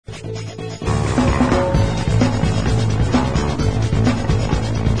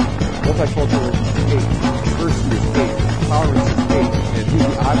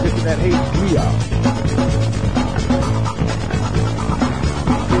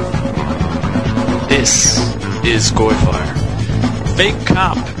This is GoyFire. Fake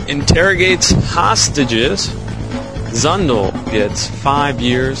cop interrogates hostages. Zundel gets 5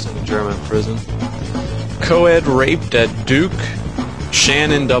 years in German prison. Co-ed raped at Duke.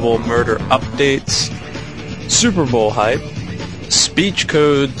 Channon double murder updates. Superbowl hype. Speech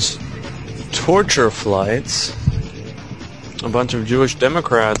codes. Torture flights. A bunch of Jewish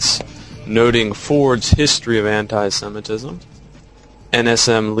Democrats noting Ford's history of anti-Semitism.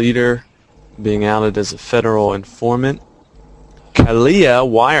 NSM leader being outed as a federal informant. CALEA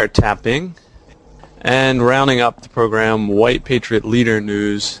wiretapping. And rounding up the program, White Patriot Leader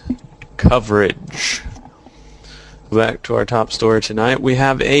News coverage. Back to our top story tonight. We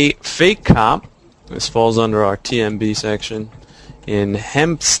have a fake cop. This falls under our TMB section in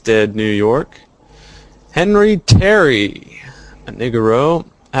Hempstead, New York. Henry Terry, a Negro,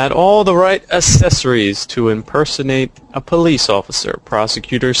 had all the right accessories to impersonate a police officer.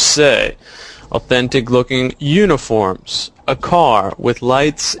 Prosecutors say authentic-looking uniforms, a car with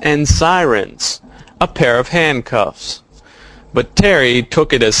lights and sirens, a pair of handcuffs. But Terry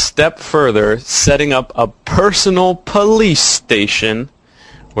took it a step further, setting up a personal police station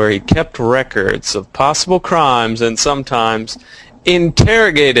where he kept records of possible crimes and sometimes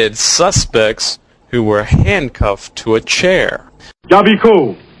interrogated suspects who were handcuffed to a chair. Y'all be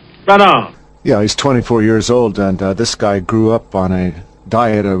cool. Right on. Yeah, he's 24 years old, and this guy grew up on a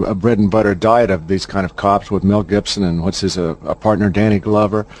diet, a bread and butter diet of these kind of cops with Mel Gibson and what's his a partner, Danny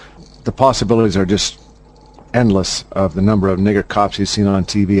Glover. The possibilities are just endless of the number of nigger cops he's seen on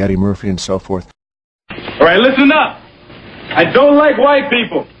TV, Eddie Murphy and so forth. All right, listen up. I don't like white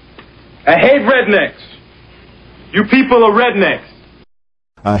people. I hate rednecks. You people are rednecks.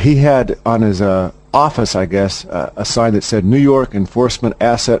 He had on his office, I guess, a sign that said New York Enforcement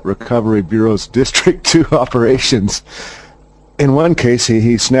Asset Recovery Bureau's District 2 operations. In one case,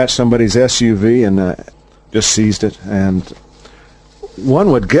 he snatched somebody's SUV and just seized it. And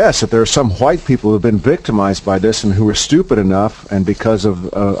one would guess that there are some white people who have been victimized by this and who were stupid enough, and because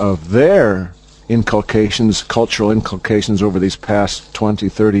of their inculcations, cultural inculcations over these past 20,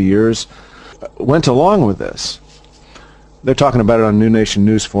 30 years, went along with this. They're talking about it on New Nation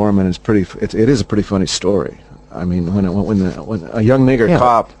News Forum, and it is a pretty funny story. I mean, when a young nigger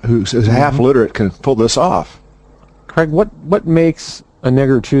cop who's half literate can pull this off. Craig, what makes a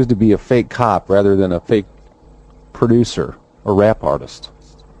nigger choose to be a fake cop rather than a fake producer or rap artist?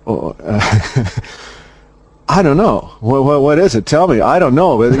 Oh, I don't know. What is it? Tell me. I don't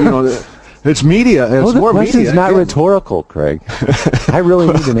know. But, it's media. It's more media. The question's not rhetorical, Craig. I really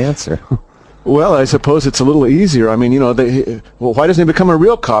need an answer. Well, I suppose it's a little easier. I mean, why doesn't he become a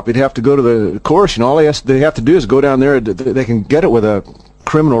real cop? He'd have to go to the course. All they have to do is go down there. They can get it with a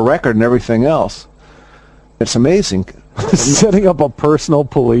criminal record and everything else. It's amazing. Setting up a personal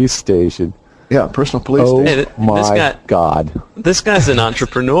police station. Yeah, personal police station. Oh, my God. This guy's an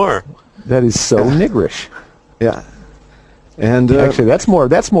entrepreneur. That is so niggerish. Yeah. And actually, that's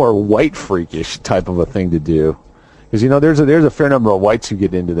more white freakish type of a thing to do. Because, there's a fair number of whites who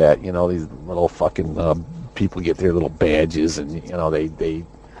get into that. These little fucking people get their little badges, and, they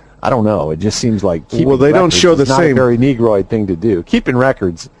I don't know. It just seems like keeping they don't show the not same. A very Negroid thing to do. Keeping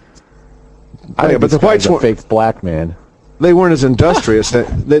records. But the whites were a fake black man. They weren't as industrious.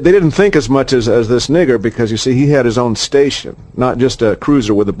 They didn't think as much as this nigger, because, you see, he had his own station, not just a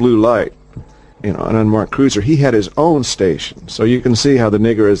cruiser with a blue light, an unmarked cruiser. He had his own station. So you can see how the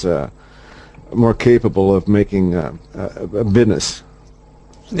nigger is more capable of making a business.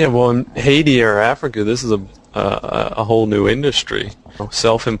 Yeah, well, in Haiti or Africa, this is a whole new industry.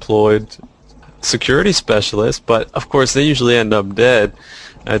 Self-employed security specialists, but of course they usually end up dead.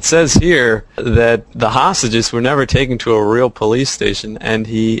 It says here that the hostages were never taken to a real police station, and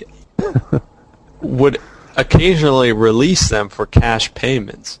he would occasionally release them for cash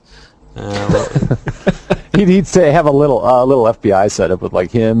payments. He needs to have a little FBI setup with like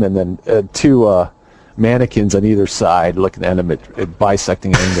him and then two mannequins on either side looking at him at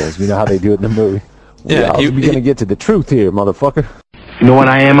bisecting angles. You know how they do it in the movie? Yeah, we're going to get to the truth here, motherfucker. You know what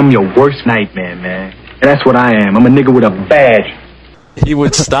I am? I'm your worst nightmare, man. And that's what I am. I'm a nigga with a badge. He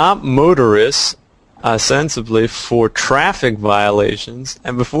would stop motorists, ostensibly, for traffic violations,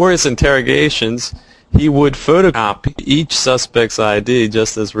 and before his interrogations, he would photocopy each suspect's ID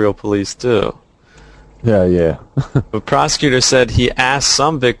just as real police do. Yeah. The prosecutor said he asked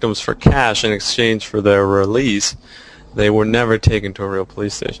some victims for cash in exchange for their release. They were never taken to a real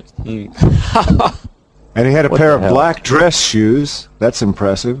police station. And he had a pair of black dress shoes. That's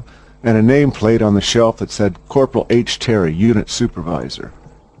impressive. And a nameplate on the shelf that said Corporal H. Terry, Unit Supervisor.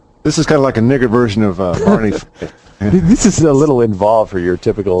 This is kind of like a nigger version of Barney. This is a little involved for your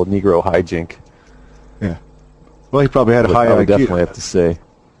typical Negro hijink. Yeah. Well, he probably had a high I would IQ. definitely have to say.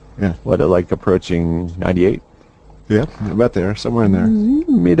 Yeah. What, like approaching 98? Yeah, about there, somewhere in there.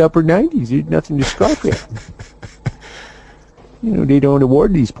 Mid-upper 90s. There's nothing to scoff at. They don't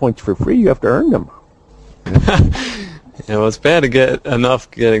award these points for free. You have to earn them. Yeah, well, it's bad to get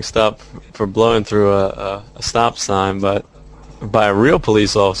getting stopped for blowing through a stop sign, but by a real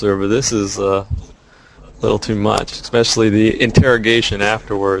police officer. But this is a little too much, especially the interrogation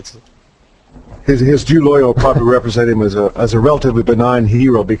afterwards. His Jew lawyer will probably represent him as a relatively benign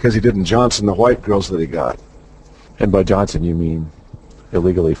hero because he didn't Johnson the white girls that he got. And by Johnson, you mean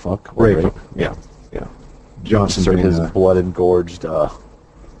illegally fuck? Or Rape. rape? Yeah. Johnson Sort of being his blood-engorged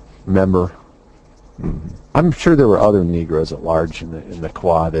member. Mm-hmm. I'm sure there were other Negroes at large in the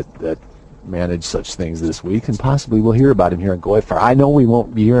Quad that managed such things this week, and possibly we'll hear about him here in GoyFire. I know we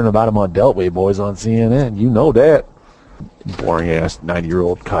won't be hearing about him on Deltway Boys on CNN. You know that. Boring-ass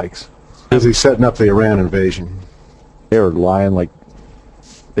 90-year-old kikes. Because he's setting up the Iran invasion. They were lying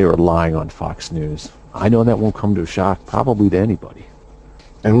on Fox News. I know that won't come to a shock, probably to anybody.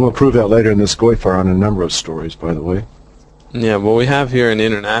 And we'll prove that later in this GoyFire on a number of stories, by the way. Yeah, well, we have here an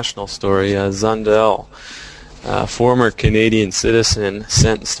international story. Zundel, former Canadian citizen,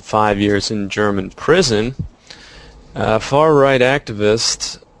 sentenced to 5 years in German prison. Far-right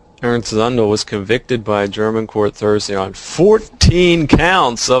activist Ernst Zundel was convicted by a German court Thursday on 14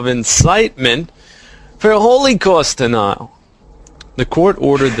 counts of incitement for Holocaust denial. The court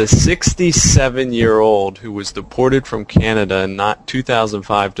ordered the 67-year-old who was deported from Canada in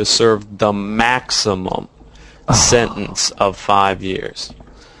 2005 to serve the maximum sentence of 5 years.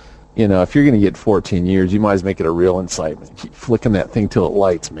 If you're going to get 14 years, you might as well make it a real incitement. Keep flicking that thing till it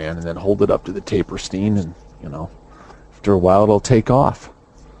lights, man, and then hold it up to the taper steam, and, after a while it'll take off.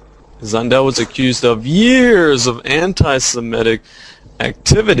 Zundel was accused of years of anti-Semitic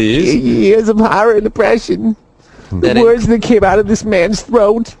activities. Years of horror and oppression. The words that came out of this man's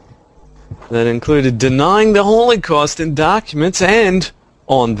throat. That included denying the Holocaust in documents and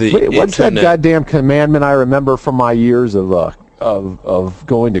on the internet. What's that goddamn commandment I remember from my years of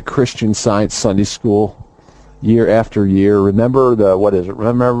going to Christian Science Sunday School year after year? Remember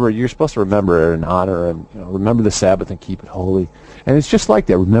you're supposed to remember it in honor and remember the Sabbath and keep it holy. And it's just like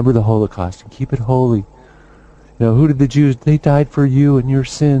that. Remember the Holocaust and keep it holy. Who did the Jews? They died for you and your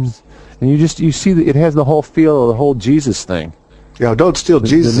sins. And you see that it has the whole feel of the whole Jesus thing. Yeah, don't steal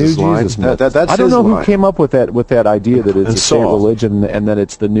Jesus' line. That's I don't know his line. who came up with that idea that it's a state religion and that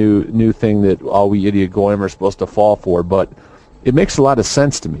it's the new thing that all we idiot goyim are supposed to fall for. But it makes a lot of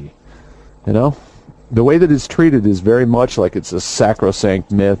sense to me. The way that it's treated is very much like it's a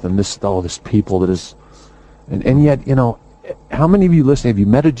sacrosanct myth, and this people that is, and yet how many of you listen? Have you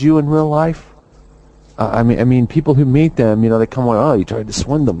met a Jew in real life? I mean, people who meet them, they come on, oh, he tried to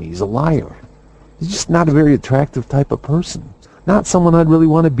swindle me. He's a liar. He's just not a very attractive type of person. Not someone I'd really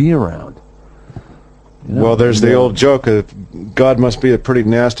want to be around. Well, there's the old joke of God must be a pretty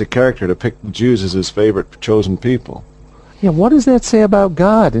nasty character to pick the Jews as his favorite chosen people. Yeah, what does that say about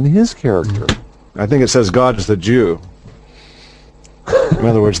God and his character? I think it says God is the Jew. In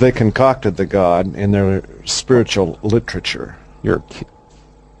other words, they concocted the God in their spiritual literature.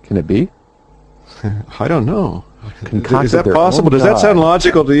 Can it be? I don't know. Is that possible? Does that sound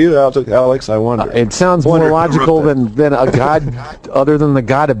logical to you, Alex? I wonder. It sounds more logical than a God other than the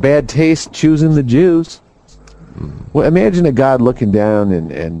God of bad taste choosing the Jews. Well, imagine a God looking down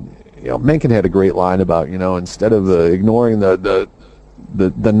and Mencken had a great line about instead of ignoring the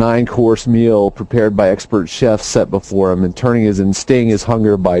 9-course meal prepared by expert chefs set before him and staying his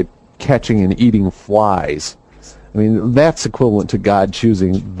hunger by catching and eating flies. I mean, that's equivalent to God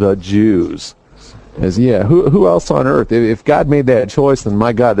choosing the Jews. Who else on earth? If God made that choice, then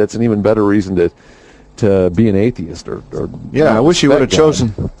my God, that's an even better reason to be an atheist. I wish he would have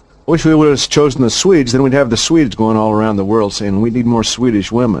chosen. I wish we would have chosen the Swedes. Then we'd have the Swedes going all around the world saying we need more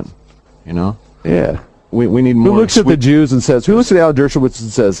Swedish women. Yeah. We need more. Who looks at the Jews and says? Who looks at Al Dershowitz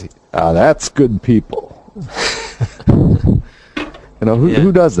and says, "That's good people."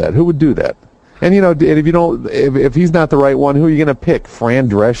 Who does that? Who would do that? And if he's not the right one, who are you going to pick? Fran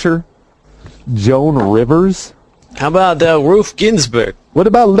Drescher? Joan Rivers? How about Ruth Ginsburg? What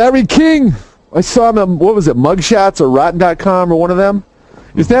about Larry King? I saw him on, what was it, Mugshots or Rotten.com or one of them?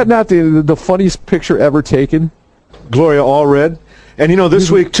 Is that not the funniest picture ever taken? Gloria Allred. And this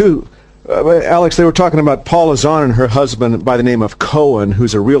week too, Alex, they were talking about Paula Zahn and her husband by the name of Cohen,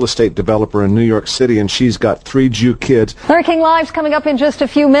 who's a real estate developer in New York City, and she's got 3 Jew kids. Larry King Live's coming up in just a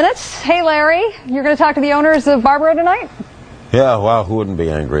few minutes. Hey, Larry, you're going to talk to the owners of Barbaro tonight? Yeah, well, who wouldn't be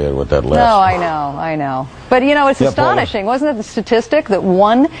angry with that last? No, I know. But, you know, it's astonishing. Wasn't it the statistic that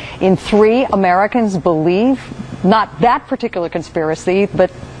 1 in 3 Americans believe, not that particular conspiracy, but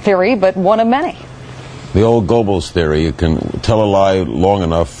theory, but one of many? The old Goebbels theory, you can tell a lie long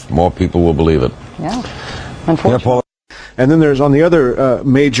enough, more people will believe it. Yeah, unfortunately. Yeah, Paul. And then there's, on the other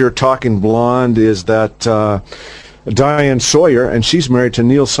major talking blonde, is that Diane Sawyer, and she's married to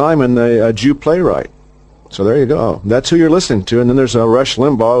Neil Simon, a Jew playwright. So there you go. That's who you're listening to. And then there's Rush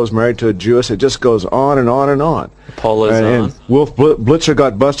Limbaugh, who's married to a Jewess. It just goes on and on and on. Paula and Wolf Blitzer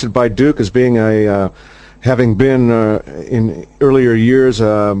got busted by Duke as being having been in earlier years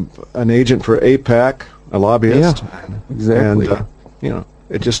an agent for AIPAC, a lobbyist. Yeah, exactly. And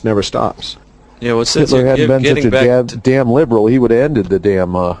it just never stops. Yeah, well, since Hitler hadn't been such a damn liberal, he would have ended the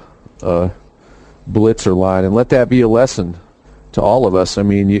damn Blitzer line, and let that be a lesson to all of us. I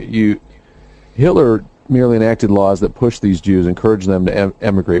mean, Hitler merely enacted laws that pushed these Jews, encouraged them to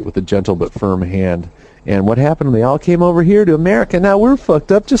emigrate with a gentle but firm hand. And what happened? They all came over here to America. Now we're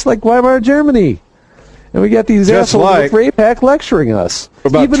fucked up, just like Weimar Germany. And we got these assholes with AIPAC lecturing us.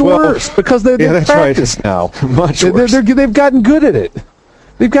 Even worse, because they're practiced now. Much worse. They've gotten good at it.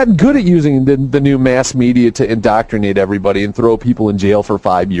 They've gotten good at using the new mass media to indoctrinate everybody and throw people in jail for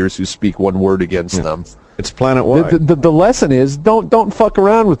 5 years who speak one word against them. It's planet-wide. The lesson is don't fuck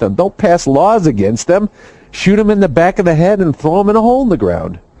around with them. Don't pass laws against them. Shoot them in the back of the head and throw them in a hole in the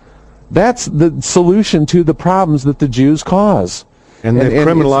ground. That's the solution to the problems that the Jews cause. And they've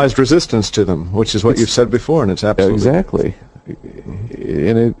criminalized resistance to them, which is what you've said before, and it's absolutely exactly.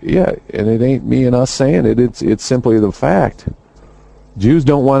 And it ain't me and us saying it. It's simply the fact. Jews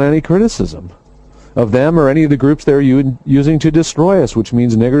don't want any criticism of them or any of the groups they're using to destroy us, which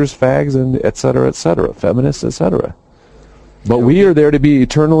means niggers, fags, and et cetera, feminists, et cetera. But we are there to be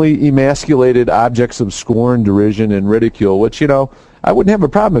eternally emasculated objects of scorn, derision, and ridicule, which, I wouldn't have a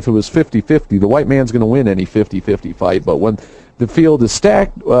problem if it was 50-50. The white man's going to win any 50-50 fight, but when the field is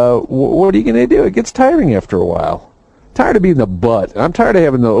stacked, what are you going to do? It gets tiring after a while. Tired of being the butt. I'm tired of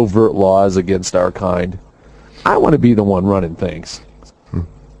having the overt laws against our kind. I want to be the one running things.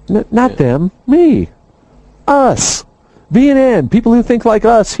 Not them, me. Us. BNN, people who think like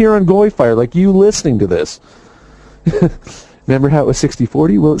us here on GoyFire, like you listening to this. Remember how it was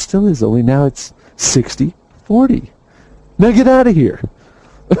 60-40? Well, it still is, only now it's 60-40. Now get out of here.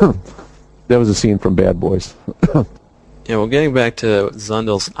 That was a scene from Bad Boys. Yeah, well, getting back to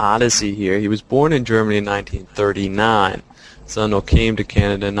Zundel's odyssey here, he was born in Germany in 1939. Zundel came to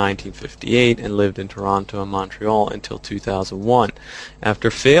Canada in 1958 and lived in Toronto and Montreal until 2001.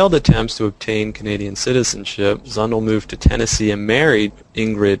 After failed attempts to obtain Canadian citizenship, Zundel moved to Tennessee and married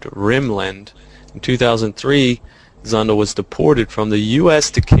Ingrid Rimland. In 2003, Zundel was deported from the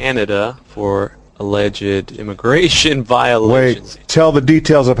U.S. to Canada for alleged immigration violations. Wait, tell the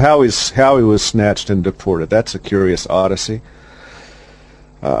details of how he was snatched and deported. That's a curious odyssey.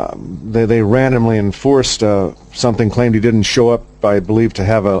 They randomly enforced something, claimed he didn't show up, I believe, to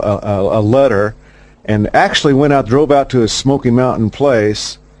have a letter, and actually drove out to a Smoky Mountain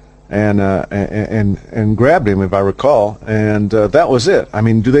place and grabbed him, if I recall, and that was it. I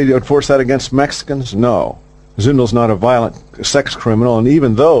mean, do they enforce that against Mexicans? No. Zundel's not a violent sex criminal, and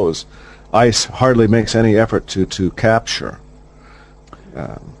even those, ICE hardly makes any effort to capture.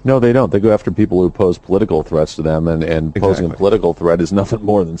 No, they don't. They go after people who pose political threats to them, and posing a political threat is nothing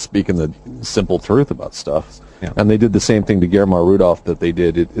more than speaking the simple truth about stuff. Yeah. And they did the same thing to Guillermo Rudolph that they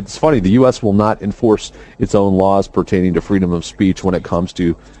did. It's funny, the U.S. will not enforce its own laws pertaining to freedom of speech when it comes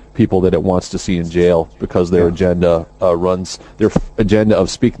to people that it wants to see in jail, because their agenda of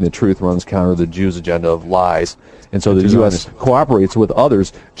speaking the truth runs counter to the Jews' agenda of lies. And so the U.S. cooperates with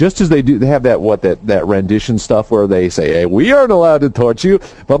others, just as they do. They have that rendition stuff where they say, "Hey, we aren't allowed to torture you,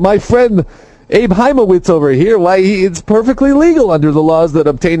 but my friend Abe Heimowitz over here, it's perfectly legal under the laws that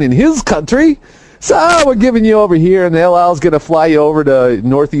obtain in his country. So we're giving you over here, and the LL's going to fly you over to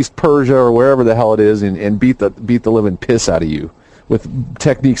northeast Persia or wherever the hell it is, and beat the living piss out of you with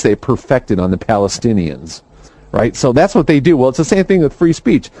techniques they perfected on the Palestinians." Right? So that's what they do. Well, it's the same thing with free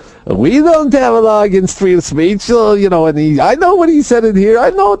speech. We don't have a law against free speech. And I know what he said in here. I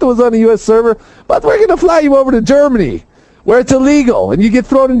know what was on the U.S. server, but we're going to fly you over to Germany, where it's illegal, and you get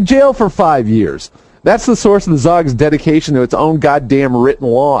thrown in jail for 5 years. That's the source of the Zog's dedication to its own goddamn written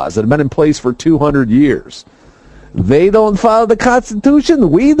laws that have been in place for 200 years. They don't follow the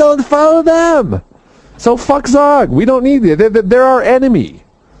Constitution. We don't follow them. So fuck Zog. We don't need it. They're our enemy.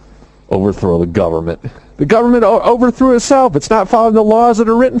 Overthrow the government. The government overthrew itself. It's not following the laws that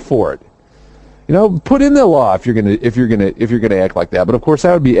are written for it. Put in the law if you're gonna act like that. But of course,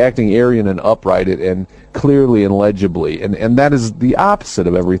 that would be acting Aryan and upright and clearly and legibly, and that is the opposite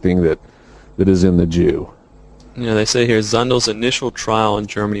of everything that is in the Jew. They say here Zundel's initial trial in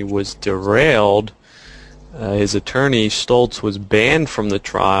Germany was derailed. His attorney, Stoltz, was banned from the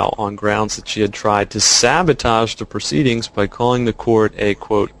trial on grounds that she had tried to sabotage the proceedings by calling the court a,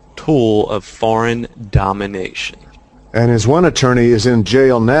 quote, tool of foreign domination. And his one attorney is in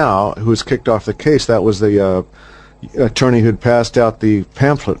jail now who was kicked off the case. That was the attorney who had passed out the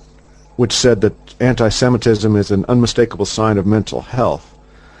pamphlet which said that anti-Semitism is an unmistakable sign of mental health.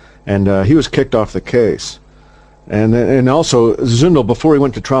 And he was kicked off the case. And also, Zundel, before he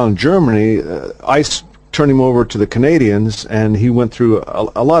went to trial in Germany, ICE turned him over to the Canadians, and he went through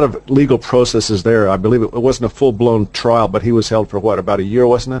a lot of legal processes there. I believe it wasn't a full-blown trial, but he was held for, about a year,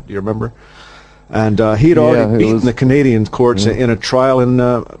 wasn't it? Do you remember? And he had already beaten the Canadian courts in a trial in,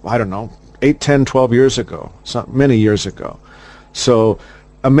 8, 10, 12 years ago, many years ago. So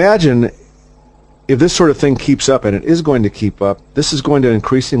imagine if this sort of thing keeps up, and it is going to keep up, this is going to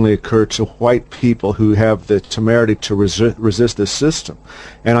increasingly occur to white people who have the temerity to resist this system.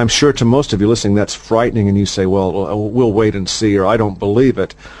 And I'm sure to most of you listening that's frightening, and you say, well, we'll wait and see, or I don't believe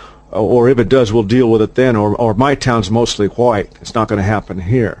it, or if it does, we'll deal with it then, or my town's mostly white. It's not going to happen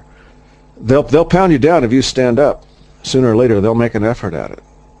here. They'll pound you down if you stand up. Sooner or later, they'll make an effort at it.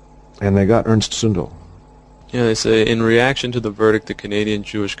 And they got Ernst Zundel. Yeah, they say, in reaction to the verdict, the Canadian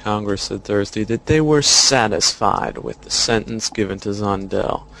Jewish Congress said Thursday that they were satisfied with the sentence given to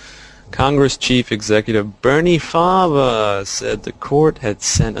Zundel. Congress Chief Executive Bernie Favre said the court had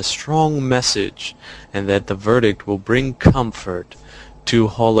sent a strong message and that the verdict will bring comfort to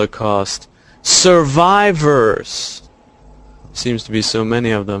Holocaust survivors. Seems to be so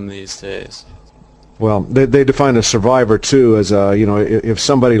many of them these days. Well, they define a survivor too as if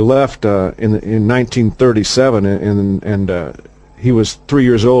somebody left in 1937 and he was 3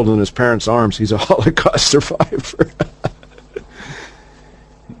 years old in his parents' arms, he's a Holocaust survivor.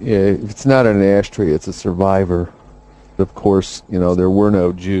 Yeah, if it's not an ashtray, it's a survivor. Of course, there were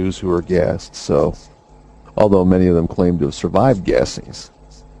no Jews who were gassed, so although many of them claim to have survived gassings,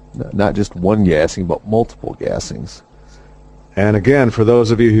 not just one gassing, but multiple gassings. And again, for those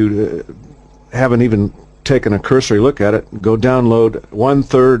of you who haven't even taken a cursory look at it, go download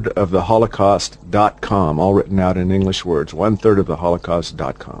 1/3 of the Holocaust.com, all written out in English words, 1/3 of the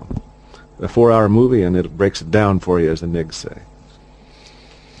Holocaust.com. A 4-hour movie, and it breaks it down for you, as the NIGs say.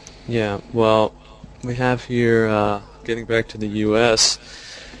 Yeah, well, we have here, getting back to the U.S.,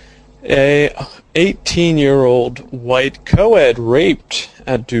 a 18-year-old white co-ed raped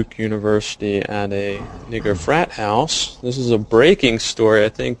at Duke University at a nigger frat house. This is a breaking story. I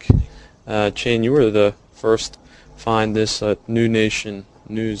think, Shane, you were the first to find this at New Nation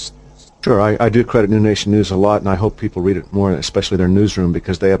News. Sure, I do credit New Nation News a lot, and I hope people read it more, especially their newsroom,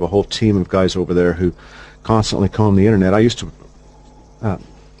 because they have a whole team of guys over there who constantly comb the internet. I used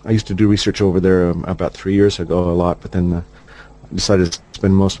to do research over there about 3 years ago a lot, but then decided to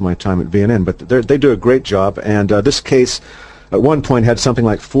spend most of my time at VNN. But they do a great job, and this case at one point had something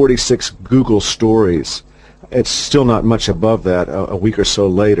like 46 Google stories. It's still not much above that a week or so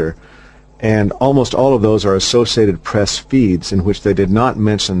later. And almost all of those are Associated Press feeds in which they did not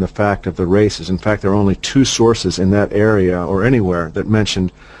mention the fact of the races. In fact, there are only 2 sources in that area or anywhere that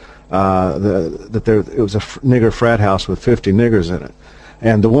mentioned that it was a nigger frat house with 50 niggers in it.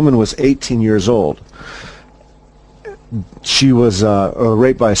 And the woman was 18 years old. She was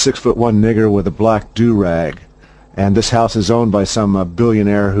raped by a 6'1" nigger with a black do-rag. And this house is owned by some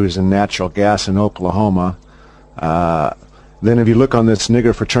billionaire who's in natural gas in Oklahoma. Then if you look on this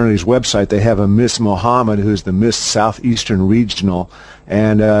nigger fraternity's website, they have a Miss Mohammed, who's the Miss Southeastern Regional.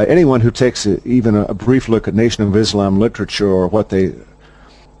 And anyone who takes even a brief look at Nation of Islam literature, or what they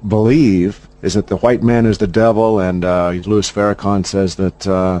believe is that the white man is the devil, and Louis Farrakhan says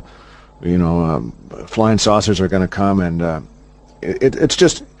that flying saucers are going to come, and it's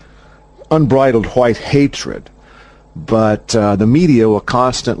just unbridled white hatred. But the media will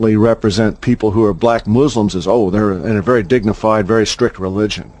constantly represent people who are black Muslims as, they're in a very dignified, very strict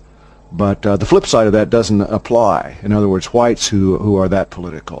religion. But the flip side of that doesn't apply. In other words, whites who are that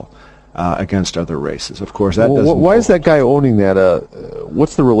political against other races. Of course, that doesn't. Why is that guy owning that?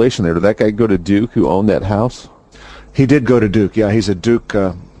 What's the relation there? Did that guy go to Duke, who owned that house? He did go to Duke. Yeah, he's a Duke.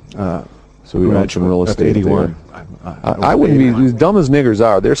 So he owned some real estate 81. I wouldn't be as dumb as niggers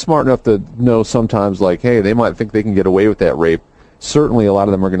are. They're smart enough to know sometimes, like, hey, they might think they can get away with that rape. Certainly, a lot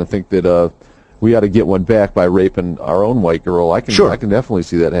of them are going to think that we ought to get one back by raping our own white girl. I can definitely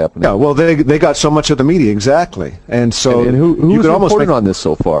see that happening. Yeah, well, they got so much of the media, exactly, and so and who's reported on this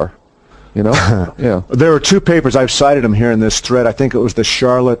so far? You know? Yeah. There were two papers. I've cited them here in this thread. I think it was the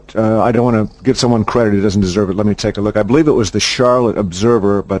Charlotte. I don't want to give someone credit who doesn't deserve it. Let me take a look. I believe it was the Charlotte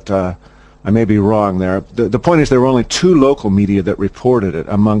Observer, but I may be wrong there. The point is there were only two local media that reported it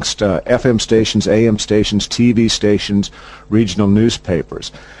amongst FM stations, AM stations, TV stations, regional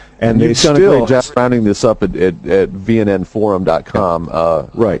newspapers. And you've done a great job rounding this up at vnnforum.com.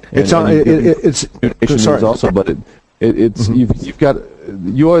 Right. It's also, but it's you've got.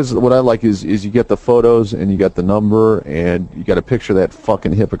 You always, what I like is you get the photos and you got the number and you got a picture of that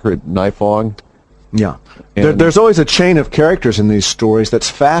fucking hypocrite Nifong. Yeah. There's always a chain of characters in these stories that's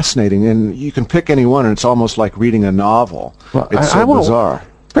fascinating, and you can pick any one and it's almost like reading a novel. Well, it's so bizarre.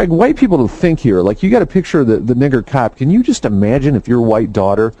 Craig, white people to think here, like you got a picture of the nigger cop. Can you just imagine if your white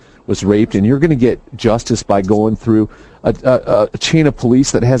daughter was raped and you're going to get justice by going through a chain of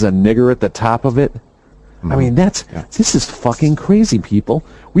police that has a nigger at the top of it? I mean, this is fucking crazy, people.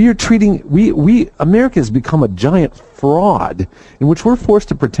 We are treating, America has become a giant fraud in which we're forced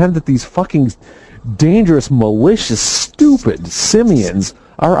to pretend that these fucking dangerous, malicious, stupid simians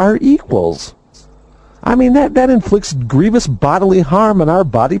are our equals. I mean, that inflicts grievous bodily harm on our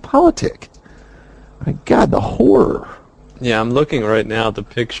body politic. My God, the horror. Yeah, I'm looking right now at the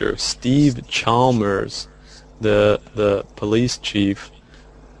picture of Steve Chalmers, the police chief.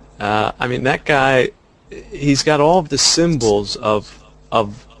 I mean, that guy, he's got all of the symbols of a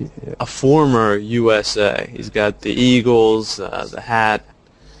former USA. He's got the eagles, the hat,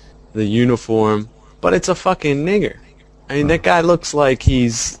 the uniform, but it's a fucking nigger. I mean, that guy looks like he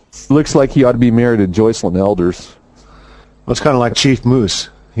ought to be married to Joycelyn Elders. Well, it's kind of like Chief Moose.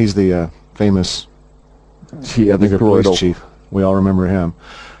 He's the famous nigger police chief. We all remember him.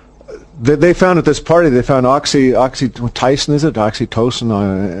 They found at this party, they found Tyson, is it? Oxytocin?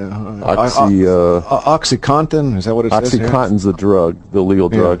 Oxycontin? Is that what it says? Oxycontin's the drug, the legal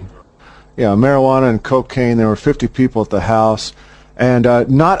drug. Yeah, marijuana and cocaine. There were 50 people at the house. And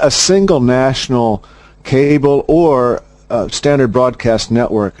not a single national cable or standard broadcast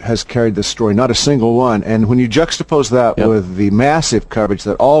network has carried this story. Not a single one. And when you juxtapose that with the massive coverage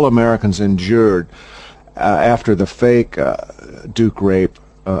that all Americans endured after the fake Duke rape,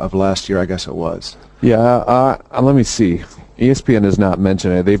 of last year, I guess it was. Yeah, let me see. ESPN has not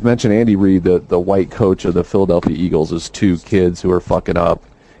mentioned it. They've mentioned Andy Reid, the white coach of the Philadelphia Eagles, as two kids who are fucking up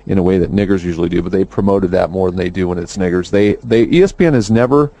in a way that niggers usually do, but they promoted that more than they do when it's niggers. ESPN has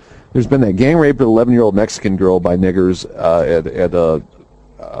never. There's been that gang rape of an 11-year-old Mexican girl by niggers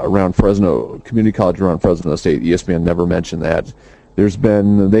around Fresno Community College around Fresno State. ESPN never mentioned that.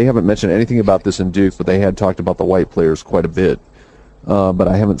 They haven't mentioned anything about this in Duke, but they had talked about the white players quite a bit. But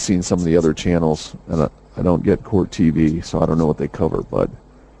I haven't seen some of the other channels, and I don't get Court TV, so I don't know what they cover. But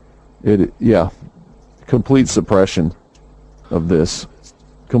complete suppression of this,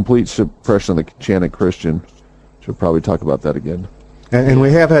 complete suppression of the Channon Christian. Should probably talk about that again. And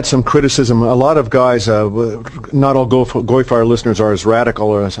we have had some criticism. A lot of guys, not all GoyFire listeners are as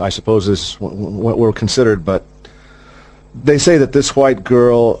radical, as I suppose is what we're considered, but they say that this white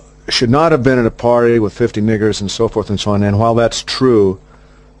girl should not have been at a party with 50 niggers and so forth and so on. And while that's true,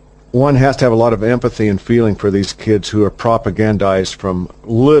 one has to have a lot of empathy and feeling for these kids who are propagandized from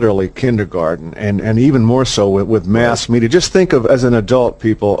literally kindergarten, and even more so with mass media. Just think of, as an adult,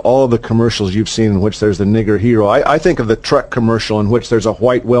 people, all of the commercials you've seen in which there's the nigger hero. I think of the truck commercial in which there's a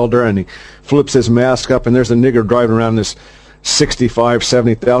white welder and he flips his mask up and there's a nigger driving around this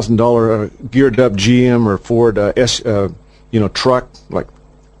 $65,000, $70,000 geared up GM or Ford truck, like,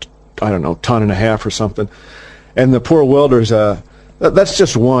 I don't know, ton and a half or something. And the poor welders, that's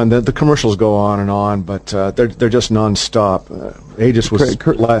just one. The commercials go on, but they're just nonstop. Aegis was...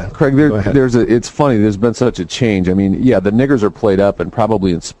 Craig, it's funny, there's been such a change. I mean, yeah, the niggers are played up, and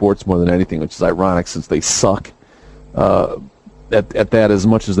probably in sports more than anything, which is ironic since they suck at that as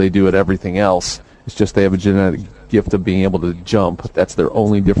much as they do at everything else. It's just they have a genetic gift of being able to jump. That's their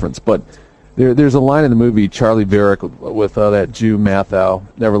only difference. But there's a line in the movie, Charlie Varick, with that Jew Mathau.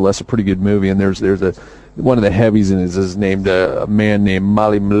 Nevertheless, a pretty good movie. And there's one of the heavies in it is named a man named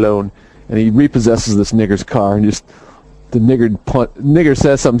Molly Malone, and he repossesses this nigger's car, and just the nigger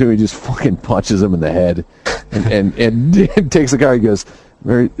says something to him, he just fucking punches him in the head, and takes the car. He goes,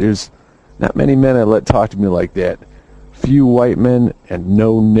 "There's not many men I let talk to me like that. Few white men and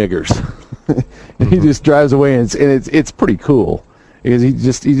no niggers." And he just drives away, and it's pretty cool. Because he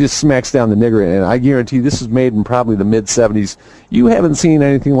just smacks down the nigger, and I guarantee this was made in probably the mid-'70s. You haven't seen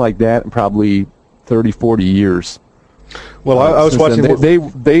anything like that in probably 30, 40 years. Well, I was watching...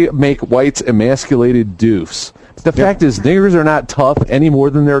 They make whites emasculated doofs. But the fact is, niggers are not tough any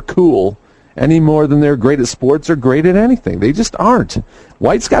more than they're cool, any more than they're great at sports or great at anything. They just aren't.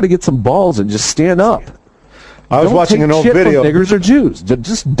 Whites got to get some balls and just stand up. I was watching an old video. From niggers or Jews.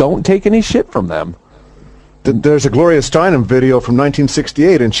 Just don't take any shit from them. There's a Gloria Steinem video from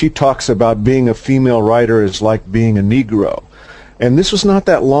 1968, and she talks about being a female writer is like being a Negro. And this was not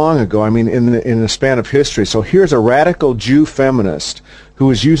that long ago, I mean, in the span of history. So here's a radical Jew feminist who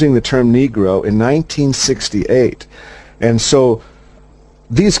was using the term Negro in 1968. And so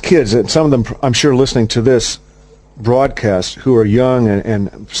these kids, and some of them I'm sure listening to this broadcast, who are young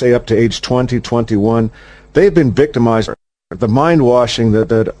and say up to age 20, 21, they've been victimized. The mind washing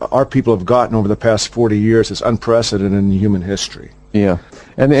that our people have gotten over the past 40 years is unprecedented in human history. Yeah,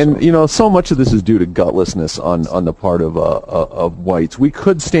 and you know, so much of this is due to gutlessness on the part of whites. We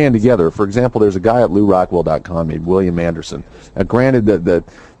could stand together. For example, there's a guy at LouRockwell.com named William Anderson. Granted that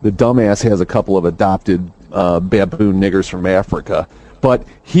the dumbass has a couple of adopted baboon niggers from Africa, but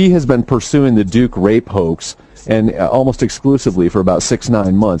he has been pursuing the Duke rape hoax and almost exclusively for about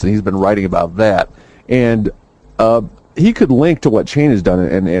 6-9 months, and he's been writing about that. And he could link to what Channon has done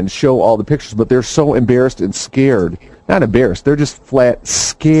and show all the pictures, but they're so embarrassed and scared. Not embarrassed, they're just flat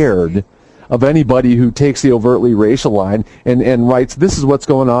scared of anybody who takes the overtly racial line and writes, this is what's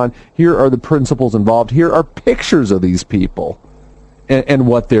going on, here are the principles involved, here are pictures of these people and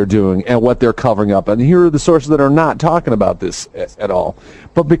what they're doing and what they're covering up, and here are the sources that are not talking about this at all.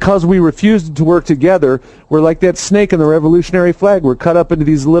 But because we refused to work together, we're like that snake in the revolutionary flag. We're cut up into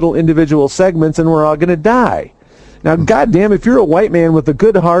these little individual segments and we're all going to die. Now, goddamn, if you're a white man with a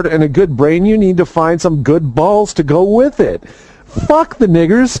good heart and a good brain, you need to find some good balls to go with it. Fuck the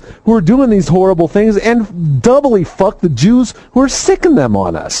niggers who are doing these horrible things, and doubly fuck the Jews who are sicking them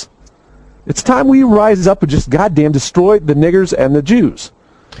on us. It's time we rise up and just goddamn destroy the niggers and the Jews.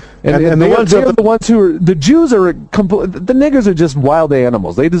 And the Jews are the niggers are just wild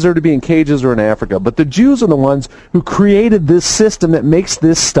animals. They deserve to be in cages or in Africa. But the Jews are the ones who created this system that makes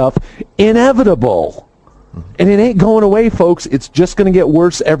this stuff inevitable. And it ain't going away, folks. It's just going to get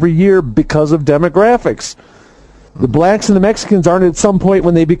worse every year because of demographics. The blacks and the Mexicans aren't at some point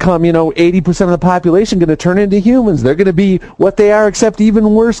when they become, 80% of the population going to turn into humans. They're going to be what they are, except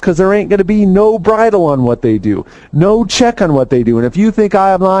even worse, because there ain't going to be no bridle on what they do, no check on what they do. And if you think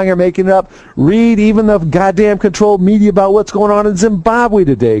I am lying or making it up, read even the goddamn controlled media about what's going on in Zimbabwe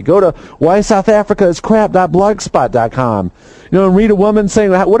today. Go to whysouthafricaiscrap.blogspot.com. And read a woman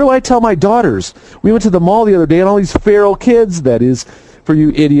saying, what do I tell my daughters? We went to the mall the other day, and all these feral kids, that is, for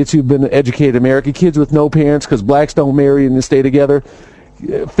you idiots who've been educated American kids with no parents because blacks don't marry and they stay together,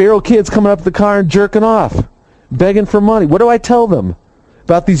 feral kids coming up to the car and jerking off, begging for money. What do I tell them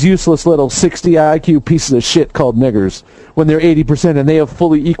about these useless little 60 IQ pieces of shit called niggers when they're 80% and they have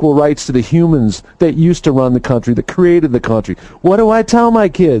fully equal rights to the humans that used to run the country, that created the country? What do I tell my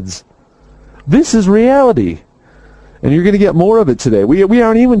kids? This is reality. And you're going to get more of it today. We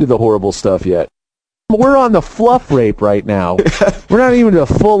aren't even to the horrible stuff yet. We're on the fluff rape right now. We're not even to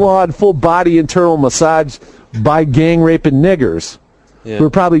full-on, full-body internal massage by gang-raping niggers. Yeah. We're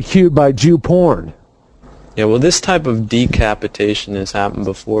probably cued by Jew porn. Yeah, well, this type of decapitation has happened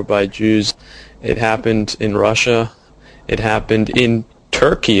before by Jews. It happened in Russia. It happened in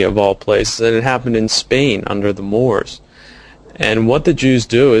Turkey, of all places. And it happened in Spain under the Moors. And what the Jews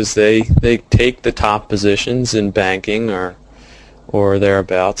do is they take the top positions in banking or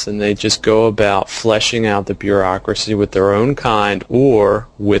thereabouts, and they just go about fleshing out the bureaucracy with their own kind or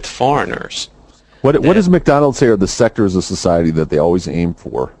with foreigners. What does McDonald's say are the sectors of society that they always aim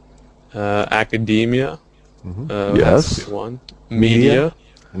for? Academia. Mm-hmm. Yes. That's a good one. Media.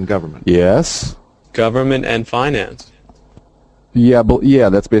 And government. Yes. Government and finance. Yeah, but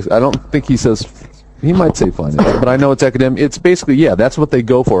that's basically. I don't think he says. He might say finance, but I know it's academic. It's basically, that's what they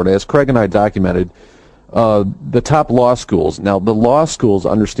go for. And as Craig and I documented, the top law schools. Now, the law schools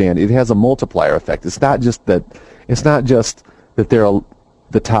understand it has a multiplier effect. It's not just that they're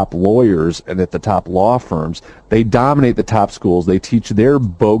the top lawyers and at the top law firms. They dominate the top schools. They teach their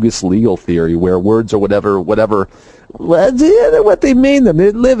bogus legal theory, where words or whatever, what they made them.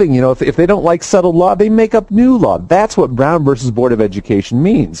 They're living. If they don't like settled law, they make up new law. That's what Brown versus Board of Education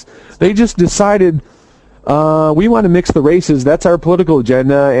means. They just decided, we want to mix the races. That's our political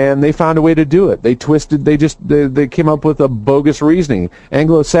agenda, and they found a way to do it. They twisted. They came up with a bogus reasoning.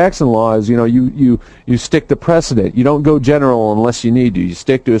 Anglo-Saxon law is, you stick to precedent. You don't go general unless you need to. You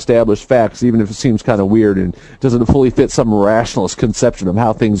stick to established facts, even if it seems kind of weird and doesn't fully fit some rationalist conception of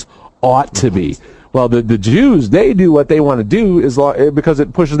how things ought to be. Well, the Jews, they do what they want to do is law, because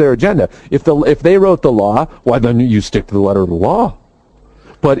it pushes their agenda. If they wrote the law, why then you stick to the letter of the law?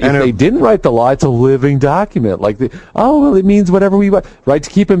 But if they didn't write the law, it's a living document. Like, it means whatever we want. Right to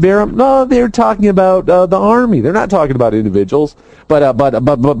keep and bear arms? No, they're talking about the Army. They're not talking about individuals. But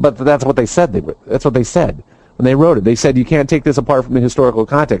that's what they said. That's what they said when they wrote it. They said you can't take this apart from the historical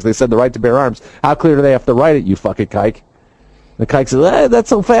context. They said the right to bear arms. How clear do they have to write it, you fucking kike? The kike says, that's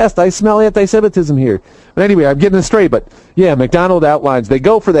so fast. I smell anti-Semitism here. But anyway, I'm getting it straight. But, yeah, McDonald outlines, they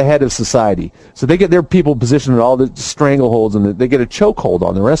go for the head of society. So they get their people positioned in all the strangleholds, and they get a chokehold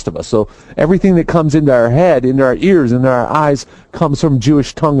on the rest of us. So everything that comes into our head, into our ears, into our eyes, comes from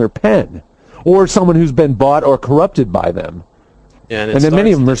Jewish tongue or pen, or someone who's been bought or corrupted by them. Yeah, and then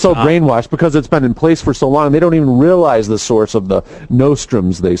many of them are so brainwashed because it's been in place for so long, they don't even realize the source of the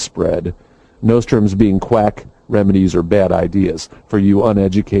nostrums they spread. Nostrums being quack remedies or bad ideas for you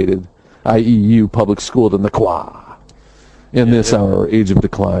uneducated, i.e. you public-schooled in the qua in this our age of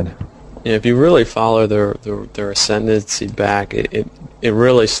decline. Yeah, if you really follow their ascendancy back, it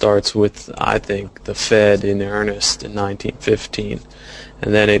really starts with, I think, the Fed in earnest in 1915,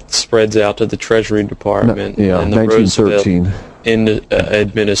 and then it spreads out to the Treasury Department and the 1913 Roosevelt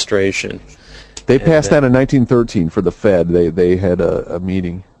administration. They passed that in 1913 for the Fed. They had a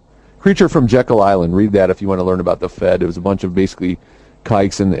meeting. Creature from Jekyll Island. Read that if you want to learn about the Fed. It was a bunch of basically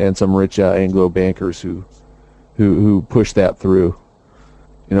kikes and some rich Anglo bankers who pushed that through.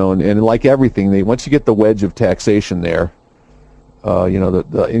 You know, and like everything, once you get the wedge of taxation there,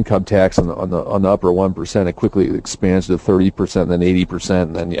 the income tax on the upper 1%, it quickly expands to 30%, then 80%,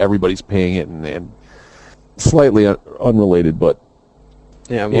 and then everybody's paying it, and slightly unrelated, but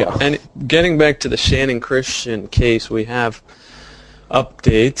And getting back to the Channon Christian case, we have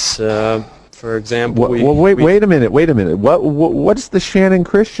updates. For example, wait a minute. What's the Channon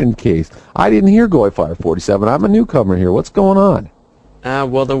Christian case? I didn't hear GoyFire 47. I'm a newcomer here. What's going on?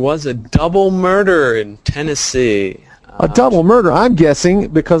 Well, there was a double murder in Tennessee. A double murder, I'm guessing,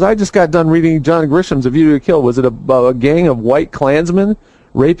 because I just got done reading John Grisham's A View to a Kill. Was it a gang of white Klansmen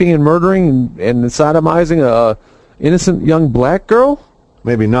raping and murdering and sodomizing a innocent young black girl?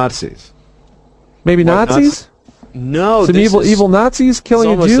 Maybe Nazis. Maybe Nazis? No, some evil Nazis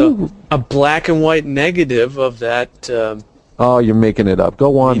killing a Jew? A black and white negative of that. Oh, you're making it up.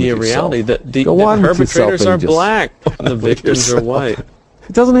 Go on. Media with reality. Yourself. The perpetrators are black. The victims are white.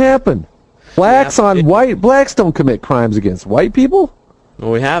 It doesn't happen. Blacks don't commit crimes against white people.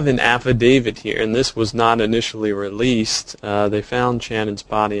 Well, we have an affidavit here, and this was not initially released. They found Channon's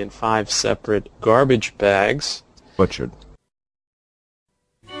body in 5 separate garbage bags. Butchered.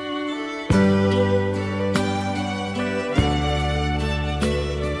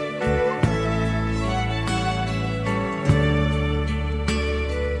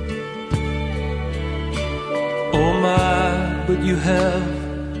 Oh my, but you have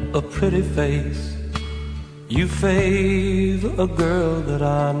a pretty face. You favor a girl that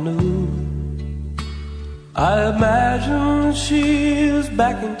I knew. I imagine she is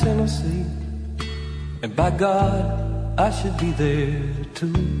back in Tennessee, and by God, I should be there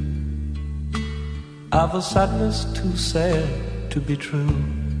too. I've a sadness too sad to be true,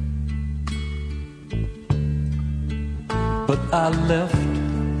 but I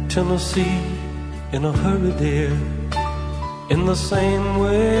left Tennessee in a hurry, dear, in the same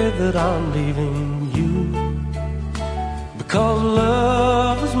way that I'm leaving you. Because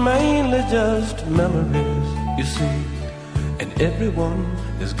love is mainly just memories, you see, and everyone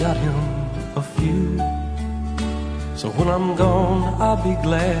has got him a few. So when I'm gone, I'll be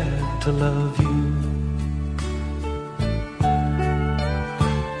glad to love you.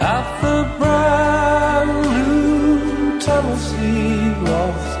 At the brand new Tennessee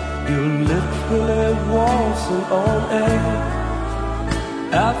waltz, you're literally waltzing on air.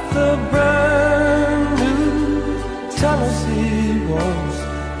 At the brand new Tennessee waltz,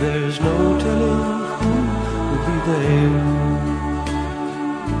 there's no telling who will be there.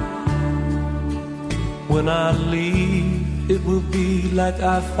 When I leave, it will be like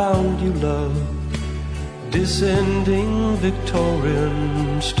I found you, love, descending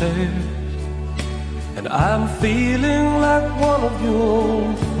Victorian stairs. And I'm feeling like one of your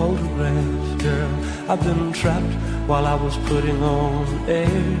old photographs, girl. I've been trapped while I was putting on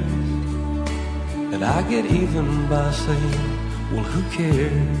airs. And I get even by saying, well, who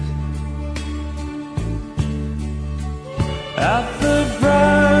cares? At the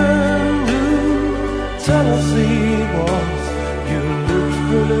brand new Tennessee waltz, you're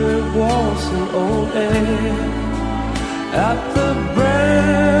literally waltzing on air. At the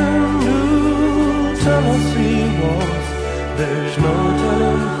brand new Tennessee waltz, there's no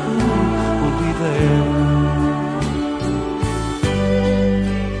telling who will be there.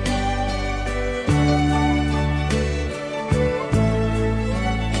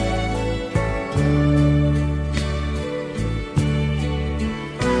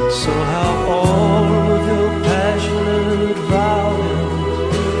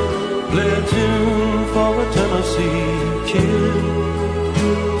 play a tune for a Tennessee kid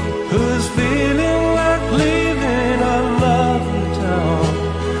who's feeling like leaving a lovely town,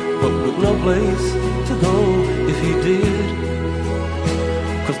 but with no place to go if he did,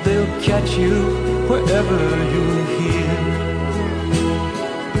 'cause they'll catch you wherever you hear.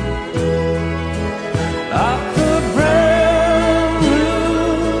 At the brand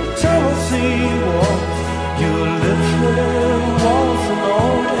new Tennessee waltz, you literally waltzing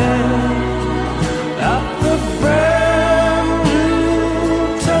on air. At the brand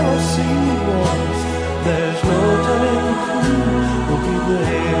new Tennessee waltz, there's no telling who will be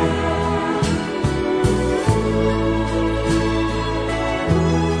there.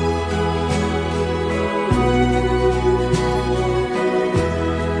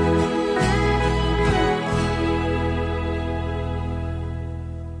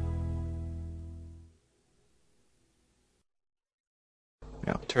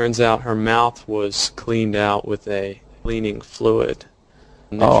 Turns out her mouth was cleaned out with a cleaning fluid.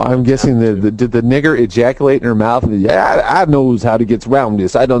 Oh, I'm guessing did the nigger ejaculate in her mouth? And, yeah, I knows how to get around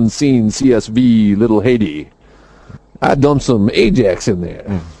this. I done seen CSV Little Haiti. I done some Ajax in there.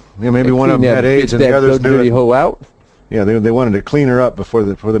 Yeah, maybe one of them had AIDS and the others knew it. Hoe out. Yeah, they wanted to clean her up before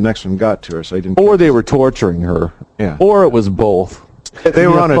the next one got to her, so they didn't. Or they were torturing her. Yeah. Or it was both. They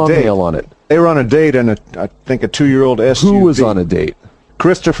were on a date. On it. They were on a date, and I think a 2-year-old SUV. Who was on a date?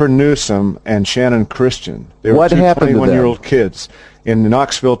 Christopher Newsom and Channon Christian. They were What happened to them? 21-year-old kids in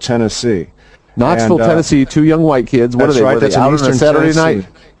Knoxville, Tennessee. Knoxville, Tennessee, 2 young white kids. What are they? Right, were they out on a Saturday night?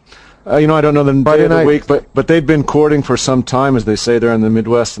 I don't know the Friday day of the night. week, but they've been courting for some time, as they say there in the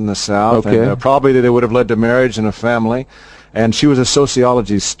Midwest and the South. Okay. And probably they would have led to marriage and a family. And she was a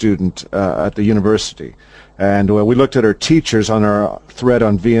sociology student at the university. And we looked at her teachers on our thread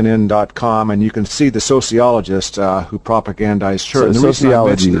on VNN.com, and you can see the sociologist who propagandized her. So And the reason I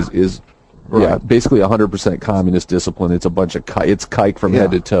sociology mention is Right. basically 100% communist discipline. It's a bunch of it's kike from head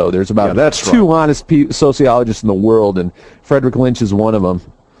to toe. There's about that's two honest sociologists in the world, and Frederick Lynch is one of them.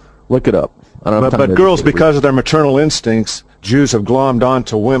 Look it up. I don't have time But to girls, educate because of their maternal instincts, Jews have glommed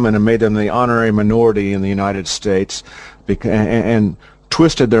onto women and made them the honorary minority in the United States, and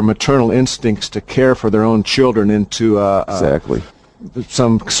twisted their maternal instincts to care for their own children into exactly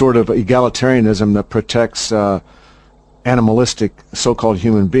some sort of egalitarianism that protects animalistic so-called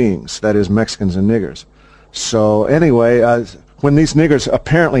human beings, that is Mexicans and niggers. So anyway, when these niggers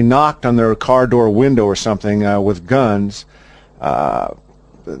apparently knocked on their car door window or something with guns,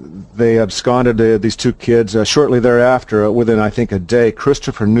 they absconded these two kids. Shortly thereafter, within I think a day,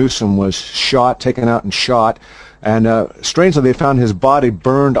 Christopher Newsom was taken out and shot. And strangely, they found his body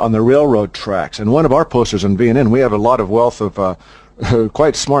burned on the railroad tracks. And one of our posters on VNN, we have a lot of wealth of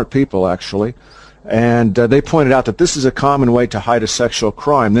quite smart people, actually. And they pointed out that this is a common way to hide a sexual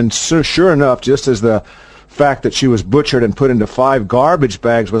crime. Then sure enough, just as the fact that she was butchered and put into 5 garbage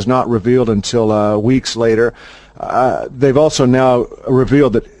bags was not revealed until weeks later, they've also now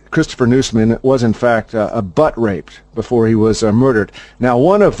revealed that Christopher Newsom was in fact butt raped before he was murdered. Now,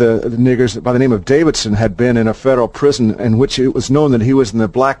 one of the niggers by the name of Davidson had been in a federal prison in which it was known that he was in the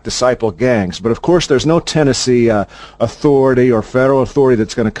Black Disciple gangs. But of course, there's no Tennessee authority or federal authority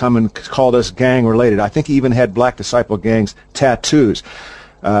that's going to come and call this gang related. I think he even had Black Disciple gangs tattoos.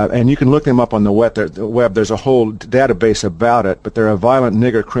 And you can look them up on the web. There's a whole database about it, but they're a violent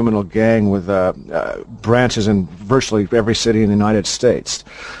nigger criminal gang with branches in virtually every city in the United States.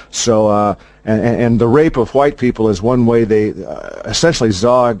 So, and the rape of white people is one way they essentially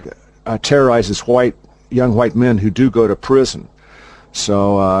Zog terrorizes young white men who do go to prison.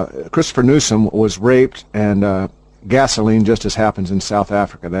 So Christopher Newsom was raped, and gasoline, just as happens in South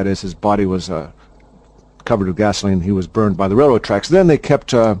Africa. That is, his body was covered with gasoline. He was burned by the railroad tracks. Then they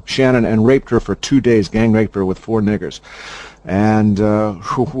kept Channon and raped her for 2 days, gang raped her with 4 niggers. And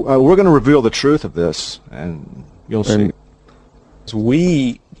we're going to reveal the truth of this, and you'll see.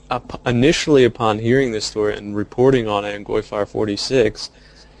 We, initially upon hearing this story and reporting on it in GoyFire 46,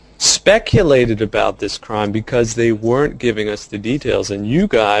 speculated about this crime because they weren't giving us the details, and you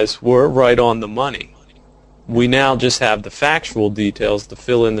guys were right on the money. We now just have the factual details to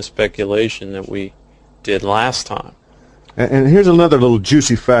fill in the speculation that we did last time. And here's another little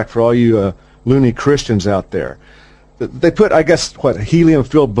juicy fact for all you loony Christians out there. They put, I guess,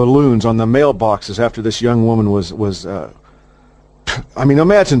 helium-filled balloons on the mailboxes after this young woman was I mean,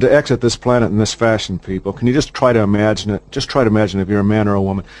 imagine to exit this planet in this fashion, people. Can you just try to imagine it? Just try to imagine if you're a man or a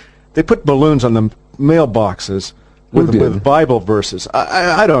woman. They put balloons on the mailboxes with Bible verses.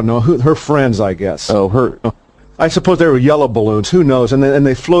 I don't know. Her friends, I guess. Oh, her. I suppose they were yellow balloons. Who knows? And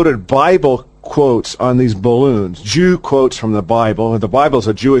they floated Bible quotes on these balloons, Jew quotes from the Bible. The Bible's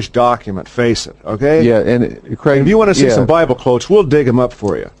a Jewish document, face it, okay? Yeah, and Craig, if you want to see some Bible quotes, we'll dig them up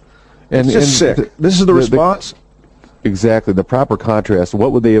for you. It's just sick. This is the response? Exactly. The proper contrast.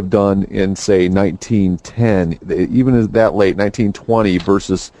 What would they have done in, say, 1910, even that late, 1920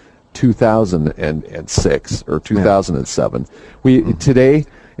 versus 2006 or 2007? Today,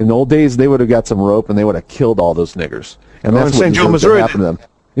 in the old days, they would have got some rope and they would have killed all those niggers. And that's what happened to them.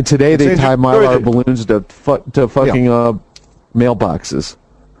 And today they tie Mylar balloons to fucking mailboxes.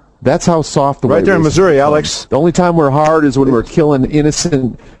 That's how soft the right there in Missouri, Alex. The only time we're hard is when we're killing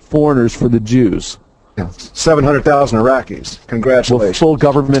innocent foreigners for the Jews. 700,000 Iraqis. Congratulations. With full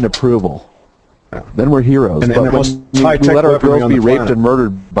government approval. Then we're heroes. And but when we let our girls be raped and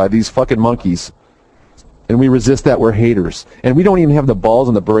murdered by these fucking monkeys, and we resist that, we're haters. And we don't even have the balls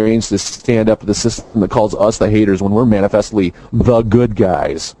and the brains to stand up to the system that calls us the haters when we're manifestly the good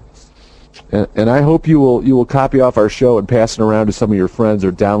guys. And I hope you will copy off our show and pass it around to some of your friends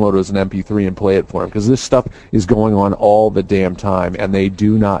or download it as an MP3 and play it for them, because this stuff is going on all the damn time, and they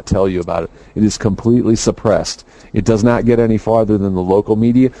do not tell you about it. It is completely suppressed. It does not get any farther than the local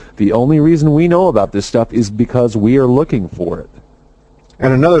media. The only reason we know about this stuff is because we are looking for it.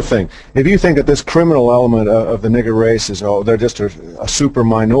 And another thing, if you think that this criminal element of the nigger race is, they're just a super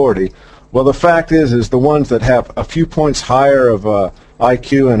minority, well, the fact is the ones that have a few points higher of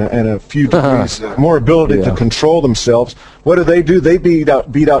IQ and a few degrees more ability to control themselves, what do? They beat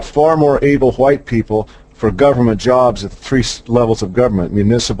out far more able white people for government jobs at 3 levels of government,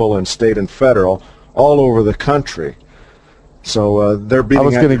 municipal and state and federal, all over the country. So they're beating. I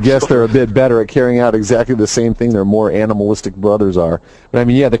was going to guess they're a bit better at carrying out exactly the same thing their more animalistic brothers are. But I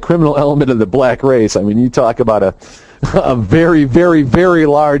mean, the criminal element of the black race. I mean, you talk about a very, very, very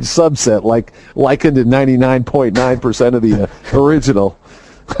large subset, likened to 99.9% of the original.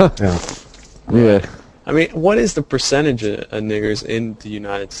 Yeah. I mean, what is the percentage of niggers in the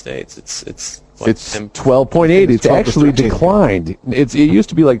United States? It's 12.8. It's actually declined. It used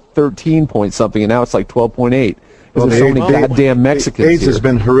to be like 13 point something, and now it's like 12.8. Because there's so many goddamn Mexicans AIDS here. has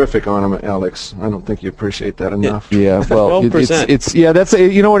been horrific on them, Alex. I don't think you appreciate that enough. Yeah, well, it's that's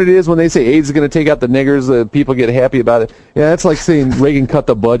you know what it is when they say AIDS is going to take out the niggers. People get happy about it. Yeah, that's like saying Reagan cut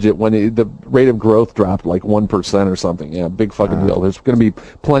the budget when the rate of growth dropped like 1% or something. Yeah, big fucking deal. There's going to be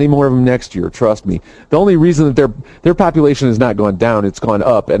plenty more of them next year. Trust me. The only reason that their population has not gone down, it's gone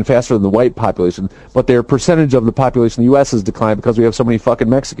up and faster than the white population. But their percentage of the population in the U.S. has declined because we have so many fucking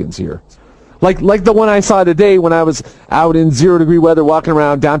Mexicans here. Like the one I saw today when I was out in 0-degree weather walking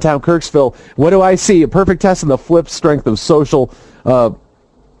around downtown Kirksville. What do I see? A perfect test of the flip strength of social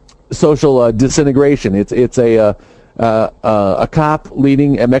disintegration. It's a cop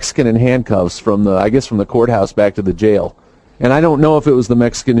leading a Mexican in handcuffs from the courthouse back to the jail. And I don't know if it was the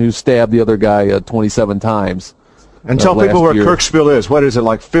Mexican who stabbed the other guy 27 times. And tell people where Kirksville is. What is it,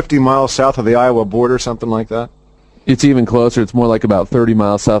 like 50 miles south of the Iowa border, something like that? It's even closer. It's more like about 30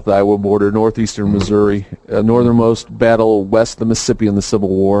 miles south of the Iowa border, northeastern Missouri, northernmost battle west of the Mississippi in the Civil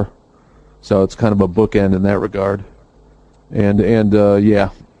War. So it's kind of a bookend in that regard. And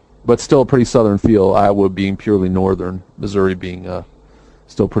but still a pretty southern feel. Iowa being purely northern, Missouri being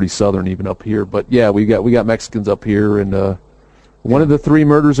still pretty southern even up here. But yeah, we got Mexicans up here, and one of the 3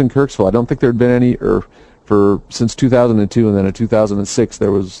 murders in Kirksville. I don't think there had been any since 2002, and then in 2006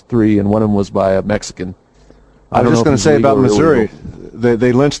 there was 3, and one of them was by a Mexican. I was just going to say about Missouri,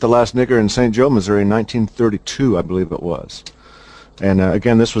 they lynched the last nigger in St. Joe, Missouri in 1932, I believe it was. And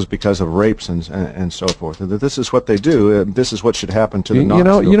again, this was because of rapes and so forth. And this is what they do. This is what should happen to the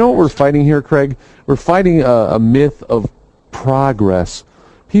Knoxville. You know what we're fighting here, Craig? We're fighting a myth of progress.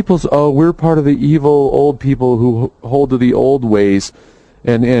 People's, we're part of the evil old people who hold to the old ways.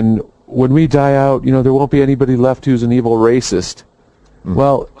 And when we die out, there won't be anybody left who's an evil racist.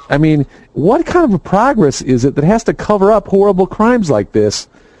 Well, I mean, what kind of a progress is it that has to cover up horrible crimes like this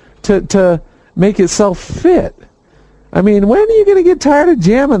to make itself fit? I mean, when are you going to get tired of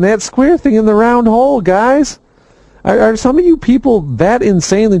jamming that square thing in the round hole, guys? Are some of you people that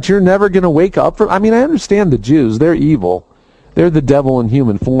insane that you're never going to wake up from? I mean, I understand the Jews. They're evil. They're the devil in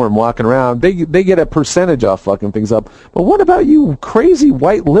human form walking around. They get a percentage off fucking things up. But what about you crazy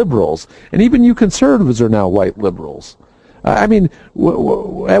white liberals? And even you conservatives are now white liberals. I mean,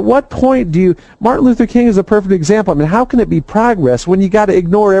 at what point do you... Martin Luther King is a perfect example. I mean, how can it be progress when you got to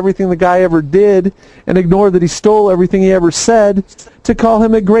ignore everything the guy ever did and ignore that he stole everything he ever said to call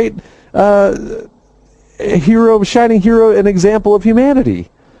him a great hero, shining hero, an example of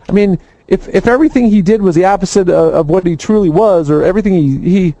humanity? I mean, if everything he did was the opposite of what he truly was, or everything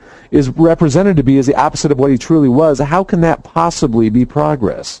he is represented to be is the opposite of what he truly was, how can that possibly be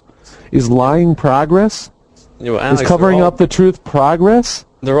progress? Is lying progress? Yeah, well, Alex, Is covering up the truth progress?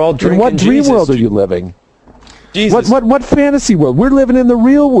 They're all drinking In what dream Jesus. world are you living? Jesus. What fantasy world? We're living in the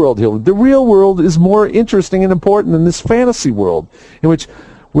real world here. The real world is more interesting and important than this fantasy world in which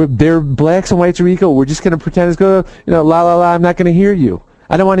they're blacks and whites are equal. We're just going to pretend it's going to, la la la. I'm not going to hear you.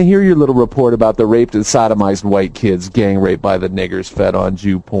 I don't want to hear your little report about the raped and sodomized white kids gang raped by the niggers fed on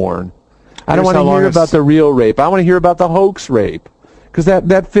Jew porn. I don't want to hear about the real rape. I want to hear about the hoax rape. Because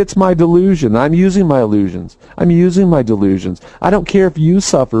that fits my delusion. I'm using my illusions. I'm using my delusions. I don't care if you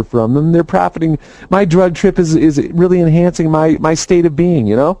suffer from them. They're profiting. My drug trip is really enhancing my state of being,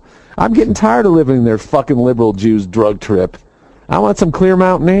 you know? I'm getting tired of living their fucking liberal Jews drug trip. I want some clear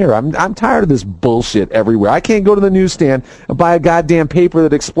mountain air. I'm tired of this bullshit everywhere. I can't go to the newsstand and buy a goddamn paper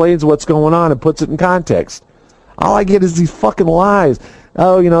that explains what's going on and puts it in context. All I get is these fucking lies.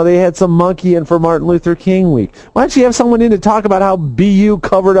 Oh, they had some monkey in for Martin Luther King week. Why don't you have someone in to talk about how BU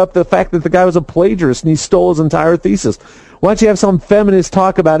covered up the fact that the guy was a plagiarist and he stole his entire thesis? Why don't you have some feminist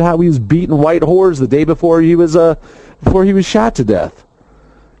talk about how he was beating white whores the day before he was shot to death?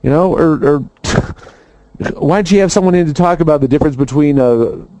 Or why don't you have someone in to talk about the difference between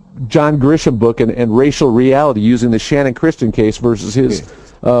John Grisham book and racial reality using the Channon Christian case versus his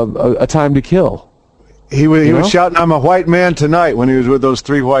A Time to Kill? He was shouting, "I'm a white man tonight," when he was with those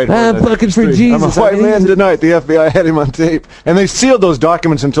three white. I'm looking for Jesus. I'm a white man tonight. The FBI had him on tape, and they sealed those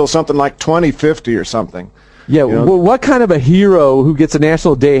documents until something like 2050 or something. Yeah, well, what kind of a hero who gets a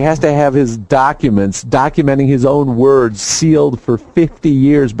national day has to have his documents documenting his own words sealed for 50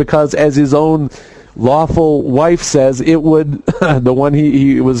 years because, as his own lawful wife says, it would, the one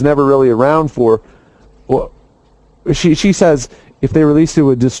he was never really around for, well, she says, if they released it, it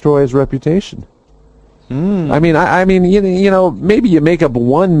would destroy his reputation. I mean, maybe you make up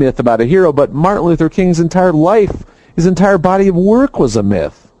one myth about a hero, but Martin Luther King's entire life, his entire body of work was a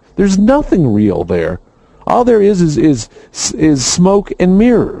myth. There's nothing real there. All there is smoke and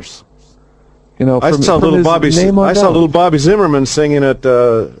mirrors. I saw little Bobby Zimmerman singing at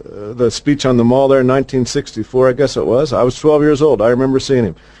the speech on the mall there in 1964, I guess it was. I was 12 years old. I remember seeing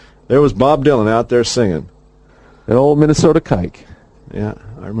him. There was Bob Dylan out there singing. An old Minnesota kike. Yeah,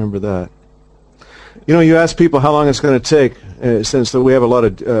 I remember that. You ask people how long it's going to take, since we have a lot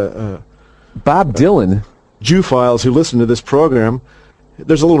of Bob Dylan Jew-philes who listen to this program.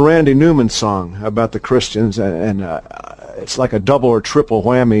 There's a little Randy Newman song about the Christians, and it's like a double or triple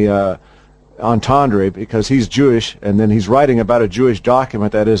whammy entendre, because he's Jewish, and then he's writing about a Jewish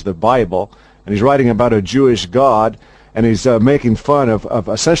document, that is the Bible, and he's writing about a Jewish God, and he's making fun of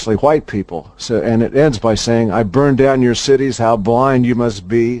essentially white people. And it ends by saying, "I burn down your cities, how blind you must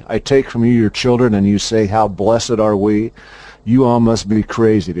be. I take from you your children, and you say, how blessed are we. You all must be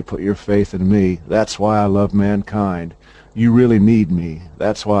crazy to put your faith in me. That's why I love mankind. You really need me.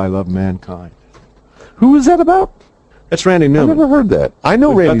 That's why I love mankind." Who is that about? That's Randy Newman. I've never heard that. I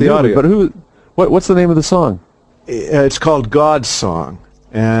know Randy Newman, but what's the name of the song? It's called God's Song,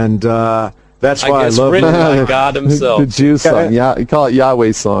 and that's why I love written by God himself. The Jew song. Yeah, you call it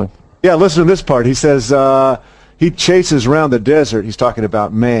Yahweh's song. Yeah, listen to this part. He says he chases around the desert. He's talking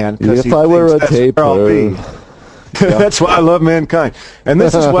about man. If I were a taper. That's why I love mankind. And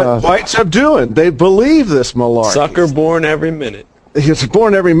this is what whites are doing. They believe this malarkey. Sucker born every minute. He's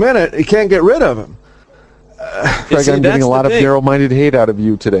born every minute. He can't get rid of him. Craig, I'm getting a lot of narrow-minded hate out of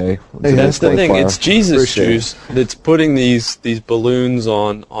you today. That's the thing. It's Jesus Jews that's putting these balloons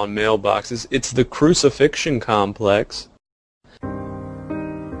on mailboxes. It's the crucifixion complex.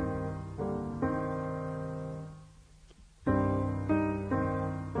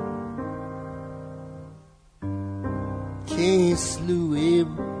 Cain slew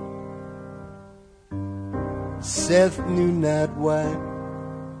Abel, Seth knew not why.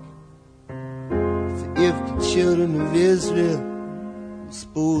 For if the children of Israel were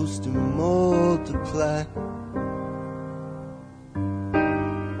supposed to multiply,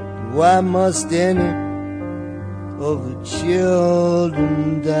 why must any of the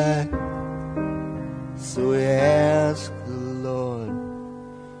children die? So he asked the Lord,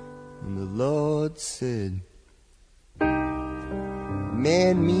 and the Lord said,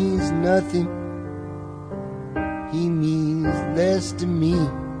 man means nothing, he means less to me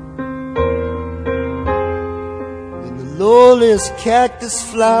than the lowliest cactus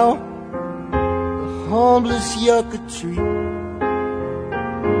flower, the humblest yucca tree.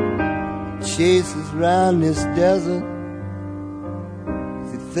 Chases round this desert,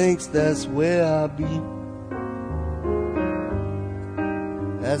 'cause he thinks that's where I'll be.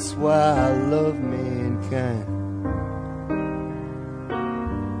 That's why I love mankind.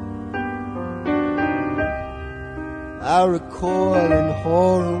 I recoil in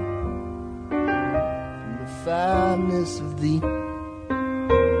horror fineness of thee.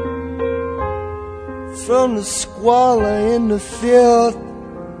 From the squalor and the filth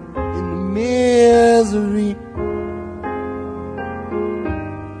and the misery,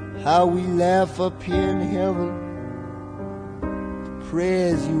 how we laugh up here in heaven, the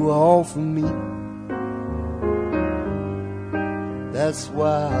prayers you offer me. That's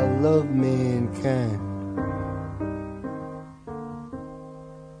why I love mankind.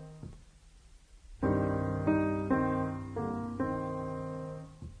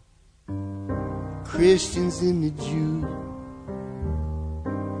 Christians and the Jews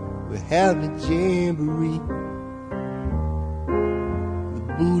will have the jamboree. The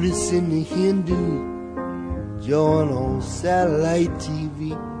Buddhists and the Hindus join on satellite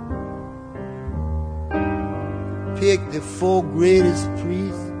TV. Pick the 4 greatest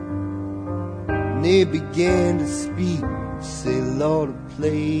priests, and they began to speak. Say, Lord, a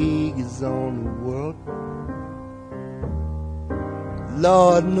plague is on the world.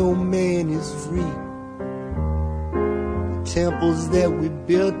 Lord, no man is free. The temples that we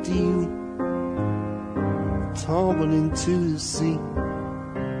built to you tumbled into the sea.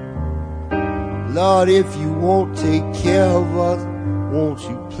 Lord, if you won't take care of us, won't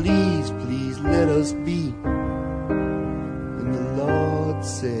you please, please let us be? And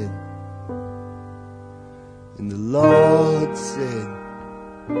the Lord said,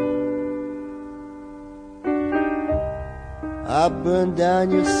 I burn down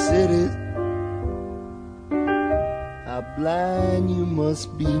your cities, how blind you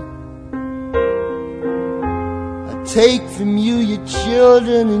must be. I take from you your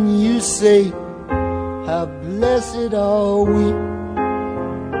children and you say, how blessed are we.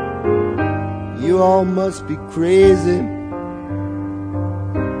 You all must be crazy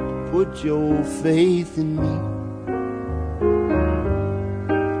to put your faith in me.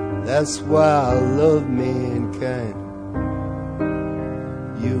 That's why I love mankind.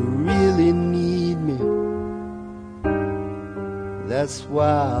 You really need me. That's why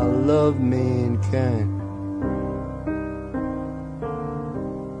I love mankind.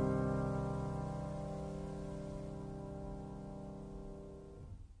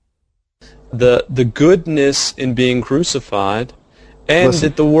 The goodness in being crucified, and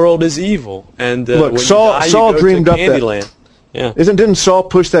that the world is evil. And look, when Saul dreamed up Candyland. Yeah. Didn't Saul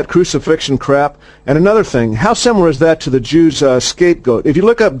push that crucifixion crap? And another thing, how similar is that to the Jews' scapegoat? If you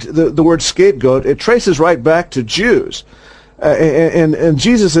look up the word scapegoat, it traces right back to Jews. And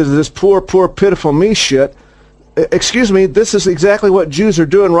Jesus is this poor, pitiful me shit. Excuse me, this is exactly what Jews are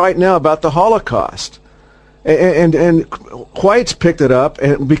doing right now about the Holocaust. And whites picked it up,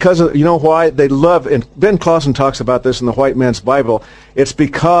 and because of, you know why? They love, and Ben Clausen talks about this in the White Man's Bible, it's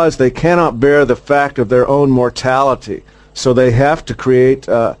because they cannot bear the fact of their own mortality. So they have to create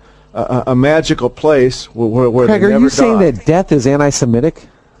a magical place where Craig, they never die. are you saying that death is anti-Semitic?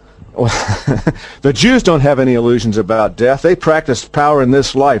 The Jews don't have any illusions about death. They practice power in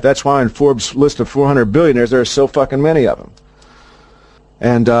this life. That's why in Forbes' list of 400 billionaires, there are so fucking many of them.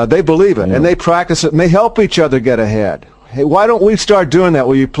 And they believe it, and they practice it, and they help each other get ahead. Hey, why don't we start doing that?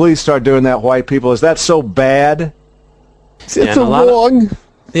 Will you please start doing that, white people? Is that so bad? It's wrong.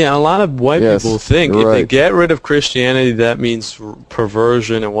 Yeah, a lot of white people think if they get rid of Christianity, that means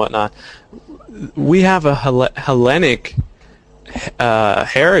perversion and whatnot. We have a Hellenic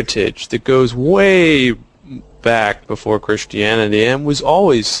heritage that goes way back before Christianity and was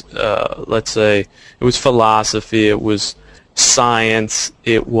always, let's say, it was philosophy, it was science,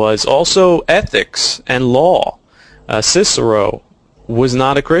 it was also ethics and law. Cicero was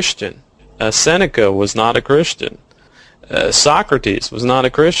not a Christian. Seneca was not a Christian. Socrates was not a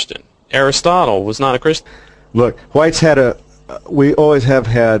Christian. Aristotle was not a Christian. Look, whites we always have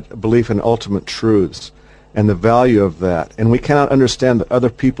had a belief in ultimate truths and the value of that. And we cannot understand that other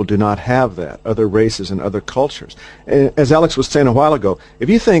people do not have that, other races and other cultures. And as Alex was saying a while ago, if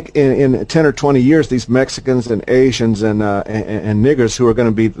you think in 10 or 20 years these Mexicans and Asians and niggers who are going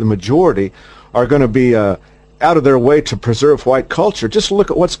to be the majority are going to be out of their way to preserve white culture, just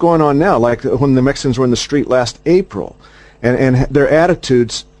look at what's going on now, like when the Mexicans were in the street last April. And their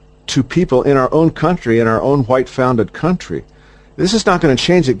attitudes to people in our own country, in our own white-founded country. This is not going to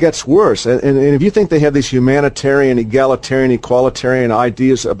change. It gets worse. And if you think they have these humanitarian, egalitarian, equalitarian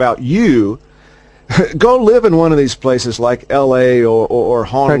ideas about you, go live in one of these places like L.A. or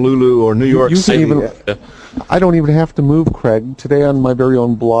Honolulu or New York City. I don't even have to move, Craig. Today on my very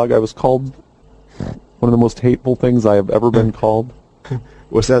own blog, I was called one of the most hateful things I have ever been called.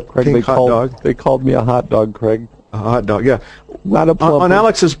 Was that Craig? pink hot dog? They called me a hot dog, Craig. A hot dog, yeah. Not a plumper. On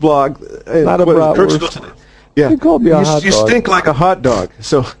Alex's blog, not a bratwurst. Yeah, they called me a hot dog. You stink like a hot dog.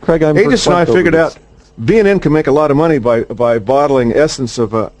 So Craig, I'm Aegis and I figured out B&N can make a lot of money by bottling essence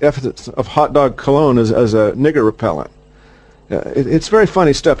of hot dog cologne as a nigger repellent. It's very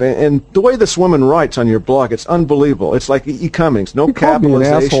funny stuff, and the way this woman writes on your blog, it's unbelievable. It's like E. Cummings, no capitalization. You called me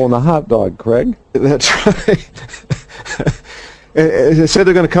an asshole in a hot dog, Craig. That's right. They said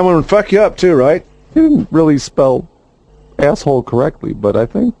they're going to come over and fuck you up too, right? He didn't really spell asshole correctly, but I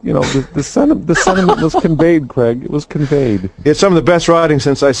think the sentiment was conveyed, Craig. It was conveyed. It's some of the best writing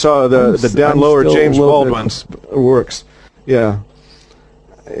since I saw the down lower James Baldwin's works. Yeah,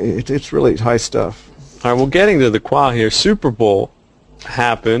 it's really high stuff. All right, well, getting to the qual here, Super Bowl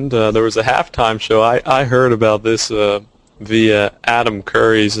happened. There was a halftime show. I heard about this via Adam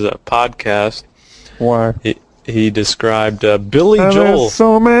Curry's podcast. Why? He described Billy Joel. There's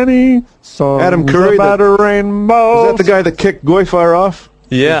so many songs Adam Curry, about a rainbow. Is that the guy that kicked GoyFire off?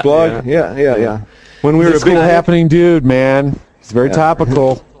 Yeah. His blog? Yeah. When we were a big happening dude, man. He's very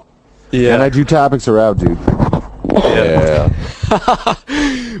topical. Yeah. And I do topics are out, dude. Yeah.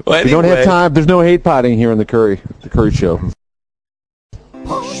 Well, anyway. We don't have time. There's no hate potting here in the Curry Show.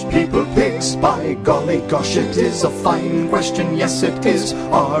 Posh people pigs, by golly gosh, it is a fine question, yes it is.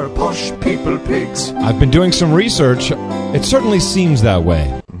 Are posh people pigs? I've been doing some research. It certainly seems that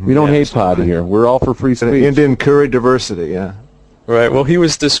way. We don't hate potty here. We're all for free speech. Indian curry diversity, yeah. Right, well, he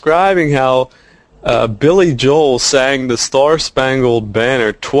was describing how Billy Joel sang the Star-Spangled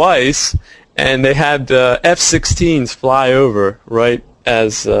Banner twice, and they had F-16s fly over right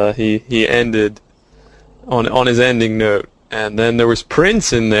as he ended on his ending note. And then there was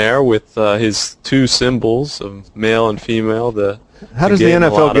Prince in there with his two symbols of male and female. How does the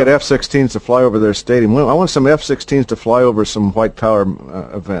NFL get F-16s to fly over their stadium? I want some F-16s to fly over some white power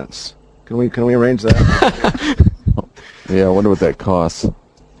events. Can we arrange that? Yeah, I wonder what that costs.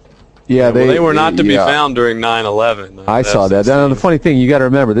 Yeah, they were not to be found during 9/11. I saw that. Now, the funny thing, you got to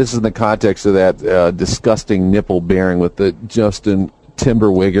remember, this is in the context of that disgusting nipple bearing with the Justin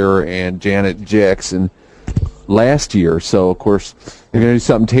Timberwigger and Janet Jackson last year. So, of course, they're going to do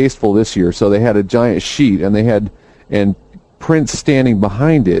something tasteful this year. So they had a giant sheet, and Prince standing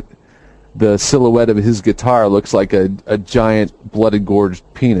behind it. The silhouette of his guitar looks like a giant blooded gorged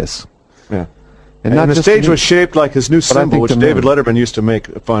penis. Yeah. And the stage was shaped like his new symbol, which David Letterman used to make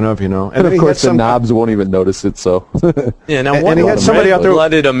fun of, And of course, the knobs won't even notice it, so... Yeah, now what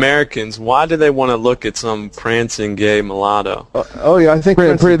red-blooded Americans, why do they want to look at some prancing gay mulatto? I think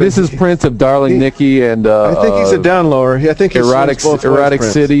this is Prince of Darling Nikki and... I think he's a down lower. I think he's Erotic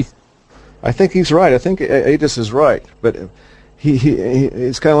City. I think he's right. I think Adis is right. But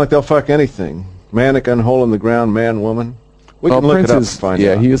it's kind of like they'll fuck anything. Mannequin, hole in the ground, man, woman. We can look it up and find out.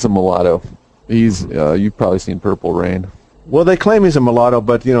 Yeah, he is a mulatto. He's you've probably seen Purple Rain. Well, they claim he's a mulatto,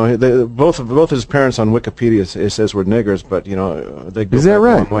 but both his parents on Wikipedia it says were niggers, but they go is that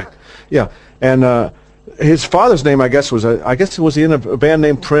right? Way. Yeah, and his father's name, I guess was he in a band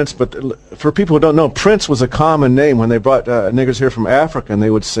named Prince? But for people who don't know, Prince was a common name when they brought niggers here from Africa, and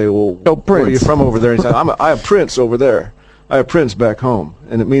they would say, "Well, where are you from over there?" And he said, "I have Prince over there. I have Prince back home,"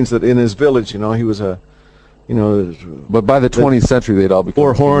 and it means that in his village, he was a, But by the 20th century, they'd all become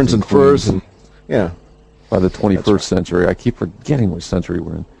four horns and furs and. Yeah. By the 21st century. I keep forgetting which century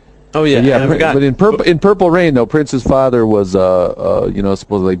we're in. Oh, yeah. But in Purple Rain, though, Prince's father was,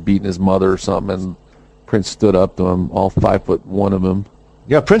 supposedly beating his mother or something, and Prince stood up to him, all 5'1" of him.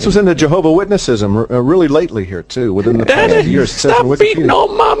 Yeah, Prince was into Jehovah's Witnessism really lately here, too, within the past years. Stop beating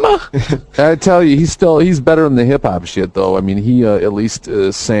on mama! I tell you, he's better than the hip-hop shit, though. I mean, he at least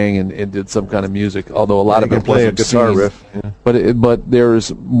sang and did some kind of music, although a lot of it play a wasn't guitar seen. riff. Yeah. But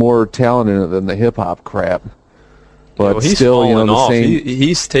there's more talent in it than the hip-hop crap. But he's still, fallen the off. same...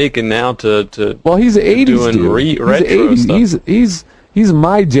 He's taken now to well, he's the 80s doing dude. retro stuff. He's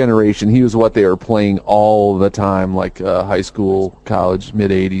my generation. He was what they were playing all the time, like high school, college,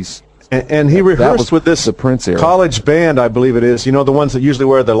 mid-'80s. And he rehearsed with this the Prince era. College band, I believe it is. The ones that usually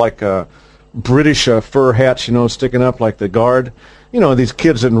wear the British fur hats, sticking up like the Guard. These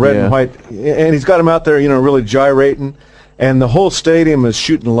kids in red and white. And he's got them out there, really gyrating. And the whole stadium is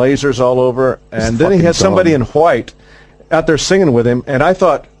shooting lasers all over. And then he has somebody in white out there singing with him. And I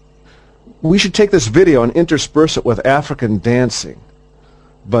thought, we should take this video and intersperse it with African dancing.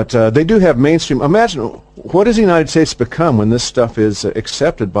 But they do have mainstream. Imagine, what does the United States become when this stuff is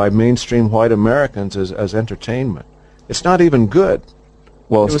accepted by mainstream white Americans as entertainment? It's not even good.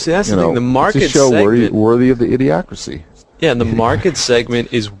 Well, that's the thing. The market it's a show segment, worthy of the idiocracy. Yeah, the market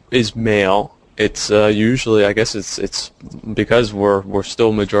segment is male. It's usually, I guess it's because we're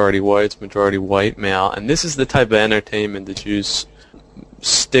still majority white. It's majority white male, and this is the type of entertainment that you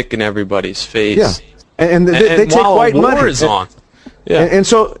stick in everybody's face. Yeah, and they take while white war money. Is on. Yeah. And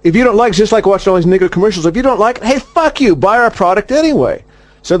so if you don't like, just like watching all these nigger commercials, if you don't like it, hey, fuck you, buy our product anyway.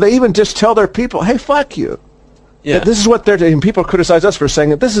 So they even just tell their people, hey, fuck you. Yeah. This is what they're doing. People criticize us for saying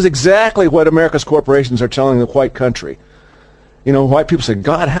that this is exactly what America's corporations are telling the white country. You know, white people say,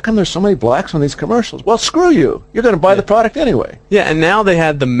 God, how come there's so many blacks on these commercials? Well, screw you. You're going to buy the product anyway. Yeah, and now they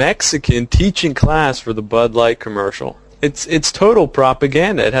had the Mexican teaching class for the Bud Light commercial. It's total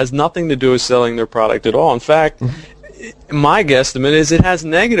propaganda. It has nothing to do with selling their product at all. In fact, my guesstimate is it has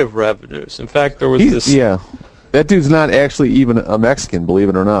negative revenues. In fact, there was this... Yeah. That dude's not actually even a Mexican, believe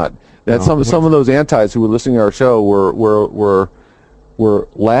it or not. That some of those antis who were listening to our show were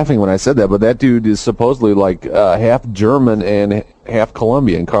laughing when I said that, but that dude is supposedly like half German and half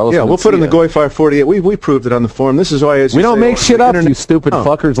Colombian. Carlos. Yeah, we'll put in the GoyFire 48. We proved it on the forum. This is why we don't make shit up, you stupid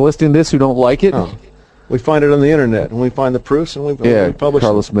fuckers listening to this who don't like it. Oh. We find it on the internet, and we find the proofs, and we publish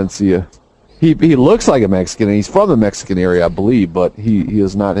Carlos Mencia. He looks like a Mexican, and he's from the Mexican area, I believe, but he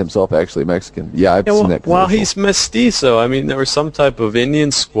is not himself actually Mexican. Yeah, I've seen that. Well, he's mestizo. I mean, there was some type of Indian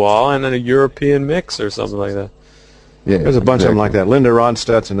squaw and a European mix or something like that. Yeah, there's a bunch of them like that. Linda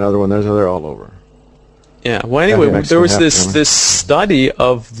Ronstadt's another one. They're all over. Yeah. Well, anyway, there was this study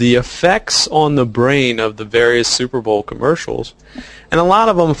of the effects on the brain of the various Super Bowl commercials, and a lot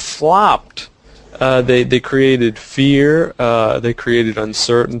of them flopped. They created fear. They created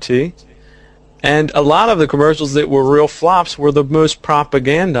uncertainty. And a lot of the commercials that were real flops were the most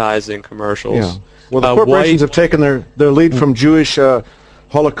propagandizing commercials. Yeah. Well, the corporations have taken their lead from Jewish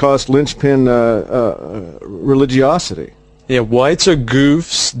Holocaust linchpin religiosity. Yeah, whites are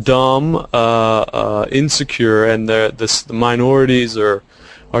goofs, dumb, insecure, and the minorities are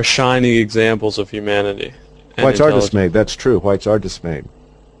shining examples of humanity. Whites are dismayed. That's true. Whites are dismayed.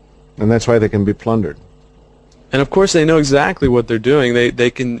 And that's why they can be plundered. And, of course, they know exactly what they're doing.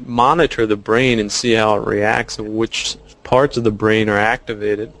 They can monitor the brain and see how it reacts and which parts of the brain are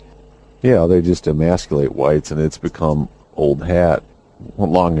activated. Yeah, they just emasculate whites, and it's become old hat.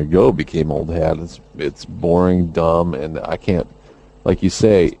 Long ago it became old hat. It's boring, dumb, and I can't, like you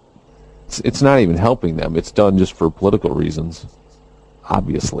say, it's not even helping them. It's done just for political reasons,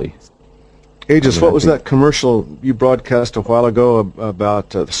 obviously. Aegis, what was that commercial you broadcast a while ago about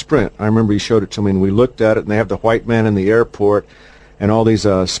the Sprint? I remember you showed it to me, and we looked at it, and they have the white man in the airport, and all these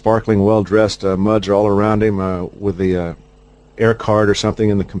sparkling, well-dressed muds are all around him with the air card or something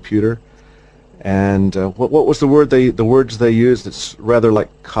in the computer. And what was the words they used? It's rather like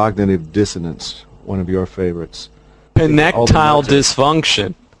cognitive dissonance, one of your favorites. Connectile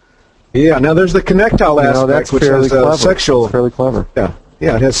dysfunction. Yeah, now there's the connectile aspect, that's which fairly has clever. sexual... It's fairly clever. Yeah,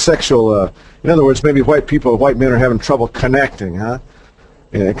 it has sexual... in other words, maybe white men are having trouble connecting, huh?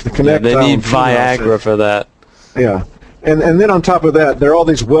 Yeah, they need Viagra for that. Yeah. And then on top of that, there are all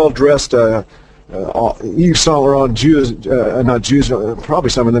these well-dressed... Yves Saint Laurent Jews, not Jews, probably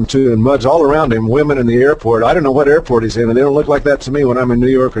some of them too, and muds all around him, women in the airport. I don't know what airport he's in, and they don't look like that to me when I'm in New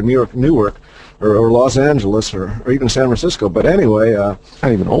York or Newark or Los Angeles or even San Francisco. But anyway...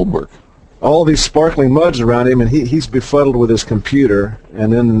 not even Oldwork. All these sparkling muds around him, and he's befuddled with his computer.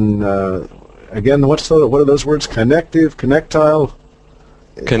 And then, again, what are those words? Connectile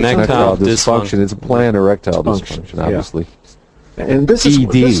dysfunction. It's a planned erectile dysfunction, obviously. Yeah. And this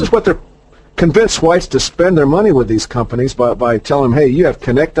is what they're convinced whites to spend their money with these companies by telling them, hey, you have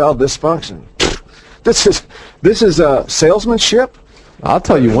connectile dysfunction. This is salesmanship. I'll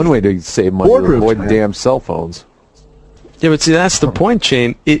tell you one way to save money: avoid damn cell phones. Yeah, but see, that's the point,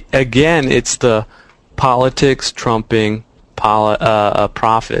 Shane. It's the politics trumping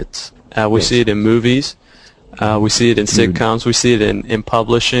profits. We see it in movies. We see it in sitcoms. We see it in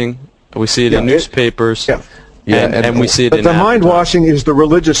publishing. We see it in newspapers. And we see it in... But the mind-washing is the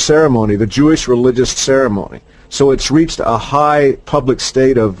religious ceremony, the Jewish religious ceremony. So it's reached a high public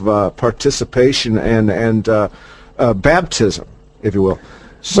state of participation and baptism, if you will.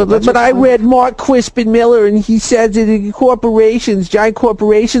 So but I read Mark Crispin Miller, and he says that giant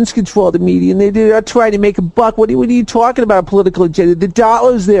corporations control the media, and they are trying to make a buck. What are you talking about, political agenda? The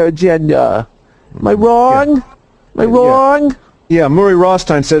dollar's their agenda. Am I wrong? Am I wrong? Yeah, Murray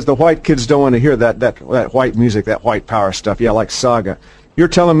Rothstein says the white kids don't want to hear that white music, that white power stuff. Yeah, like Saga. You're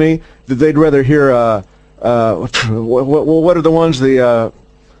telling me that they'd rather hear, what are the ones, the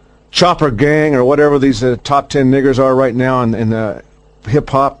Chopper Gang or whatever these top 10 niggers are right now in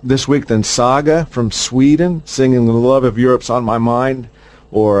hip-hop this week than Saga from Sweden, singing The Love of Europe's on My Mind,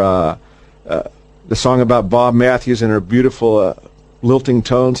 or the song about Bob Matthews and her beautiful lilting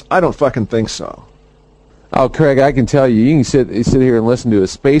tones? I don't fucking think so. Oh, Craig, I can tell you can sit here and listen to a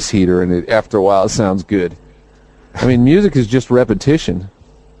space heater, and after a while it sounds good. I mean, music is just repetition.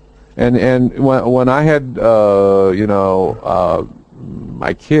 And when I had,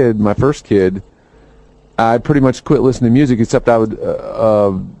 my first kid, I pretty much quit listening to music, except I would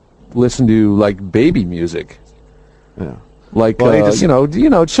listen to like baby music. Yeah. Like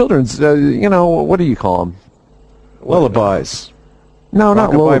children's. What do you call them? Lullabies. No,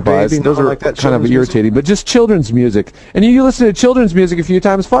 not lullabies. Those are like kind of irritating. But just children's music. And you listen to children's music a few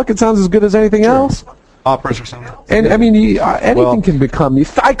times. Fuck, it sounds as good as anything else. Operas or something. And I mean, anything can become.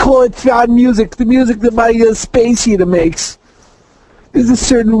 I call it music. The music that my space heater makes. There's a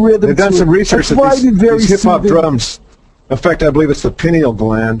certain rhythm. They've done some research that these hip hop drums affect, I believe, it's the pineal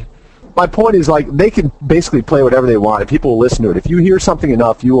gland. My point is, like, they can basically play whatever they want, and people will listen to it. If you hear something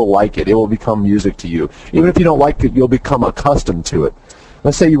enough, you will like it. It will become music to you. Even if you don't like it, you'll become accustomed to it.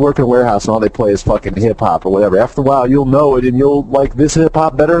 Let's say you work in a warehouse and all they play is fucking hip-hop or whatever. After a while, you'll know it, and you'll like this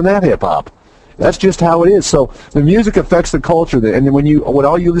hip-hop better than that hip-hop. That's just how it is. So the music affects the culture, and then when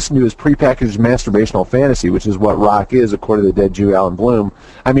all you listen to is prepackaged masturbational fantasy, which is what rock is, according to the dead Jew Alan Bloom.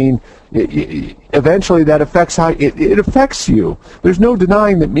 I mean, eventually that affects how it affects you. There's no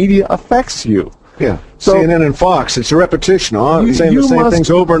denying that media affects you. Yeah. So, CNN and Fox, it's a repetition. Saying the same things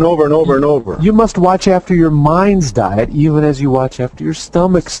over and over and over and over. You must watch after your mind's diet, even as you watch after your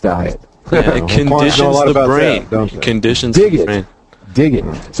stomach's diet. Yeah, it conditions the brain. Conditions the brain. Dig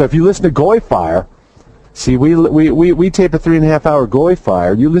it. So if you listen to GoyFire, see, we tape a 3.5-hour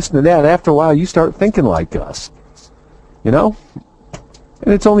GoyFire. You listen to that, and after a while, you start thinking like us. You know?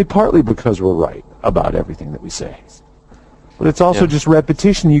 And it's only partly because we're right about everything that we say. But it's also just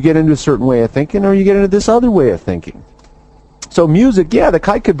repetition. You get into a certain way of thinking, or you get into this other way of thinking. So music, the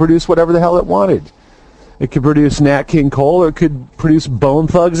kite could produce whatever the hell it wanted. It could produce Nat King Cole, or it could produce Bone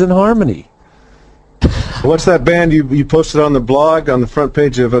Thugs and Harmony. What's that band you posted on the blog on the front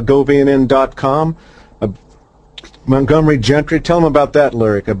page of govnn.com? Montgomery Gentry. Tell them about that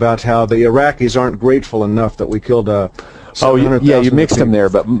lyric, about how the Iraqis aren't grateful enough that we killed 700,000 you mixed them there.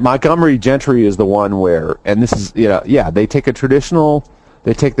 But Montgomery Gentry is the one where, and this is they take a traditional.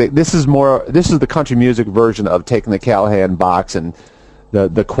 This is the country music version of taking the Callahan box and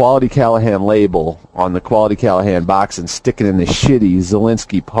the Quality Callahan label on the Quality Callahan box and sticking in the shitty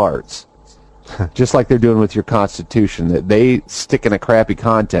Zelensky parts. Just like they're doing with your Constitution, that they stick in a crappy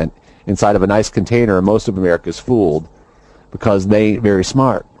content inside of a nice container, and most of America's fooled because they ain't very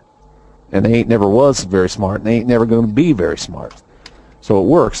smart. And they ain't never was very smart, and they ain't never going to be very smart. So it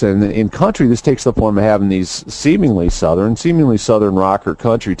works. And in country, this takes the form of having these seemingly southern rock or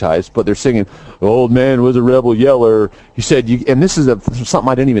country types, but they're singing, "Old man was a rebel yeller." He said, and this is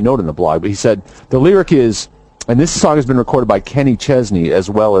something I didn't even note in the blog, but he said, the lyric is, and this song has been recorded by Kenny Chesney as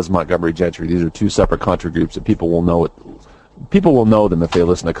well as Montgomery Gentry. These are two separate country groups that people will know it. People will know them if they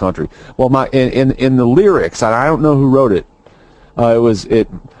listen to country. Well, in the lyrics, and I don't know who wrote it. The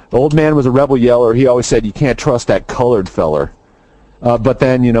old man was a rebel yeller. He always said, "You can't trust that colored feller." But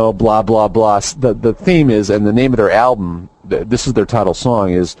then, blah blah blah. The theme is, and the name of their album, this is their title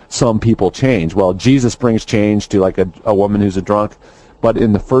song, is "Some People Change." Well, Jesus brings change to like a woman who's a drunk. But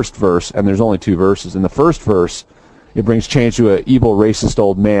in the first verse, and there's only 2 verses, in the first verse, it brings change to an evil, racist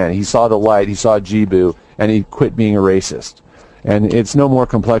old man. He saw the light, he saw Jibu, and he quit being a racist. And it's no more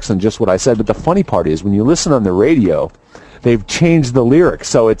complex than just what I said. But the funny part is, when you listen on the radio, they've changed the lyrics.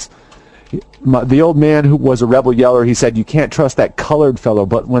 So it's, the old man who was a rebel yeller, he said, "You can't trust that colored fellow."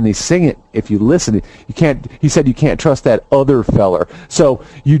 But when they sing it, if you listen, he said, "You can't trust that other feller." So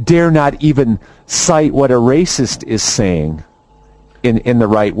you dare not even cite what a racist is saying in the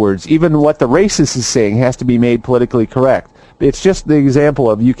right words. Even what the racist is saying has to be made politically correct. It's just the example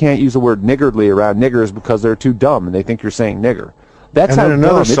of, you can't use the word niggardly around niggers because they're too dumb and they think you're saying nigger. That's how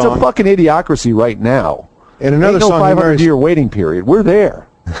dumb. It's a fucking idiocracy right now. In another Ain't no song, 500-year waiting period. We're there.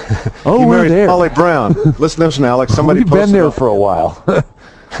 We're there. Molly Brown. Listen, Alex. Somebody We've been there for a while.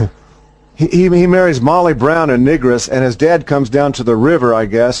 He marries Molly Brown, a negress, and his dad comes down to the river, I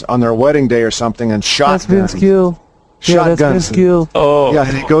guess, on their wedding day or something, and shotguns. That's Vince Gill. Shotguns. Oh. Yeah,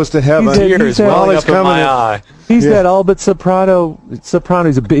 and he goes to heaven. Tears welling up in my eye. He's that all but soprano.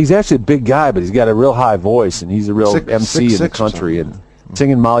 He's actually a big guy, but he's got a real high voice, and he's a real MC in the country, and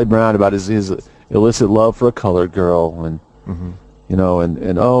singing Molly Brown about his illicit love for a colored girl, and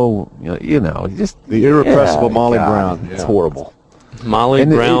just the irrepressible Molly Brown. It's horrible. Molly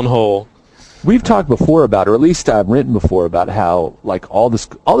Brown hole. We've talked before about, or at least I've written before about how, like, all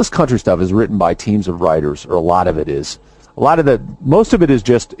this country stuff is written by teams of writers, or a lot of it is. Most of it is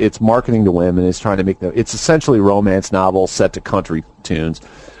just, it's marketing to women. It's trying to make it's essentially romance novels set to country tunes.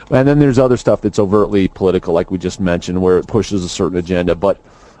 And then there's other stuff that's overtly political, like we just mentioned, where it pushes a certain agenda. But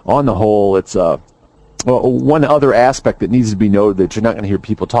on the whole, it's one other aspect that needs to be noted that you're not going to hear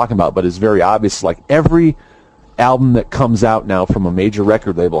people talking about, but is very obvious. Like every album that comes out now from a major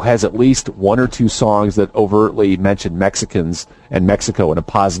record label has at least one or two songs that overtly mention Mexicans and Mexico in a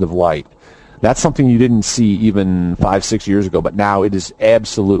positive light. That's something you didn't see even 5-6 years ago, but now it is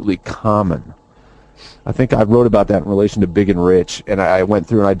absolutely common. I think I wrote about that in relation to Big and Rich, and I went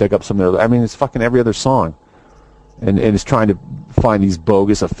through and I dug up some of their... I mean, it's fucking every other song. And it's trying to find these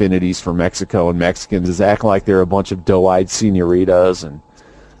bogus affinities for Mexico and Mexicans. It's acting like they're a bunch of doe-eyed senoritas.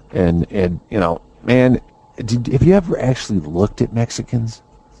 And you know, man, have you ever actually looked at Mexicans?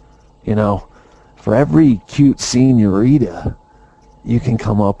 You know, for every cute senorita, you can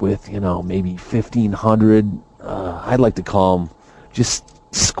come up with, you know, maybe 1,500, I'd like to call them just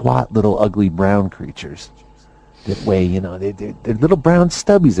squat little ugly brown creatures that weigh, you know, they're little brown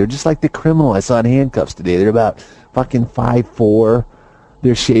stubbies. They're just like the criminal I saw in handcuffs today. They're about fucking 5'4".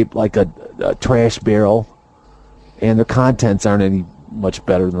 They're shaped like a trash barrel, and their contents aren't any much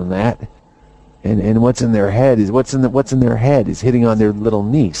better than that. And what's in their head is what's in their head is hitting on their little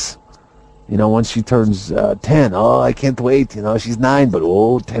niece. You know, once she turns 10, oh, I can't wait. You know, she's 9, but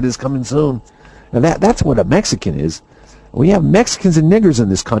oh, 10 is coming soon. And that's what a Mexican is. We have Mexicans and niggers in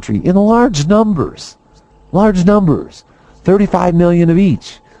this country in large numbers. Large numbers. 35 million of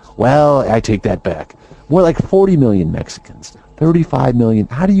each. Well, I take that back. More like 40 million Mexicans. 35 million.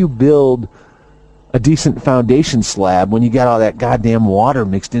 How do you build a decent foundation slab when you got all that goddamn water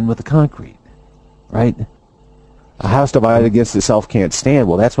mixed in with the concrete? Right? A house divided against itself can't stand.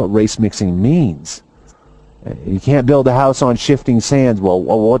 Well, that's what race mixing means. You can't build a house on shifting sands. Well,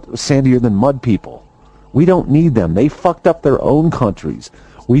 what sandier than mud people? We don't need them. They fucked up their own countries.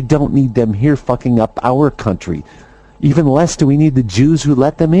 We don't need them here fucking up our country. Even less do we need the Jews who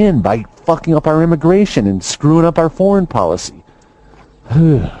let them in by fucking up our immigration and screwing up our foreign policy.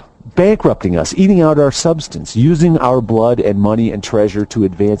 Bankrupting us, eating out our substance, using our blood and money and treasure to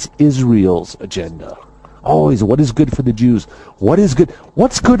advance Israel's agenda. Always, what is good for the Jews? What is good?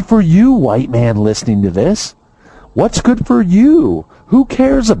 What's good for you, white man listening to this? What's good for you? Who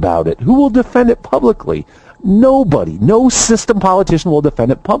cares about it? Who will defend it publicly? Nobody. No system politician will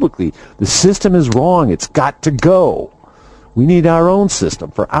defend it publicly. The system is wrong. It's got to go. We need our own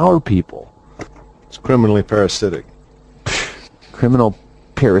system for our people. It's criminally parasitic. Criminally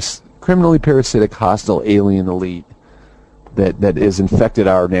parasitic, hostile alien elite that has infected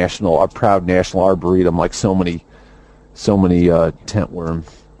our proud national arboretum like so many tent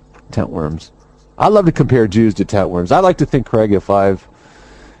worms. I love to compare Jews to tent worms. I like to think, Craig, if I've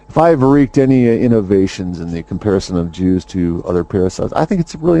wreaked any innovations in the comparison of Jews to other parasites, I think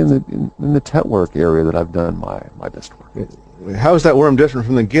it's really in the tent work area that I've done my best work. How is that worm different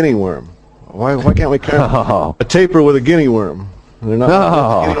from the guinea worm? Why can't we compare a tapir with a guinea worm? They're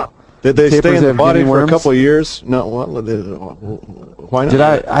not. Did they stay in the body for a couple of years? No. Why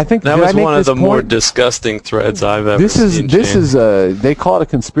not? I think that was one of the more disgusting threads I've ever seen. This is they call it a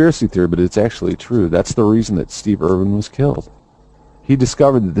conspiracy theory, but it's actually true. That's the reason that Steve Irwin was killed. He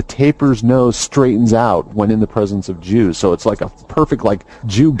discovered that the tapir's nose straightens out when in the presence of Jews, so it's like a perfect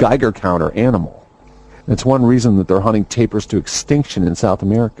Jew Geiger counter animal. That's one reason that they're hunting tapirs to extinction in South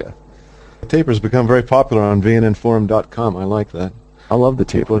America. Tapirs become very popular on VNNforum.com. I like that. I love the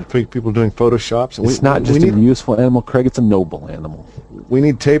tapir. People doing photoshops. It's not just a useful animal, Craig. It's a noble animal. We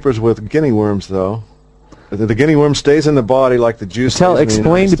need tapirs with guinea worms, though. The guinea worm stays in the body like the juice.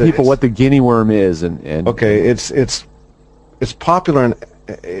 Explain to people what the guinea worm is, and okay, it's popular and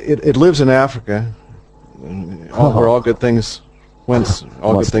it lives in Africa, where all good things, whence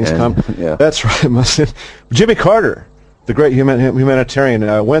all good things come. Yeah. That's right. Jimmy Carter, the great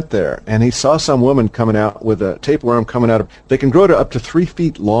humanitarian, went there, and he saw some woman coming out with a tapeworm coming out of. They can grow to up to 3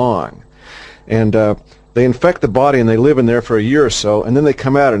 feet long, and they infect the body, and they live in there for a year or so, and then they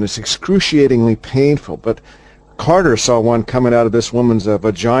come out, and it's excruciatingly painful. But Carter saw one coming out of this woman's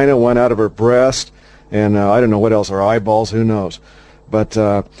vagina, one out of her breast, and I don't know what else, her eyeballs, who knows. But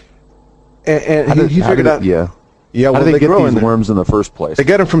he figured out. Yeah. Yeah, how do they get these worms in the first place? They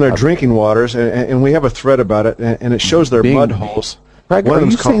get them from their drinking waters, and we have a thread about it, and it shows their mud holes. Craig, are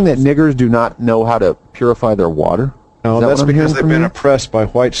you saying that niggers do not know how to purify their water? No, that's because they've been oppressed by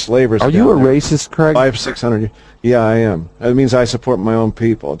white slavers. Are you a racist, Craig? 500-600 years. Yeah, I am. That means I support my own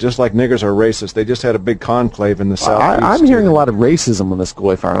people. Just like niggers are racist, they just had a big conclave in the Southeast. I'm hearing a lot of racism on this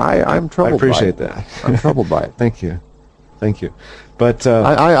GoyFire, and I'm troubled by it. I appreciate that. I'm troubled by it. Thank you. But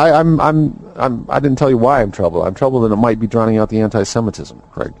I didn't tell you why I'm troubled. I'm troubled that it might be drowning out the anti-Semitism,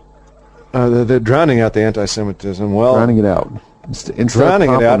 Craig. They're drowning out the anti-Semitism. Well, drowning it out. Drowning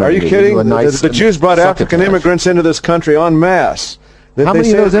it out. Are you kidding? The Jews brought African immigrants into this country en masse, How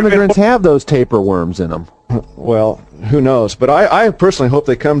many of those immigrants have those tapeworms in them? Well, who knows? But I personally hope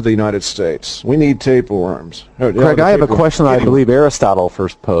they come to the United States. We need tapeworms. Craig, I have a question I believe Aristotle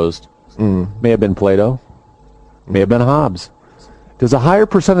first posed. May have been Plato. May have been Hobbes. Does a higher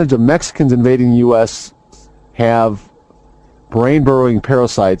percentage of Mexicans invading the U.S. have brain-burrowing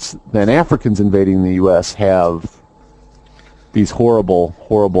parasites than Africans invading the U.S. have these horrible,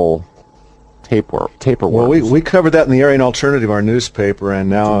 horrible tapeworms? Well, we covered that in the Aryan Alternative, our newspaper, and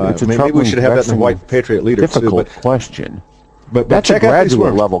now maybe we should have that in the White Patriot Leader too. Difficult question. But that's check a out these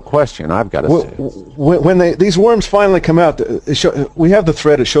graduate worms. level question, I've got to say. When these worms finally come out, we have the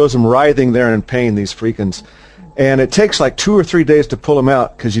thread. It shows them writhing there in pain, these freakins. And it takes like 2 or 3 days to pull them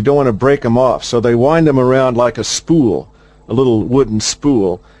out because you don't want to break them off. So they wind them around like a spool, a little wooden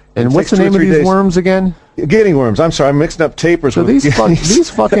spool. And what's the name of these worms again? Guinea worms. I'm sorry, I'm mixing up tapers with these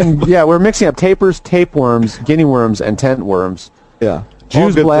fucking we're mixing up tapers, tapeworms, guinea worms, and tent worms. Yeah.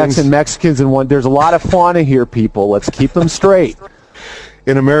 Jews, blacks, and Mexicans in one. There's a lot of fauna here, people. Let's keep them straight.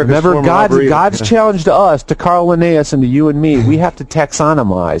 In America, remember, God's challenge to us, to Carl Linnaeus and to you and me, we have to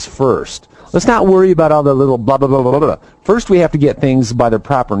taxonomize first. Let's not worry about all the little blah, blah, blah, blah, blah. First, we have to get things by their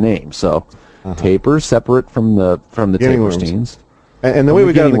proper name. So, tapers separate from the tapersteins. And the way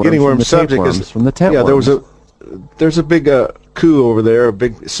we got on the guinea worm subject is from the tent worms. There's a big coup over there, a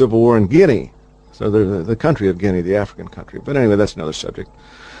big civil war in Guinea. So they're the country of Guinea, the African country. But anyway, that's another subject.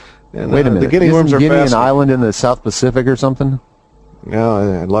 And, wait a minute. The guinea worms are Guinea an fascinating. island in the South Pacific or something?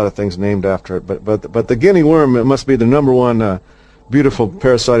 No, a lot of things named after it. But the guinea worm, it must be the number one beautiful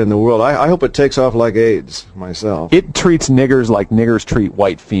parasite in the world. I hope it takes off like AIDS myself. It treats niggers like niggers treat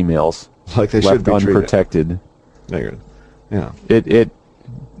white females. Like they should be unprotected. Niggers. Yeah. It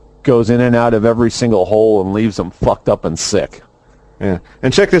goes in and out of every single hole and leaves them fucked up and sick. Yeah.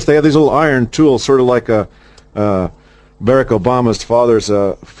 And check this, they have these little iron tools, sort of like Barack Obama's father's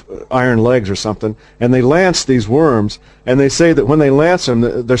iron legs or something, and they lance these worms, and they say that when they lance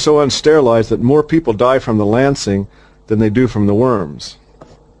them, they're so unsterilized that more people die from the lancing than they do from the worms.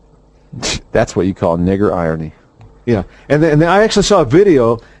 That's what you call nigger irony. Yeah, and then I actually saw a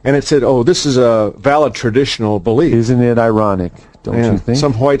video, and it said, "Oh, this is a valid traditional belief." Isn't it ironic? Don't you think?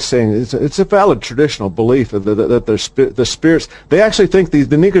 Some whites saying it's a valid traditional belief that the spirits. They actually think the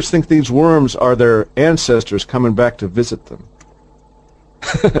niggers think these worms are their ancestors coming back to visit them.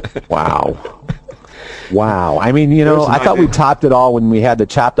 Wow. Wow. I mean, I thought we topped it all when we had the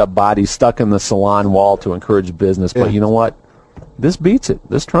chopped up body stuck in the salon wall to encourage business. But you know what? This beats it.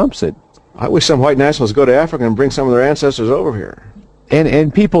 This trumps it. I wish some white nationalists go to Africa and bring some of their ancestors over here.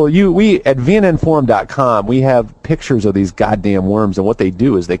 And people, we at VNNforum.com, we have pictures of these goddamn worms, and what they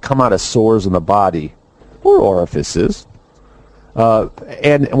do is they come out of sores in the body or orifices.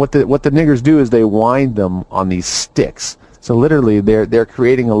 And what the niggers do is they wind them on these sticks. So literally, they're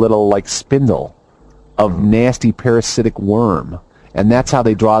creating a little like spindle of nasty parasitic worm, and that's how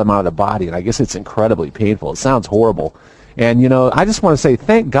they draw them out of the body. And I guess it's incredibly painful. It sounds horrible. And, I just want to say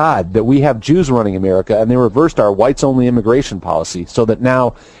thank God that we have Jews running America, and they reversed our whites-only immigration policy so that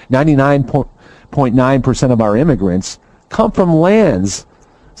now 99.9% of our immigrants come from lands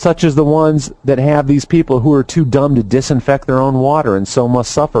such as the ones that have these people who are too dumb to disinfect their own water and so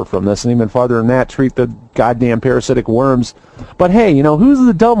must suffer from this, and even farther than that, treat the goddamn parasitic worms. But, hey, who's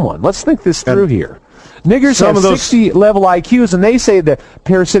the dumb one? Let's think this through here. Niggers have 60-level IQs, and they say that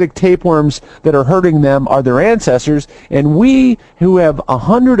parasitic tapeworms that are hurting them are their ancestors, and we, who have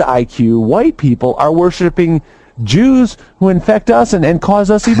 100 IQ, white people, are worshiping Jews who infect us and cause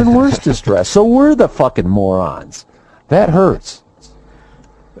us even worse distress. So we're the fucking morons. That hurts.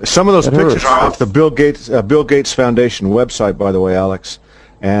 Some of those pictures are off the Bill Gates Foundation website, by the way, Alex,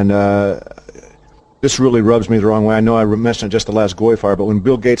 and this really rubs me the wrong way. I know I mentioned it just the last GoyFire, but when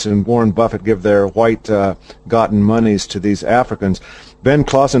Bill Gates and Warren Buffett give their white-gotten monies to these Africans, Ben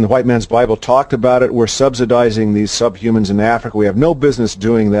Clausen, the White Man's Bible, talked about it. We're subsidizing these subhumans in Africa. We have no business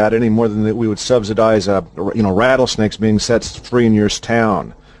doing that any more than that we would subsidize, rattlesnakes being set free in your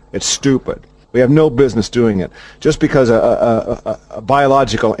town. It's stupid. We have no business doing it. Just because a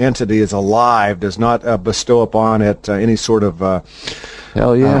biological entity is alive does not bestow upon it any sort of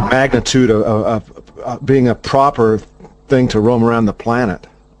magnitude of being a proper thing to roam around the planet.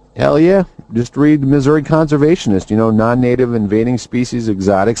 Hell yeah. Just read Missouri Conservationist. Non-native invading species,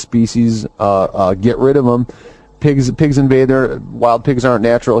 exotic species, get rid of them. Pigs invade their, wild pigs aren't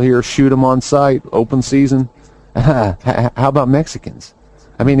natural here, shoot them on sight, open season. How about Mexicans?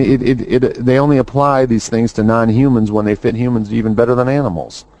 I mean, they only apply these things to non-humans when they fit humans even better than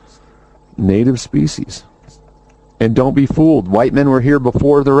animals. Native species. And don't be fooled. White men were here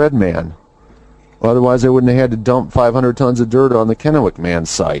before the red man. Otherwise, they wouldn't have had to dump 500 tons of dirt on the Kennewick Man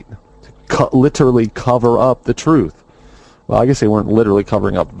site to literally cover up the truth. Well, I guess they weren't literally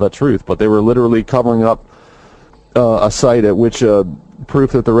covering up the truth, but they were literally covering up a site at which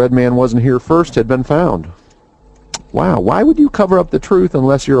proof that the red man wasn't here first had been found. Wow, why would you cover up the truth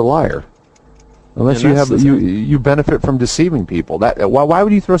unless you're a liar? Unless you benefit from deceiving people. Why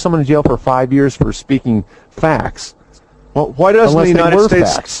would you throw someone in jail for 5 years for speaking facts? Well, why doesn't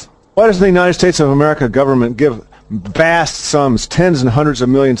the United States of America government give vast sums, tens and hundreds of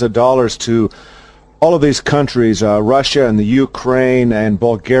millions of dollars to all of these countries, Russia and the Ukraine and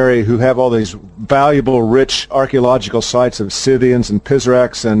Bulgaria, who have all these valuable, rich archaeological sites of Scythians and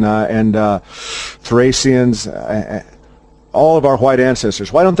Pizarchs and Thracians, all of our white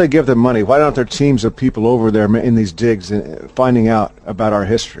ancestors? Why don't they give them money? Why don't there teams of people over there in these digs finding out about our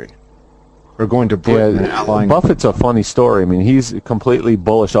history? Or going to Britain and outlying. Buffett's a funny story. I mean, he's completely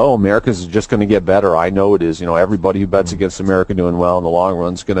bullish. Oh, America's just going to get better. I know it is. You know, everybody who bets against America doing well in the long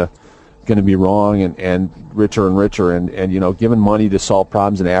run is going to be wrong and richer and richer. And you know, giving money to solve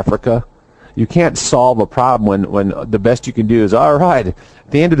problems in Africa, you can't solve a problem when the best you can do is, all right,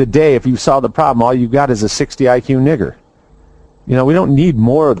 at the end of the day, if you solve the problem, all you've got is a 60 IQ nigger. You know, we don't need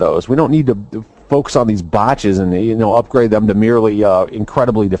more of those. We don't need to focus on these botches and, you know, upgrade them to merely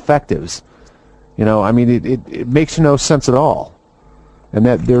incredibly defectives. You know, I mean, it makes no sense at all. And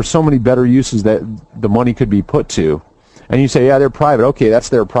that there are so many better uses that the money could be put to. And you say, yeah, they're private. Okay, that's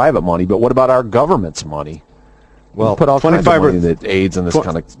their private money. But what about our government's money? Well, we put all kinds of money that aids in this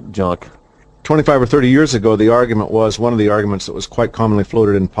kind of junk. 25 or 30 years ago, the argument was, one of the arguments that was quite commonly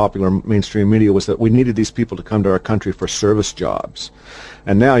floated in popular mainstream media was that we needed these people to come to our country for service jobs.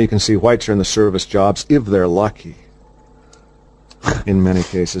 And now you can see whites are in the service jobs if they're lucky. In many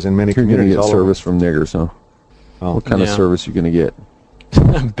cases, in many communities. You're going to get service from niggers, huh? Well, what kind of service are you going to get?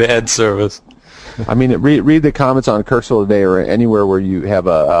 Bad service. I mean, read the comments on Kirksville Today or anywhere where you have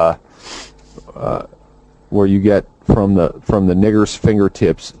where you get from the niggers'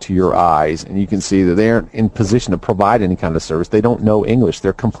 fingertips to your eyes, and you can see that they aren't in position to provide any kind of service. They don't know English.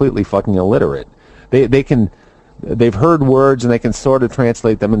 They're completely fucking illiterate. They've heard words and they can sort of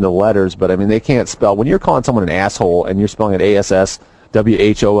translate them into letters, but I mean, they can't spell. When you're calling someone an asshole and you're spelling it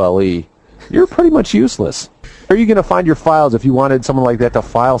ASSWHOLE, you're pretty much useless. Where are you going to find your files if you wanted someone like that to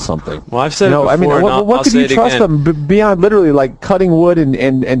file something? Well, I've said it before. I mean, what could you trust them beyond literally like cutting wood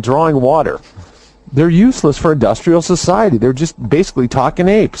and drawing water? They're useless for industrial society. They're just basically talking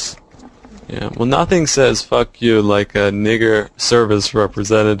apes. Yeah, well, nothing says fuck you like a nigger service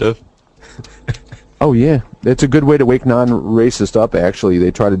representative. Oh, yeah. It's a good way to wake non-racist up, actually.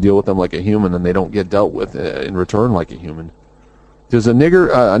 They try to deal with them like a human, and they don't get dealt with in return like a human. There's a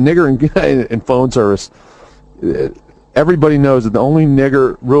nigger in phone service. Everybody knows that the only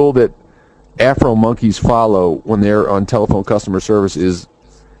nigger rule that Afro monkeys follow when they're on telephone customer service is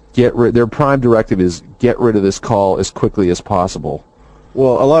their prime directive is get rid of this call as quickly as possible.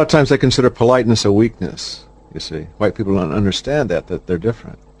 Well, a lot of times they consider politeness a weakness, you see. White people don't understand that they're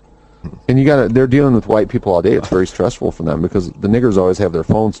different. And they're dealing with white people all day. It's very stressful for them because the niggers always have their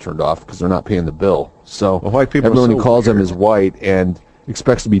phones turned off because they're not paying the bill. So white people everyone who calls them is white and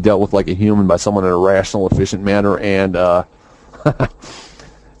expects to be dealt with like a human by someone in a rational, efficient manner, and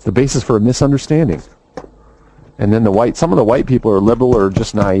it's the basis for a misunderstanding. And then some of the white people are liberal or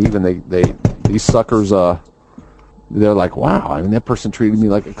just naive, and these suckers, they're like, wow, I mean, that person treated me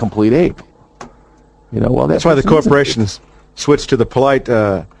like a complete ape. You know, well, that's why the corporations switched to the polite,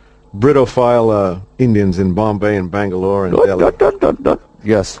 Britophile Indians in Bombay and Bangalore and Delhi.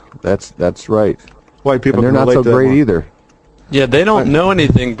 Yes, that's right. White people, and they're not so great either. Yeah, they don't know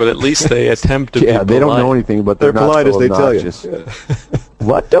anything, but at least they attempt to be polite. Yeah, they don't know anything, but they're not polite so as they obnoxious. tell you.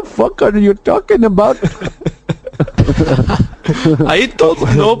 What the fuck are you talking about? I don't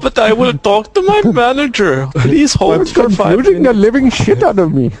know, but I will talk to my manager. Please hold for 5 minutes. Confusing the living shit out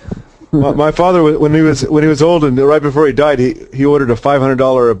of me. My father, when he was old and right before he died, he ordered a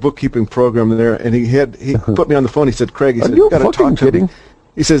 $500 bookkeeping program there, and he put me on the phone. He said, "Craig, he said, you gotta fucking talk to kidding? him."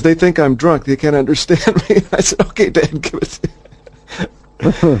 He says, "They think I'm drunk. They can't understand me." I said, "Okay, Dad, give it."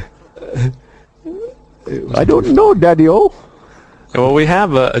 I don't know, Daddy-o. Well, we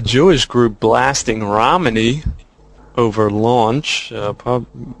have a Jewish group blasting Romney over launch.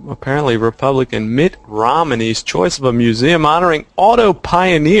 Apparently, Republican Mitt Romney's choice of a museum honoring auto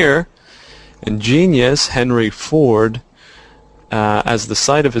pioneer and genius Henry Ford as the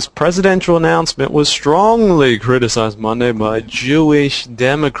site of his presidential announcement was strongly criticized Monday by Jewish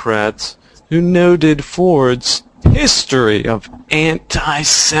Democrats who noted Ford's history of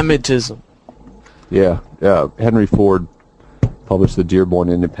anti-Semitism. Yeah, Henry Ford published the Dearborn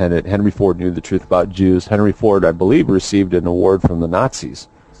Independent. Henry Ford knew the truth about Jews. Henry Ford, I believe, received an award from the Nazis.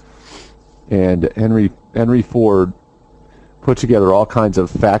 And Henry Ford put together all kinds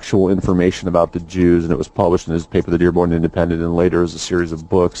of factual information about the Jews, and it was published in his paper, the Dearborn Independent, and later as a series of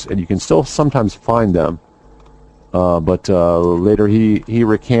books. And you can still sometimes find them. But later he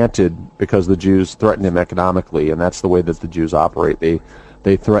recanted because the Jews threatened him economically, and that's the way that the Jews operate.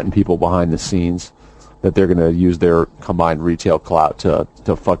 They threaten people behind the scenes that they're going to use their combined retail clout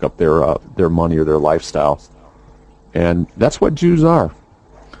to fuck up their money or their lifestyle. And that's what Jews are.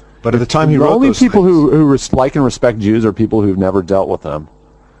 But at the time he wrote those things, the only people who like and respect Jews are people who've never dealt with them.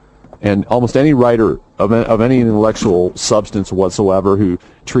 And almost any writer of any intellectual substance whatsoever who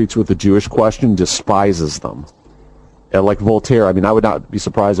treats with the Jewish question despises them. Like Voltaire, I mean, I would not be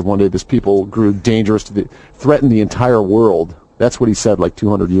surprised if one day this people grew dangerous threatened the entire world. That's what he said like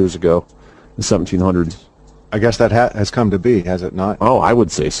 200 years ago, in the 1700s. I guess that has come to be, has it not? Oh, I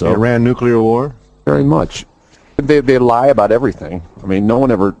would say so. Iran nuclear war? Very much. They lie about everything. I mean, no one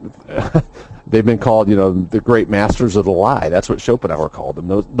ever... they've been called, the great masters of the lie. That's what Schopenhauer called them.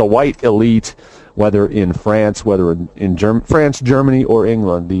 The white elite, whether in France, whether in France, Germany, or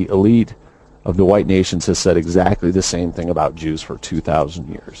England, the elite of the white nations has said exactly the same thing about Jews for 2,000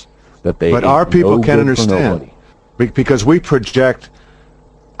 years. But our people can understand. Because we project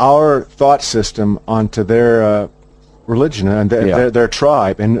our thought system onto their... religion and their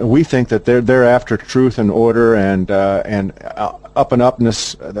tribe, and we think that they're after truth and order and up and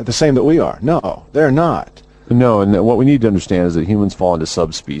upness, the same that we are. No, they're not. No, and what we need to understand is that humans fall into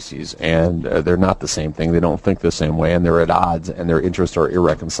subspecies, and they're not the same thing. They don't think the same way, and they're at odds, and their interests are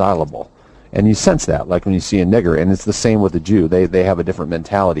irreconcilable. And you sense that, like when you see a nigger, and it's the same with the Jew. They have a different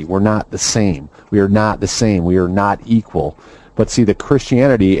mentality. We're not the same. We are not the same. We are not equal. But see, the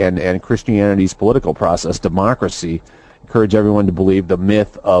Christianity and Christianity's political process, democracy, encourage everyone to believe the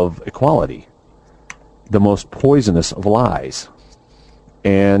myth of equality, the most poisonous of lies.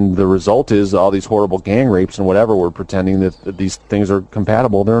 And the result is all these horrible gang rapes and whatever. We're pretending that these things are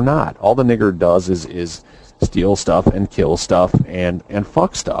compatible. They're not. All the nigger does is steal stuff and kill stuff and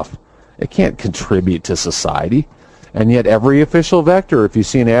fuck stuff. It can't contribute to society. And yet every official vector, if you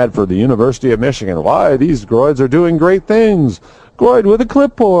see an ad for the University of Michigan, why, these Groids are doing great things. Groid with a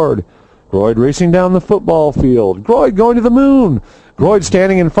clipboard. Groid racing down the football field. Groid going to the moon. Groid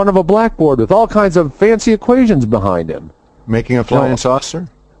standing in front of a blackboard with all kinds of fancy equations behind him. Making a flying saucer?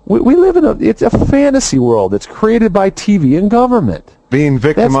 We live in it's a fantasy world that's created by TV and government. Being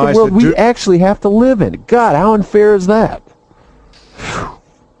victimized. That's the world we actually have to live in. God, how unfair is that?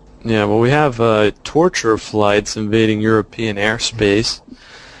 Yeah, well, we have torture flights invading European airspace.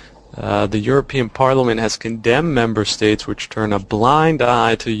 The European Parliament has condemned member states which turn a blind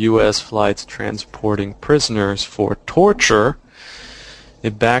eye to U.S. flights transporting prisoners for torture.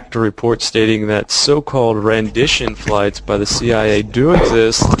 It backed a report stating that so-called rendition flights by the CIA do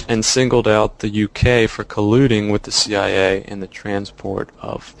exist and singled out the UK for colluding with the CIA in the transport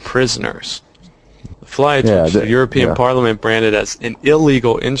of prisoners. The flights, which the European Parliament branded as an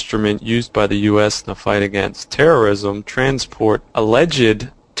illegal instrument used by the U.S. in the fight against terrorism, transport alleged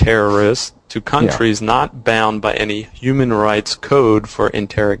terrorists to countries not bound by any human rights code for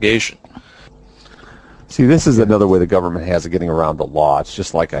interrogation. See, this is another way the government has of getting around the law. It's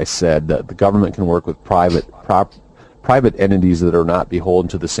just like I said, the government can work with private entities that are not beholden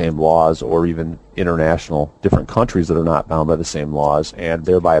to the same laws, or even international, different countries that are not bound by the same laws, and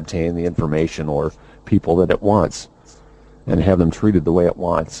thereby obtain the information or people that it wants and have them treated the way it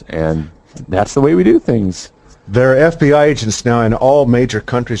wants. And that's the way we do things. There are FBI agents now in all major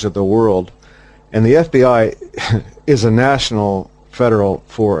countries of the world, and the FBI is a national federal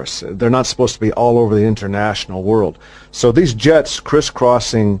force. They're not supposed to be all over the international world. So these jets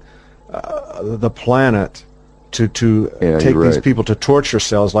crisscrossing the planet to take these people to torture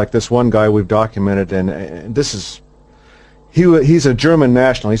cells, like this one guy we've documented, and this is he's a German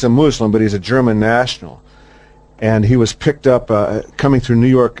national. He's a Muslim, but he's a German national, and he was picked up coming through New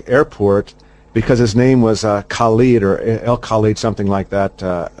York airport because his name was Khalid or El Khalid, something like that,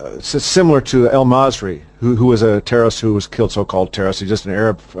 similar to El Masri, who was a terrorist who was killed, so-called terrorist. He's just an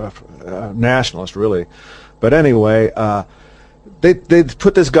Arab nationalist, really. But anyway, they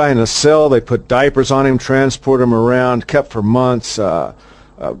put this guy in a cell. They put diapers on him, transport him around, kept for months.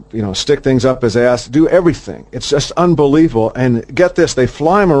 Stick things up his ass, do everything. It's just unbelievable. And get this, they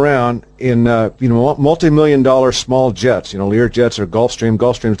fly him around in multi-million-dollar small jets, Lear jets or Gulfstream.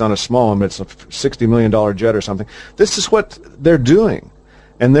 Gulfstream's not a small one, but it's a $60 million jet or something. This is what they're doing.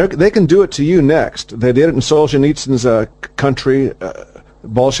 And they can do it to you next. They did it in Solzhenitsyn's country,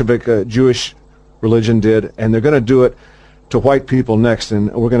 Bolshevik Jewish religion did, and they're going to do it to white people next,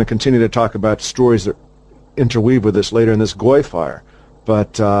 and we're going to continue to talk about stories that interweave with this later in this GoyFire.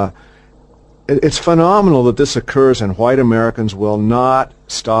 But it's phenomenal that this occurs, and white Americans will not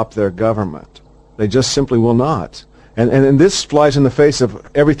stop their government. They just simply will not. And this flies in the face of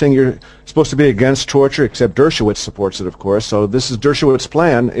everything you're supposed to be against torture, except Dershowitz supports it, of course. So this is Dershowitz's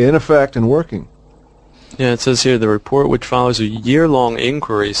plan in effect and working. Yeah, it says here, the report, which follows a year-long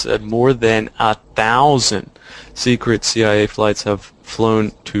inquiry, said more than 1,000 secret CIA flights have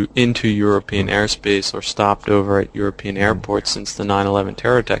flown into European airspace or stopped over at European airports since the 9/11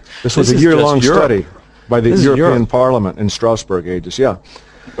 terror attack. This was a year-long study by the European Parliament in Strasbourg ages, yeah.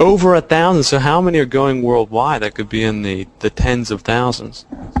 Over 1,000, so how many are going worldwide? That could be in the tens of thousands.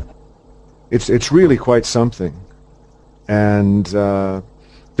 It's really quite something. And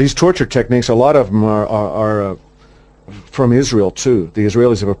these torture techniques, a lot of them are from Israel, too. The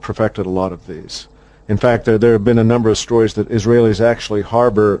Israelis have perfected a lot of these. In fact, there have been a number of stories that Israelis actually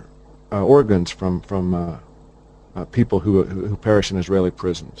harbor organs from people who perish in Israeli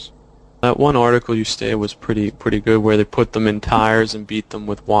prisons. That one article you stated was pretty good, where they put them in tires and beat them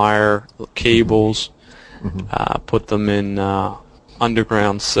with wire cables, put them in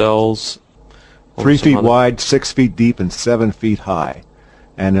underground cells. 3 feet wide, 6 feet deep, and 7 feet high.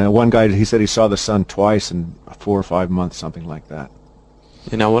 And one guy, he said he saw the sun twice in 4 or 5 months, something like that.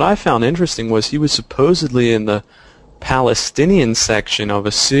 You know, what I found interesting was he was supposedly in the Palestinian section of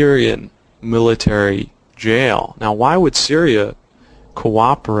a Syrian military jail. Now, why would Syria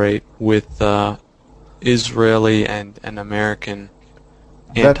cooperate with Israeli and American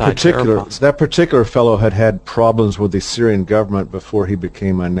anti-terror funds? That particular fellow had problems with the Syrian government before he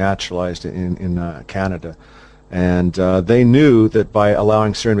became naturalized in Canada. And they knew that by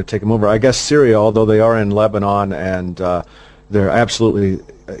allowing Syria to take him over, I guess Syria, although they are in Lebanon and they're absolutely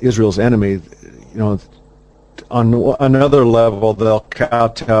Israel's enemy, you know, on another level, they'll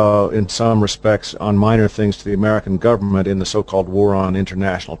kowtow in some respects on minor things to the American government in the so-called war on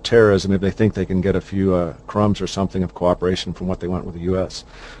international terrorism if they think they can get a few crumbs or something of cooperation from what they want with the U.S.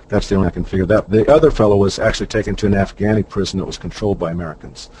 That's the only I can figure that. The other fellow was actually taken to an Afghani prison that was controlled by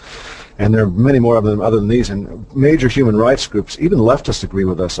Americans. And there are many more of them other than these, and major human rights groups, even leftists, agree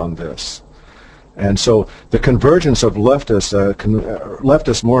with us on this. And so the convergence of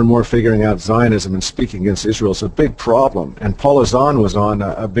leftists more and more figuring out Zionism and speaking against Israel is a big problem. And Paula Zahn was on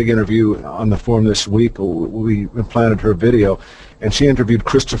a big interview on the forum this week. We implanted her video, and she interviewed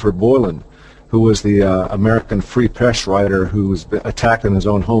Christopher Boylan, who was the American Free Press writer who was attacked in his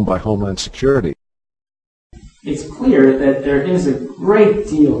own home by Homeland Security. It's clear that there is a great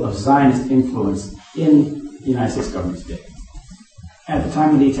deal of Zionist influence in the United States government today. At the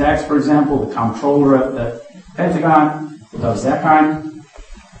time of the attacks, for example, the comptroller at the Pentagon, Rabbi Dov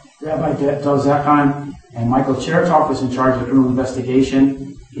Zakheim, and Michael Chertoff was in charge of the criminal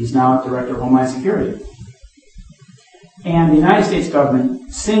investigation. He's now Director of Homeland Security. And the United States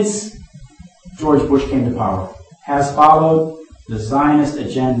government, since George Bush came to power, has followed the Zionist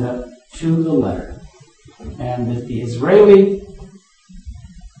agenda to the letter. And the Israeli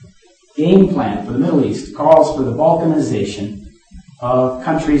game plan for the Middle East calls for the Balkanization of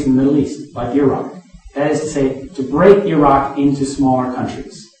countries in the Middle East, like Iraq. That is to say, to break Iraq into smaller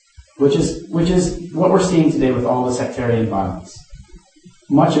countries, which is what we're seeing today with all the sectarian violence,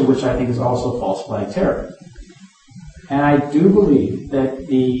 much of which I think is also false flag terror. And I do believe that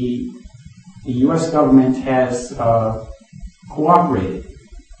the U.S. government has cooperated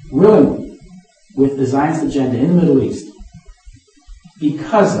willingly with the Zionist agenda in the Middle East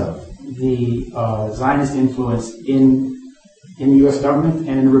because of the Zionist influence in the U.S. government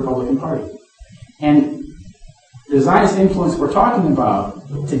and in the Republican Party. And the Zionist influence we're talking about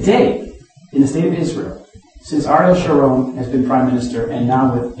today in the state of Israel, since Ariel Sharon has been prime minister and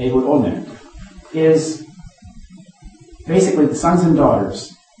now with Ehud Olmert, is basically the sons and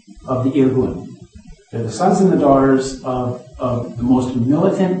daughters of the Irgun. They're the sons and the daughters of the most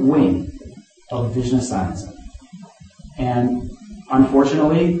militant wing of the vision of Zionism. And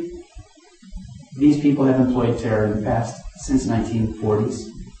unfortunately, these people have employed terror in the past since the 1940s.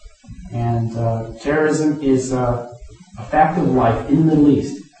 And terrorism is a fact of life in the Middle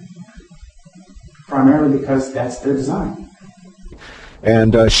East, primarily because that's their design.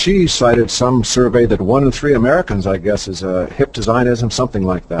 And she cited some survey that 1 in 3 Americans, I guess, is hip to Zionism, something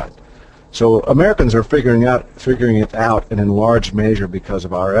like that. So Americans are figuring it out, and in large measure because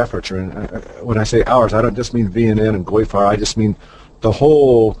of our efforts. When I say ours, I don't just mean VNN and GoyFire. I just mean the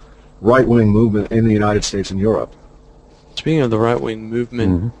whole right-wing movement in the United States and Europe. Speaking of the right-wing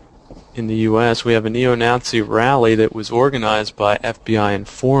movement in the U.S., we have a neo-Nazi rally that was organized by FBI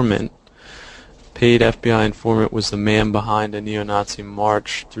Informant, paid FBI informant was the man behind a neo-Nazi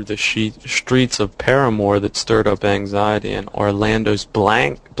march through the streets of Paramore that stirred up anxiety in Orlando's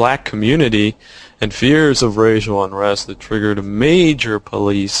black community and fears of racial unrest that triggered a major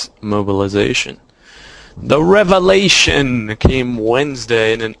police mobilization. The revelation came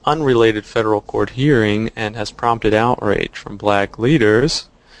Wednesday in an unrelated federal court hearing and has prompted outrage from black leaders,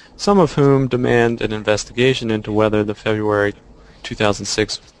 some of whom demand an investigation into whether the February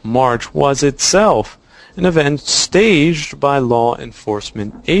 2006 march was itself an event staged by law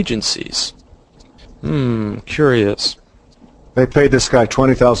enforcement agencies. Curious. They paid this guy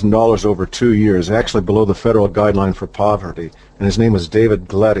 $20,000 over 2 years, actually below the federal guideline for poverty. And his name was David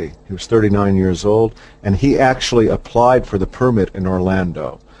Gletty. He was 39 years old, and he actually applied for the permit in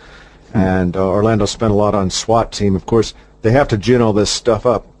Orlando. And Orlando spent a lot on SWAT team. Of course, they have to gin all this stuff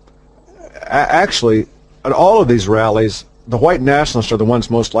up. Actually, at all of these rallies, the white nationalists are the ones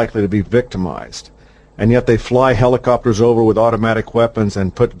most likely to be victimized. And yet they fly helicopters over with automatic weapons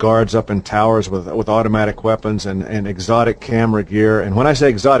and put guards up in towers with automatic weapons and exotic camera gear. And when I say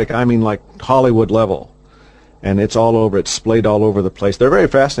exotic, I mean like Hollywood level. And it's all over. It's splayed all over the place. They're very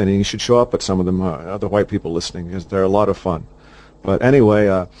fascinating. You should show up at some of them, other white people listening, because they're a lot of fun. But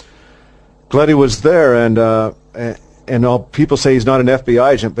anyway, Gletty was there, and all people say he's not an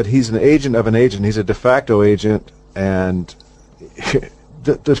FBI agent, but he's an agent of an agent. He's a de facto agent, and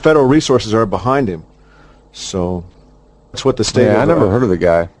the federal resources are behind him. So that's what the state. Yeah, I never heard of the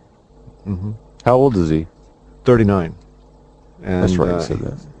guy. Mm-hmm. How old is he? 39. And, that's right. You said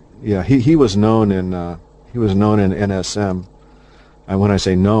that. Yeah, he was known in NSM, and when I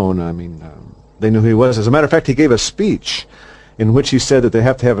say known, I mean they knew who he was. As a matter of fact, he gave a speech in which he said that they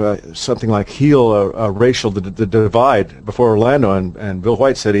have to have something like heal a racial divide before Orlando, and Bill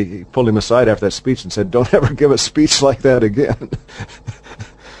White said he pulled him aside after that speech and said, "Don't ever give a speech like that again."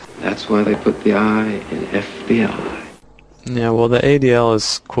 That's why they put the I in FBI. Yeah, well, the ADL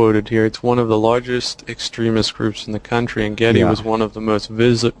is quoted here. It's one of the largest extremist groups in the country, and Getty was one of the most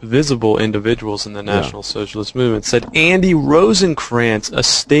visible individuals in the National Socialist Movement. Said Andy Rosenkrantz, a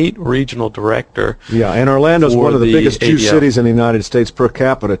state regional director. Yeah, and Orlando's one of the biggest Jew cities in the United States per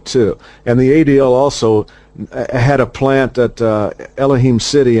capita, too. And the ADL also had a plant at Elohim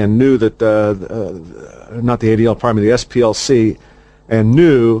City and knew that, not the ADL, pardon me, the SPLC, and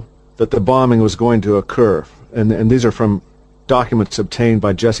knew that the bombing was going to occur. And these are from documents obtained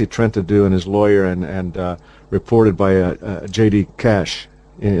by Jesse Trentadue and his lawyer and reported by J.D. Cash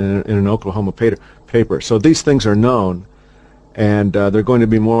in an Oklahoma paper. So these things are known, and they're going to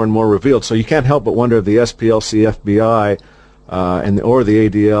be more and more revealed. So you can't help but wonder if the SPLC, FBI, or the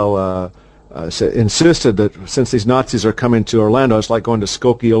ADL insisted that since these Nazis are coming to Orlando, it's like going to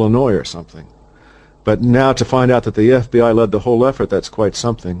Skokie, Illinois or something. But now to find out that the FBI led the whole effort, that's quite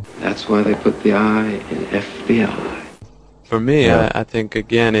something. That's why they put the I in FBI. For me, I think,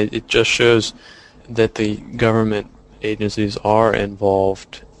 again, it just shows that the government agencies are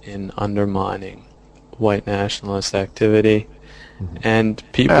involved in undermining white nationalist activity. And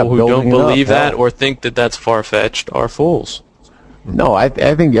people who don't believe that or think that that's far-fetched are fools. No, I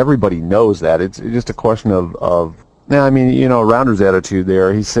think everybody knows that. It's just a question of now, I mean, Rounder's attitude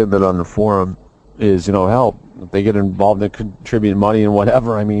there, he said that on the forum, is, help. If they get involved in contributing money and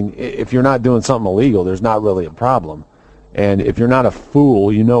whatever, I mean, if you're not doing something illegal, there's not really a problem. And if you're not a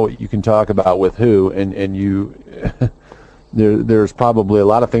fool, you know what you can talk about with who, and you, there's probably a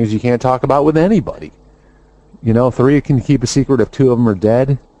lot of things you can't talk about with anybody. 3 can keep a secret if 2 of them are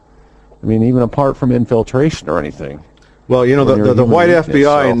dead. I mean, even apart from infiltration or anything. Well, the white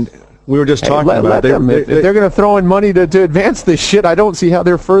FBI, and we were just talking about it. If they're going to throw in money to advance this shit, I don't see how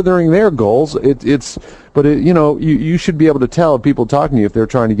they're furthering their goals. You should be able to tell people talking to you if they're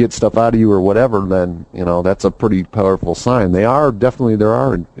trying to get stuff out of you or whatever. Then that's a pretty powerful sign. There are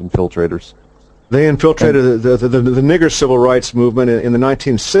infiltrators. They infiltrated the nigger civil rights movement in the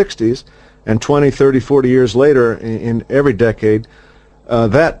 1960s, and 20, 30, 40 years later, in every decade,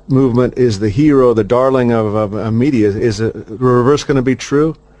 that movement is the hero, the darling of media. Is the reverse going to be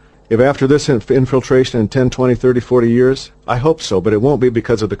true? If after this infiltration in 10, 20, 30, 40 years, I hope so, but it won't be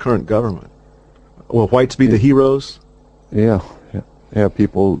because of the current government. Will whites be the heroes? Yeah.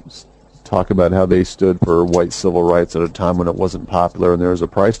 People talk about how they stood for white civil rights at a time when it wasn't popular and there was a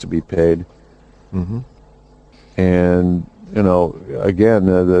price to be paid. Mm-hmm. And, again,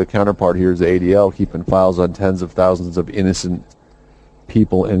 the counterpart here is the ADL, keeping files on tens of thousands of innocent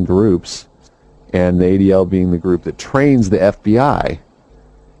people and groups, and the ADL being the group that trains the FBI.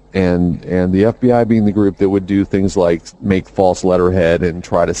 And the FBI being the group that would do things like make false letterhead and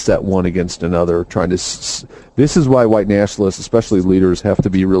try to set one against another, this is why white nationalists, especially leaders, have to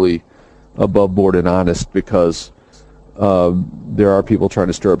be really above board and honest, because there are people trying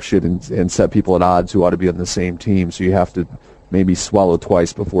to stir up shit and set people at odds who ought to be on the same team. So you have to maybe swallow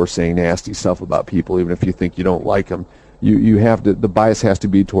twice before saying nasty stuff about people, even if you think you don't like them. You have to. The bias has to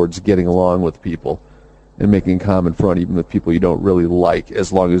be towards getting along with people and making common front, even with people you don't really like,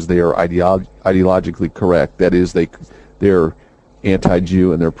 as long as they are ideologically correct. That is, they're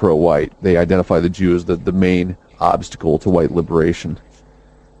anti-Jew and they're pro-white. They identify the Jew as the main obstacle to white liberation,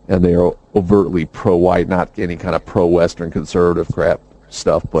 and they are overtly pro-white, not any kind of pro-Western conservative crap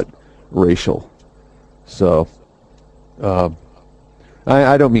stuff, but racial. So,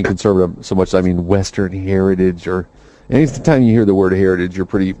 I don't mean conservative so much as I mean Western heritage, or anytime you hear the word heritage, you're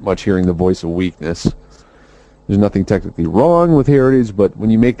pretty much hearing the voice of weakness. There's nothing technically wrong with heritage, but when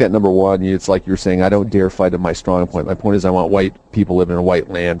you make that number one, it's like you're saying, I don't dare fight at my strong point. My point is I want white people living in a white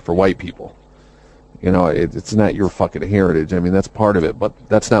land for white people. You know, it's not your fucking heritage. I mean, that's part of it, but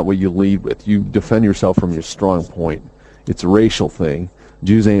that's not what you lead with. You defend yourself from your strong point. It's a racial thing.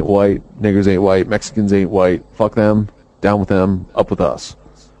 Jews ain't white, niggers ain't white, Mexicans ain't white. Fuck them, down with them, up with us.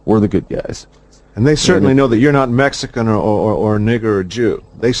 We're the good guys. And they certainly know that you're not Mexican or nigger or Jew.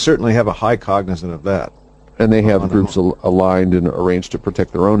 They certainly have a high cognizance of that. And they have groups aligned and arranged to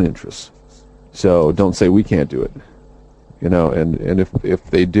protect their own interests. So don't say we can't do it. You know, and if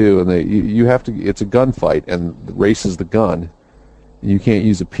they do, and you have to, it's a gunfight, and race is the gun. You can't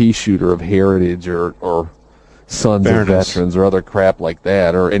use a pea shooter of heritage or sons of veterans or other crap like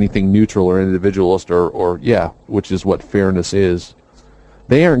that, or anything neutral or individualist or which is what fairness is.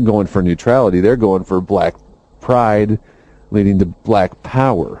 They aren't going for neutrality. They're going for black pride leading to black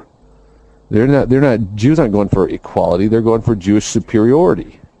power. Jews aren't going for equality. They're going for Jewish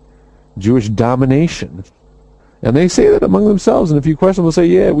superiority, Jewish domination. And they say that among themselves, and if you question them, they'll say,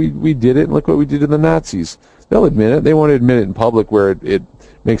 yeah, we did it, and look what we did to the Nazis. They'll admit it. They won't admit it in public, where it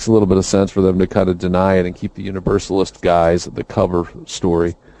makes a little bit of sense for them to kind of deny it and keep the universalist guys at the cover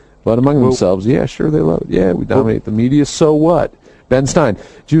story. But among themselves, yeah, sure, they love it. Yeah, we dominate the media, so what? Ben Stein,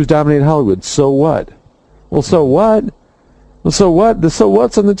 Jews dominate Hollywood, so what? Well, so what? Well, so what? The so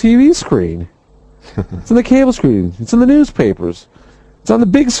what's on the TV screen. It's on the cable screen. It's in the newspapers. It's on the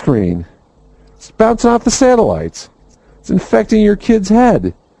big screen. It's bouncing off the satellites. It's infecting your kid's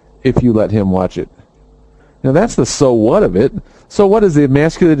head if you let him watch it. Now that's the so what of it. So what is the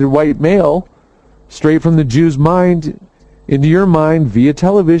emasculated white male straight from the Jew's mind into your mind via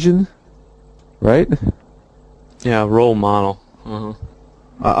television, right? Yeah, role model. Uh-huh.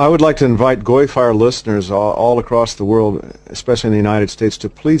 I would like to invite GoyFire listeners all across the world, especially in the United States, to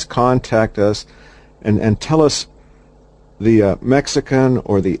please contact us and tell us the Mexican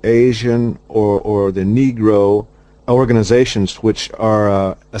or the Asian or the Negro organizations which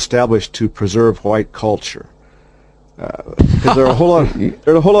are established to preserve white culture. Because there are a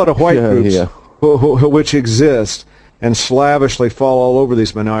whole lot of white groups which exist and slavishly fall all over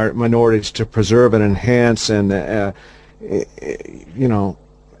these minorities to preserve and enhance and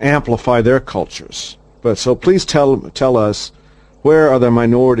amplify their cultures. But so please tell us, where are the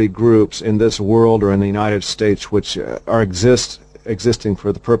minority groups in this world or in the United States which are existing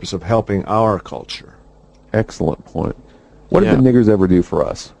for the purpose of helping our culture? Excellent point. What did the niggers ever do for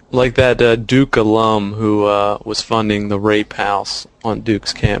us? Like that Duke alum who was funding the rape house on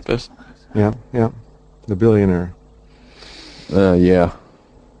Duke's campus. Yeah, the billionaire. Yeah.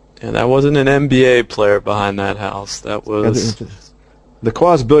 And that wasn't an NBA player behind that house. That was... The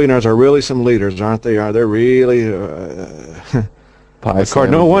quasi-billionaires are really some leaders, aren't they? They're really... no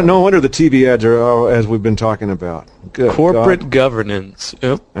wonder the TV ads are, as we've been talking about. Good corporate governance.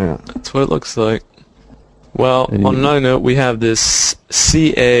 Yep. Yeah. That's what it looks like. Well, on another note, we have this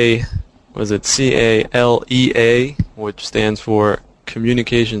CALEA, which stands for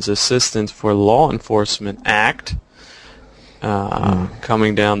Communications Assistance for Law Enforcement Act,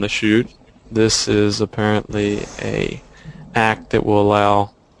 coming down the chute. This is apparently a act that will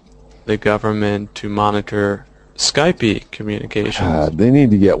allow the government to monitor Skype communications. They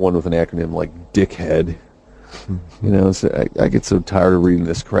need to get one with an acronym like dickhead. So I get so tired of reading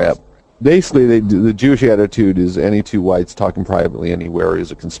this crap. Basically, the Jewish attitude is any two whites talking privately anywhere is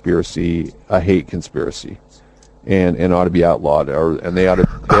a conspiracy, a hate conspiracy, and ought to be outlawed, and they ought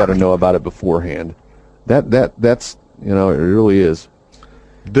to know about it beforehand. That's it really is.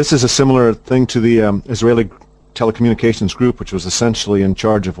 This is a similar thing to the Israeli telecommunications group, which was essentially in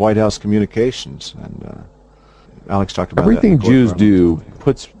charge of White House communications, and Alex talked about everything Jews do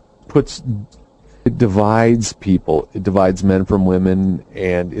puts it divides people. It divides men from women,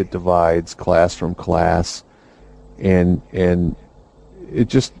 and it divides class from class, and it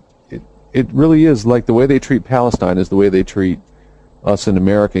really is like the way they treat Palestine is the way they treat us in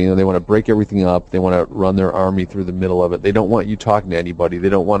America, they want to break everything up. They want to run their army through the middle of it. They don't want you talking to anybody. They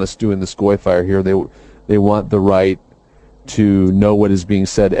don't want us doing this GoyFire here. They want the right to know what is being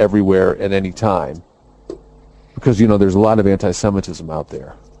said everywhere at any time. Because, there's a lot of anti-Semitism out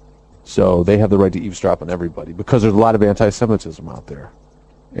there. So they have the right to eavesdrop on everybody because there's a lot of anti-Semitism out there.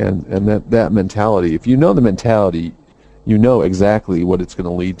 And that mentality, if you know the mentality, you know exactly what it's going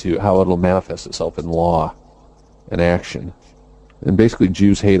to lead to, how it'll manifest itself in law and action. And basically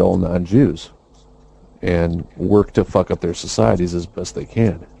Jews hate all non-Jews and work to fuck up their societies as best they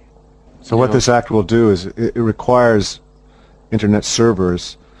can. So what this act will do is it requires Internet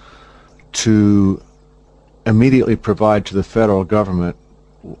servers to immediately provide to the federal government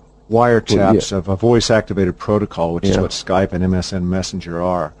wiretaps of a voice-activated protocol, which is what Skype and MSN Messenger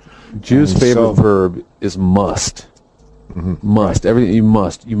are. Jews' favorite verb is must. Must. Everything you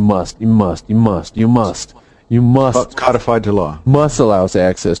must. Codified to law. Must allow us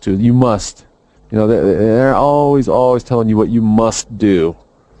access to. You must. They're always telling you what you must do.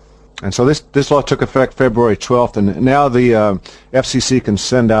 And so this law took effect February 12th, and now the FCC can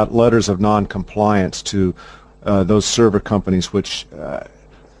send out letters of non-compliance to those server companies which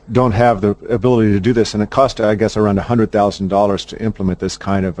don't have the ability to do this, and it cost, I guess, around $100,000 to implement this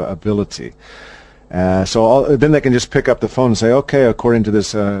kind of ability. So then they can just pick up the phone and say, okay, according to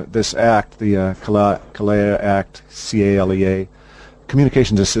this act, the CALEA Act, CALEA,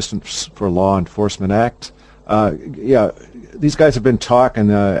 Communications Assistance for Law Enforcement Act, these guys have been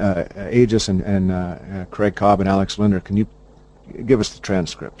talking, Aegis and Craig Cobb and Alex Linder. Can you give us the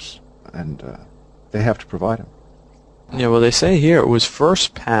transcripts? And they have to provide them. Yeah, well, they say here it was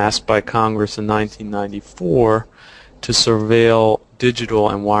first passed by Congress in 1994 to surveil digital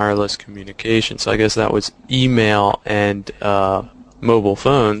and wireless communication. So I guess that was email and mobile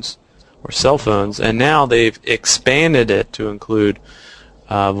phones or cell phones, and now they've expanded it to include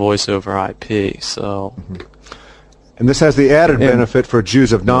voice over IP. So. And this has the added benefit for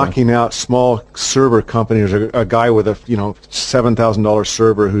Jews of knocking out small server companies, or a guy with a $7,000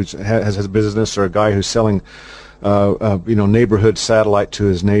 server who has his business, or a guy who's selling neighborhood satellite to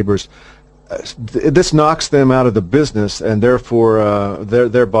his neighbors. This knocks them out of the business, and therefore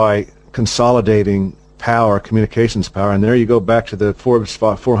thereby consolidating power, communications power. And there you go back to the Forbes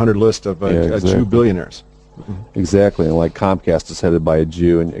 400 list of Jew billionaires. Exactly, and like Comcast is headed by a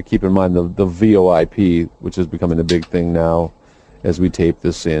Jew, and keep in mind the VoIP, which is becoming a big thing now, as we tape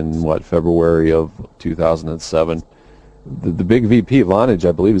this in February of 2007. The big VP of Vonage,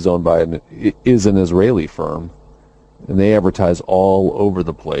 I believe, is owned by an Israeli firm, and they advertise all over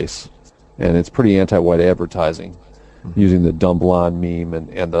the place, and it's pretty anti-white advertising, using the dumb blonde meme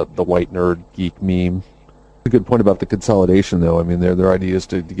and the white nerd geek meme. A good point about the consolidation, though. I mean, their idea is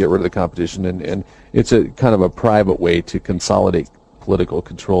to get rid of the competition, and it's a kind of a private way to consolidate political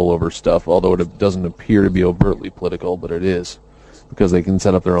control over stuff, although it doesn't appear to be overtly political, but it is, because they can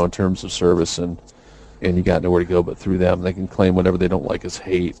set up their own terms of service, and you got nowhere to go but through them. They can claim whatever they don't like as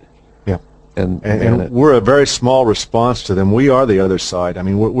hate. Yeah, and we're a very small response to them. We are the other side. I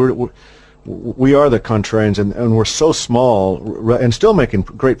mean, we are the contrarians, and we're so small and still making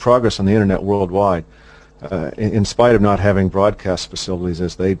great progress on the internet worldwide. In spite of not having broadcast facilities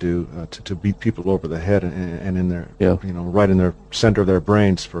as they do, to beat people over the head and in their, right in their center of their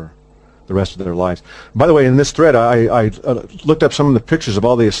brains for the rest of their lives. By the way, in this thread, I looked up some of the pictures of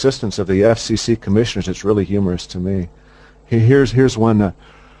all the assistants of the FCC commissioners. It's really humorous to me. Here's one.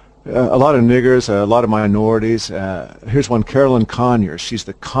 A lot of niggers, a lot of minorities. Here's one, Carolyn Conyers. She's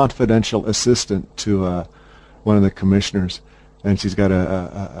the confidential assistant to one of the commissioners, and she's got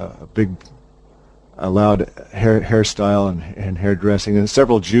a big, loud hairstyle and hairdressing. And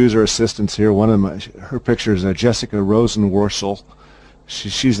several Jews are assistants here. One of them, her picture is Jessica Rosenworcel.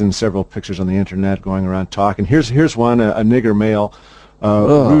 She's in several pictures on the internet going around talking. Here's one, a nigger male.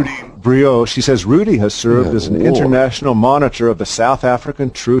 Rudy Brio. She says Rudy has served as an international monitor of the South African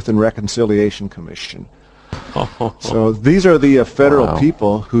Truth and Reconciliation Commission. So these are the federal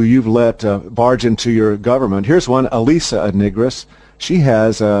people who you've let barge into your government. Here's one, Elisa, a negress. She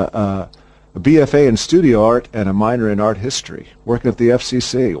has a BFA in studio art and a minor in art history, working at the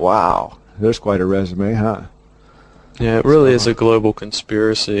FCC. Wow, there's quite a resume, huh? Yeah, it really is a global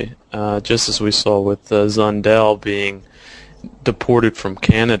conspiracy, just as we saw with Zundel being deported from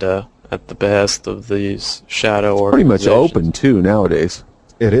Canada at the behest of these shadow organizations. Pretty much open, too, nowadays.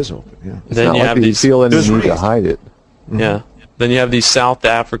 It is open, yeah. It's then not you like have these, feel any need to hide it. Yeah. Then you have these South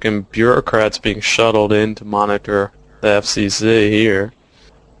African bureaucrats being shuttled in to monitor the FCC here.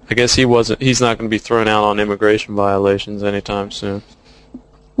 I guess he's not going to be thrown out on immigration violations anytime soon.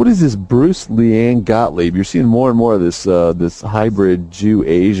 What is this Bruce Leanne Gottlieb? You're seeing more and more of this this hybrid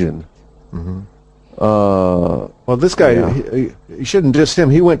Jew-Asian. Mm-hmm. Well, this guy, he shouldn't diss him.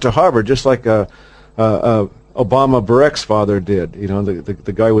 He went to Harvard just like Obama Barack's father did. You know,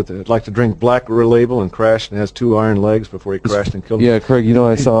 the guy with like to drink Black Label and crashed and has 2 iron legs before he crashed and killed him. Yeah, Craig, you know,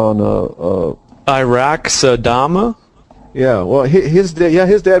 I saw on Iraq Saddam? Yeah, well, his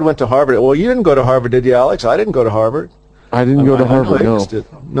dad went to Harvard. Well, you didn't go to Harvard, did you, Alex? I didn't go to Harvard. I didn't go to Harvard,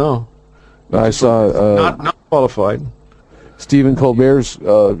 no. I saw... not qualified. Stephen Colbert's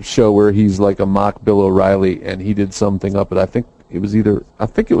show where he's like a mock Bill O'Reilly, and he did something up at, I think it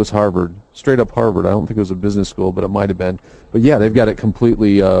was Harvard, straight up Harvard. I don't think it was a business school, but it might have been. But yeah, they've got it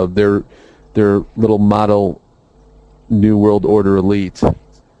completely, their little model New World Order elite,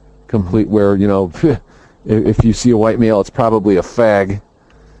 complete where, you know, if you see a white male, it's probably a fag,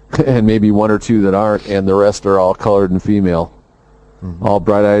 and maybe 1 or 2 that aren't, and the rest are all colored and female, all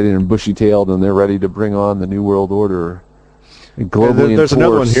bright-eyed and bushy-tailed, and they're ready to bring on the New World Order. Globally There's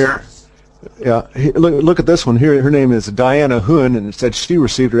another one here. Yeah, look at this one here. Her name is Diana Hoon, and it said she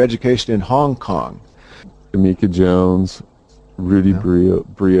received her education in Hong Kong. Tamika Jones, Rudy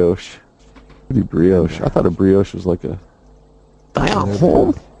Brioche. Rudy Brioche. I thought a brioche was like a...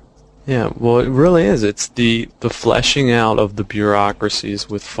 Yeah, well, it really is. It's the fleshing out of the bureaucracies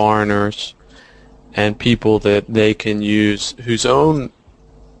with foreigners and people that they can use whose own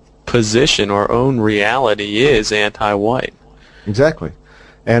position or own reality is anti-white. Exactly.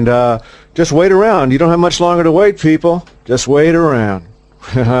 And just wait around. You don't have much longer to wait, people. Just wait around.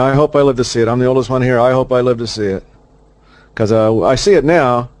 I hope I live to see it. I'm the oldest one here. I hope I live to see it. Because I see it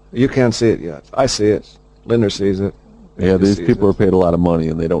now. You can't see it yet. I see it. Linder sees it. Yeah, these people are paid a lot of money,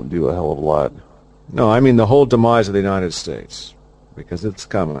 and they don't do a hell of a lot. No, I mean the whole demise of the United States. Because it's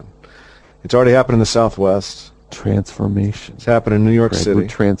coming. It's already happened in the Southwest. Transformation. It's happened in New York City. We're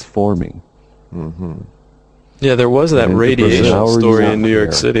transforming. Mm-hmm. Yeah, there was that radiation story in New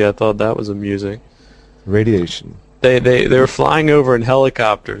York City. I thought that was amusing. Radiation. They were flying over in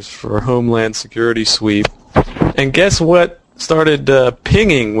helicopters for a Homeland Security sweep. And guess what started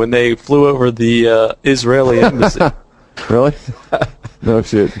pinging when they flew over the Israeli embassy? Really? No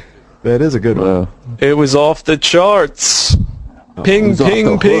shit. That is a good one. It was off the charts. Ping,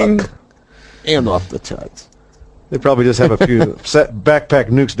 ping, ping. And off the charts. They probably just have a few backpack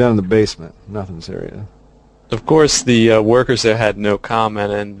nukes down in the basement. Nothing serious. Of course, the workers there had no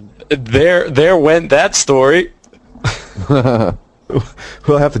comment, and there went that story. We'll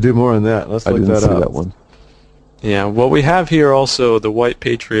have to do more on that. Let's look that up. I didn't see that one. Yeah, well, we have here also the white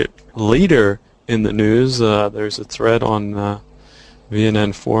patriot leader in the news. There's a thread on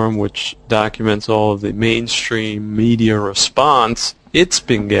VNN Forum which documents all of the mainstream media response it's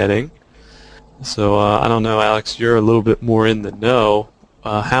been getting. So I don't know, Alex, you're a little bit more in the know.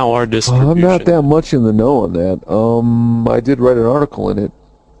 How our distribution... I'm not that much in the know on that. I did write an article in it.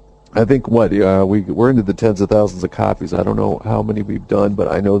 I think, we're into the tens of thousands of copies. I don't know how many we've done, but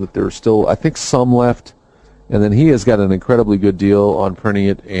I know that there's still, I think, some left. And then he has got an incredibly good deal on printing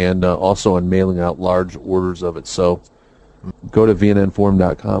it and also on mailing out large orders of it. So go to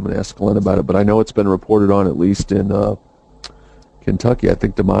vnnforum.com and ask Glenn about it. But I know it's been reported on at least in Kentucky. I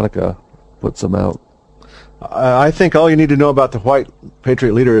think DeMonica put some out. I think all you need to know about the White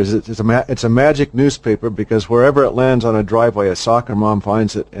Patriot Leader is it's a magic newspaper because wherever it lands on a driveway, a soccer mom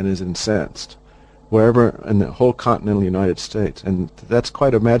finds it and is incensed. Wherever in the whole continental United States. And that's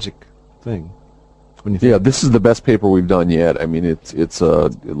quite a magic thing. Yeah, this is the best paper we've done yet. I mean, it's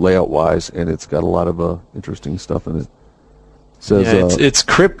layout-wise, and it's got a lot of interesting stuff in it. Says, it's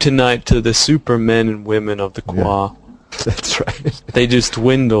kryptonite to the supermen and women of the Qua. Yeah, that's right. They just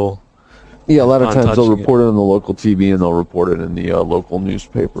dwindle. Yeah, a lot of times they'll report it on the local TV and they'll report it in the local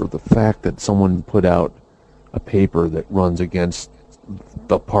newspaper. The fact that someone put out a paper that runs against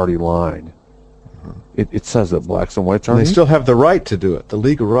the party line, it says that blacks and whites aren't. And they still have the right to do it, the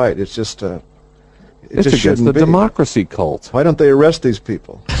legal right. It's just it's just against the democracy cult. Why don't they arrest these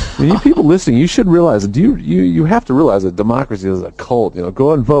people? You people listening, you should realize it. You have to realize that democracy is a cult. You know,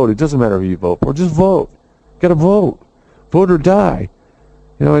 go and vote. It doesn't matter who you vote for. Just vote. Got to vote. Vote or die.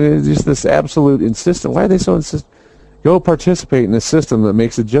 You know, it's just this absolute insistence. Why are they so insistent? Go participate in a system that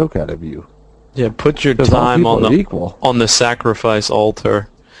makes a joke out of you. Yeah, put your time on the sacrifice altar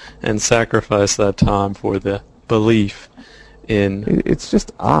and sacrifice that time for the belief in it's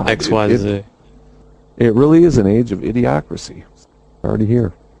just odd. X, Y, Z. It really is an age of idiocracy. Already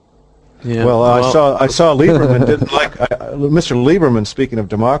here. Yeah. Well, I saw Lieberman didn't like Mr. Lieberman. Speaking of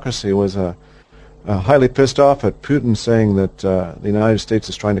democracy, was highly pissed off at Putin saying that the United States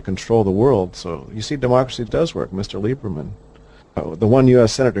is trying to control the world. So you see, democracy does work, Mr. Lieberman. the one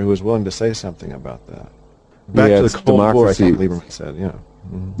U.S. senator who was willing to say something about that. Back to the Cold War, I think Lieberman said, yeah.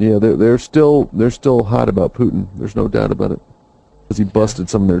 Mm-hmm. Yeah, they're still hot about Putin. There's no doubt about it. Because he busted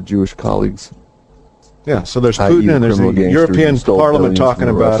some of their Jewish colleagues. Yeah, so there's Putin and there's the European Parliament talking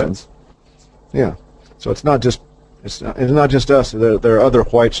about it. Yeah, so it's not just us. There are other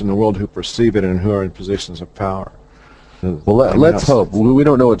whites in the world who perceive it and who are in positions of power. Well, let's hope. We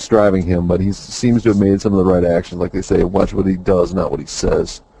don't know what's driving him, but he seems to have made some of the right actions. Like they say, watch what he does, not what he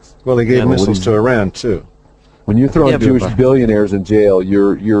says. Well, he gave missiles to Iran too. When you're throwing Jewish billionaires in jail,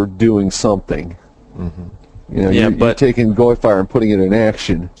 you're doing something. Mm-hmm. You know, you're taking GoyFire and putting it in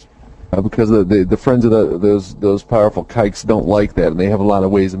action. Because the friends of those powerful kikes don't like that, and they have a lot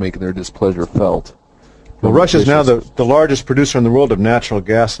of ways of making their displeasure felt. Well, Russia is now the largest producer in the world of natural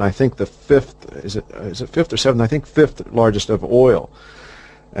gas, and I think the fifth, is it fifth or seventh? I think fifth largest of oil.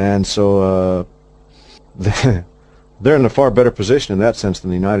 And so they're in a far better position in that sense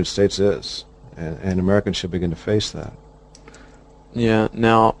than the United States is, and Americans should begin to face that. Yeah.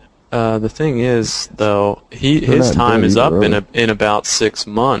 Now, the thing is, though, his time is up in about 6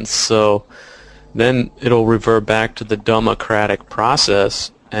 months, so then it'll revert back to the democratic process.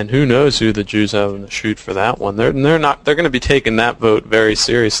 And who knows who the Jews have in the chute for that one? They're going to be taking that vote very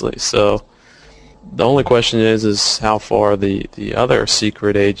seriously. So the only question is how far the other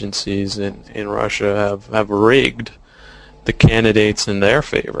secret agencies in Russia have rigged the candidates in their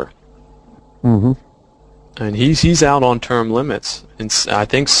favor. Mm-hmm. And he's out on term limits in I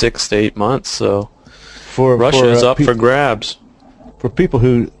think 6 to 8 months. So Russia is up for grabs. For people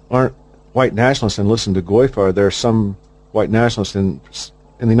who aren't white nationalists and listen to GoyFire, there are some white nationalists in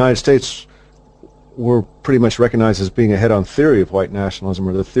the United States were pretty much recognized as being ahead on theory of white nationalism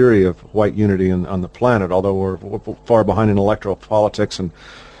or the theory of white unity on the planet, although we're far behind in electoral politics and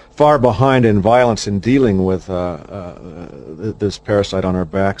far behind in violence in dealing with this parasite on our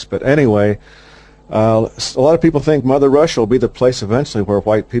backs. But anyway, a lot of people think Mother Russia will be the place eventually where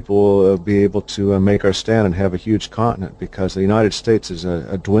white people will be able to make our stand and have a huge continent, because the United States is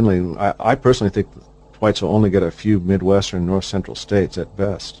a dwindling. I personally think whites will only get a few Midwestern, North Central states at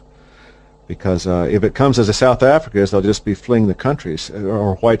best, because if it comes as a South Africa, they'll just be fleeing the countries,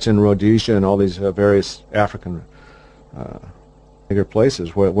 or whites in Rhodesia and all these various African bigger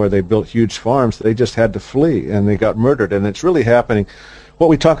places where they built huge farms. They just had to flee, and they got murdered. And it's really happening. What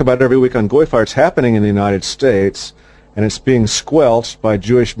we talk about every week on GoyFire, it's happening in the United States, and it's being squelched by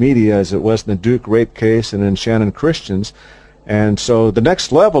Jewish media, as it was in the Duke rape case and in Channon Christians. And so the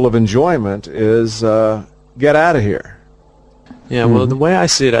next level of enjoyment is get out of here. Yeah, well, the way I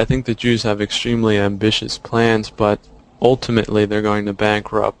see it, I think the Jews have extremely ambitious plans, but ultimately they're going to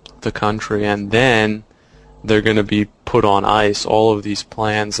bankrupt the country, and then they're going to be put on ice, all of these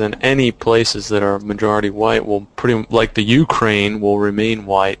plans, and any places that are majority white will like the Ukraine will remain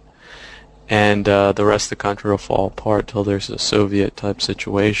white, and the rest of the country will fall apart till there's a Soviet-type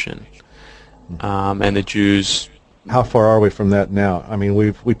situation. And the Jews... How far are we from that now? I mean,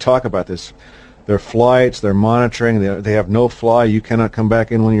 we talk about this. Their flights, their monitoring, they have no fly. You cannot come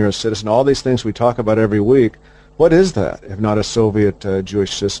back in when you're a citizen. All these things we talk about every week. What is that, if not a Soviet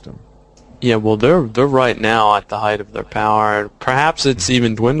Jewish system? Yeah, well, they're right now at the height of their power. Perhaps it's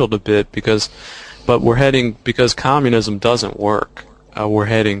even dwindled a bit because communism doesn't work. We're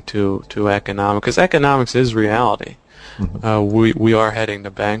heading to economic, because economics is reality. We are heading to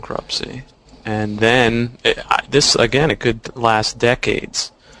bankruptcy. And then, it could last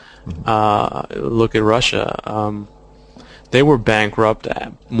decades. Look at Russia. They were bankrupt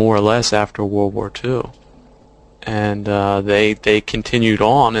more or less after World War II. And they continued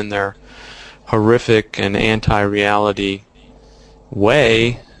on in their horrific and anti-reality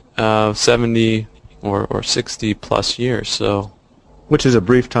way 70 or 60 plus years. So, which is a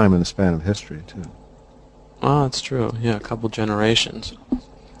brief time in the span of history, too. Oh, that's true. Yeah, a couple generations.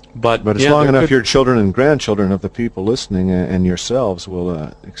 But it's long enough your children and grandchildren of the people listening and yourselves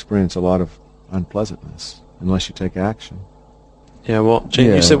will experience a lot of unpleasantness unless you take action. Yeah, well,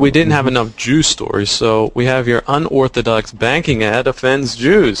 Jane, you said we didn't have enough Jew stories, so we have your unorthodox banking ad offends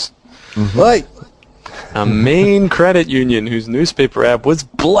Jews. Right. A Maine credit union whose newspaper ad was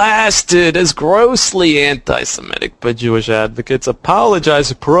blasted as grossly anti-Semitic by Jewish advocates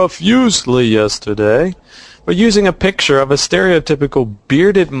apologized profusely yesterday for using a picture of a stereotypical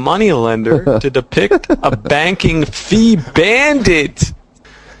bearded moneylender to depict a banking fee bandit.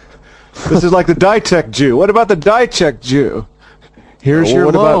 This is like the die-check Jew. What about the die-check Jew? Here's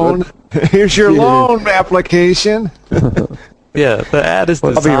your loan. Here's your loan application. Yeah, the ad is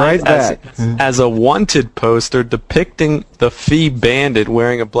I'll be designed right as a wanted poster depicting the fee bandit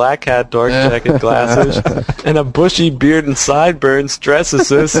wearing a black hat, dark jacket, glasses, and a bushy beard and sideburns, dress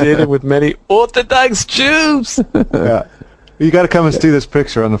associated with many Orthodox Jews. Yeah. You got to come and see this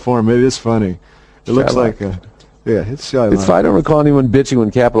picture on the forum. It is funny. It looks like it's Shylock. It's fine. I don't recall anyone bitching when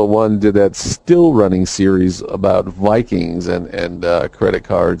Capital One did that still running series about Vikings and credit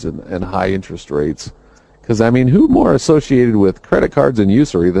cards and high interest rates. Because, I mean, who more associated with credit cards and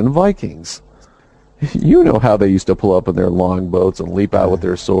usury than Vikings? You know how they used to pull up in their longboats and leap out with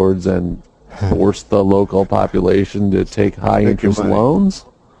their swords and force the local population to take high-interest loans?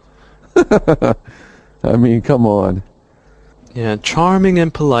 I mean, come on. Yeah, charming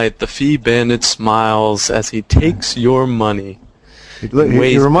and polite, the fee bandit smiles as he takes your money. He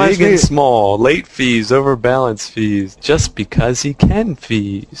weighs big and small, late fees, overbalance fees, just because he can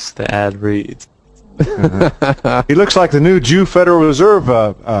fees, the ad reads. He looks like the new Jew Federal Reserve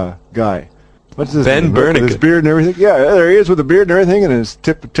guy. What's his name? Bernanke. With his beard and everything. Yeah, there he is with the beard and everything, and his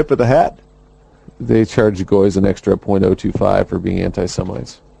tip of the hat. They charge Goys an extra .025 for being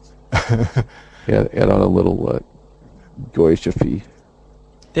anti-Semites. Yeah, add on a little Goyish fee.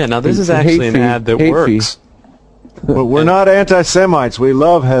 Yeah, now this is actually an ad that works. But we're not anti-Semites. We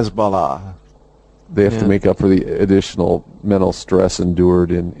love Hezbollah. They have to make up for the additional mental stress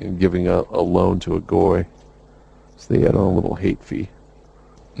endured in giving a loan to a Goy. So they add on a little hate fee.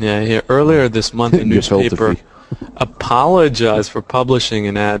 Yeah, here earlier this month, the newspaper apologized for publishing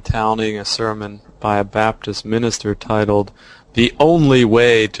an ad touting a sermon by a Baptist minister titled, "The Only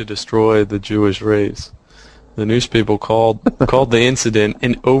Way to Destroy the Jewish Race." The newspaper called the incident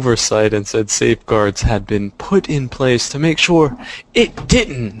an oversight and said safeguards had been put in place to make sure it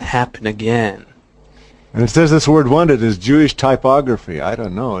didn't happen again. And it says this word "wanted" is Jewish typography. I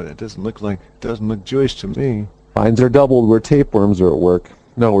don't know. It doesn't look Jewish to me. Fines are doubled where tapeworms are at work.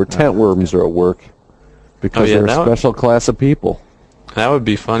 No, where tent worms are at work. Because they're a special class of people. That would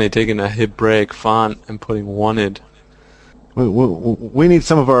be funny, taking a Hebraic font and putting "wanted." We need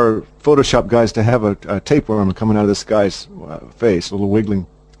some of our Photoshop guys to have a tapeworm coming out of this guy's face, a little wiggling,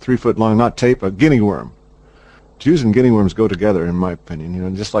 3 foot long, not tape, a guinea worm. Jews and guinea worms go together, in my opinion. You know,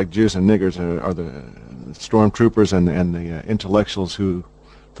 just like Jews and niggers are the stormtroopers and the intellectuals who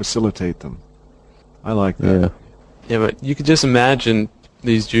facilitate them. I like that. Yeah, but you could just imagine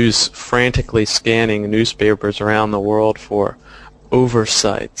these Jews frantically scanning newspapers around the world for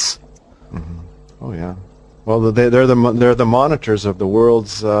oversights. Mm-hmm. Oh yeah. Well, they're the monitors of the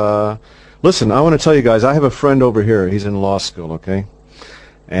world's. Listen, I want to tell you guys. I have a friend over here. He's in law school. Okay.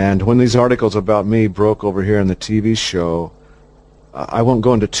 And when these articles about me broke over here in the TV show, I won't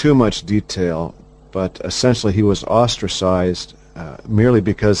go into too much detail, but essentially he was ostracized merely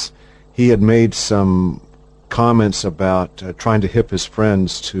because he had made some comments about trying to hip his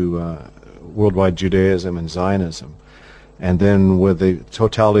friends to worldwide Judaism and Zionism. And then with the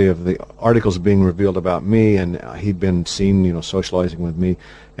totality of the articles being revealed about me, and he'd been seen, you know, socializing with me,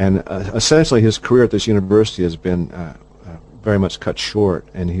 and essentially his career at this university has been very much cut short,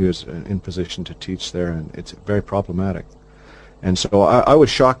 and he was in position to teach there, and it's very problematic. And so I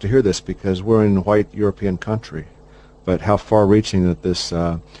was shocked to hear this because we're in a white European country, but how far-reaching that this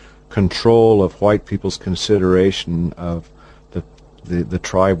control of white people's consideration of the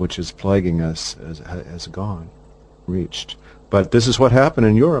tribe which is plaguing us has reached. But this is what happened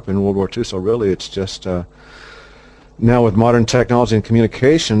in Europe in World War II, so really it's just now with modern technology and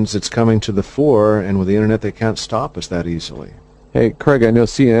communications, it's coming to the fore, and with the internet they can't stop us that easily. Hey, Craig, I know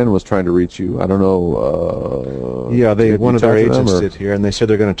CNN was trying to reach you. I don't know. Yeah, one of their agents did here, and they said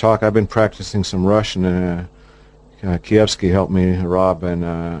they're going to talk. I've been practicing some Russian. Kievsky helped me, Rob, and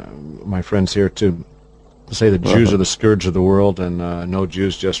my friends here to say that Jews are the scourge of the world, and no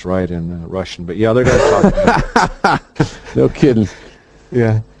Jews just right in Russian. But yeah, they're going to talk. No kidding.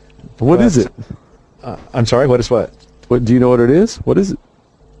 Yeah. What is it? I'm sorry. What is what? What do you know? What it is? What is it?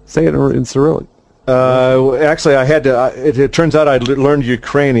 Say it in Cyrillic. Actually, I had to. It turns out I learned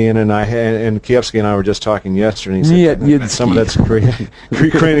Ukrainian, and Kievsky and I were just talking yesterday. And he said some of that's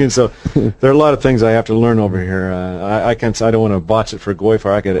Ukrainian. So there are a lot of things I have to learn over here. I don't want to botch it for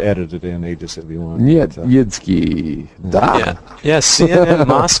GoyFire. I could edit it in Aegis if you want. Yidsky. Da. Yeah, CNN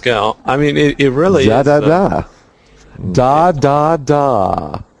Moscow. I mean, it really is.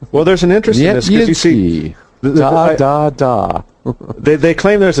 Da. Well, there's an interest in this because you see. They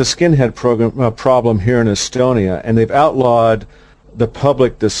claim there's a skinhead problem here in Estonia, and they've outlawed the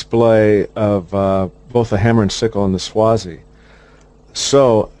public display of both the hammer and sickle and the swazi.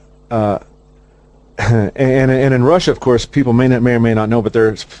 So And in Russia, of course, people may or may not know, but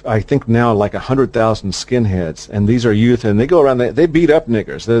there's, I think now, like 100,000 skinheads, and these are youth, and they go around, they beat up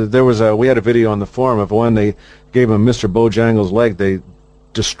niggers. We had a video on the forum of one, they gave him Mr. Bojangles' leg, they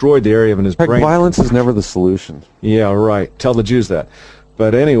destroyed the area of his brain. Violence is never the solution. Yeah, right. Tell the Jews that.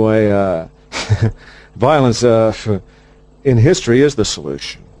 But anyway, violence in history is the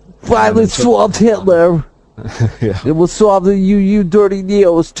solution. Violence solved Hitler. Yeah. It will solve you dirty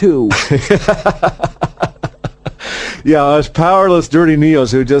neos too. Yeah, us powerless, dirty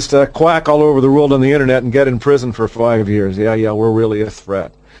neos who just quack all over the world on the internet and get in prison for 5 years. Yeah, we're really a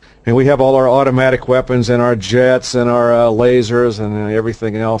threat. And we have all our automatic weapons and our jets and our lasers and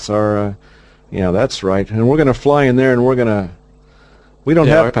everything else. That's right. And we're going to fly in there and we don't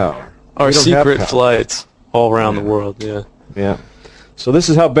have power. Our secret flights all around the world, yeah. Yeah. So this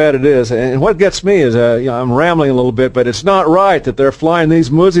is how bad it is. And what gets me is, I'm rambling a little bit, but it's not right that they're flying these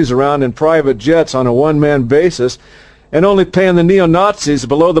muzzies around in private jets on a one-man basis and only paying the neo-Nazis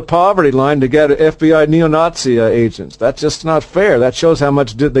below the poverty line to get FBI neo-Nazi agents. That's just not fair. That shows how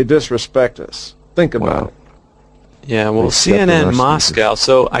much they disrespect us. Think about it. Yeah, well, CNN Moscow,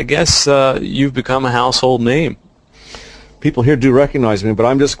 so I guess you've become a household name. People here do recognize me, but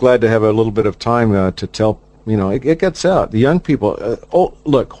I'm just glad to have a little bit of time to tell. It gets out. The young people.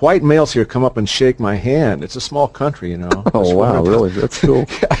 Look, white males here come up and shake my hand. It's a small country, Oh, wow, really? That's cool.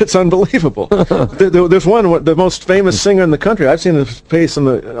 Yeah, it's unbelievable. There's the most famous singer in the country. I've seen his face on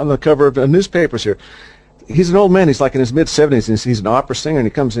the cover of newspapers here. He's an old man. He's like in his mid-70s, and he's an opera singer, and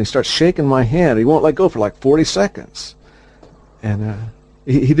he comes and he starts shaking my hand. He won't let go for like 40 seconds. And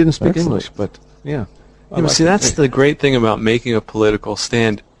he didn't speak English, but yeah. Yeah, but see, that's the great thing about making a political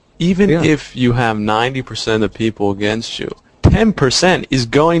stand. Even if you have 90% of people against you, 10% is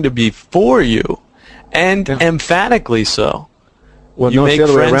going to be for you, and emphatically so. Well, you make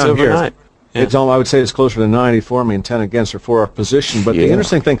it's the other way friends around overnight. Here. It's I would say it's closer to 90 for me and 10 against or for our position. But the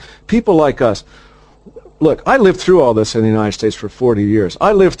interesting thing, people like us, look, I lived through all this in the United States for 40 years.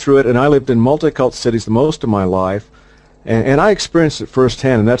 I lived through it, and I lived in multicult cities the most of my life. And I experienced it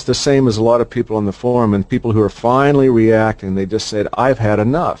firsthand, and that's the same as a lot of people on the forum and people who are finally reacting. They just said, I've had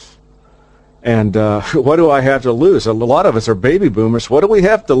enough. And what do I have to lose? A lot of us are baby boomers. What do we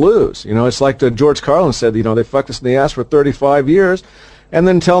have to lose? It's like George Carlin said, they fucked us in the ass for 35 years, and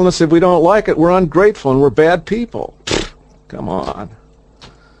then telling us if we don't like it, we're ungrateful and we're bad people. Come on.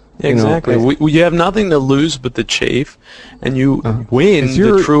 Exactly. You have nothing to lose but the chafe, and you win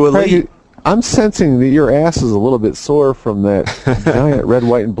the true elite. I'm sensing that your ass is a little bit sore from that giant red,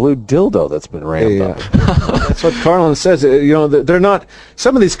 white, and blue dildo that's been rammed up. That's what Carlin says. They're not.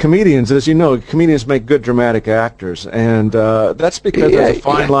 Some of these comedians, as you know, comedians make good dramatic actors, and that's because there's a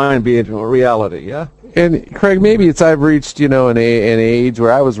fine line being reality. Yeah. And Craig, maybe I've reached an age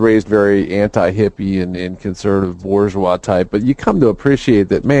where I was raised very anti-hippie and conservative bourgeois type, but you come to appreciate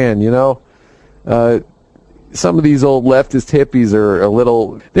that, man. Some of these old leftist hippies are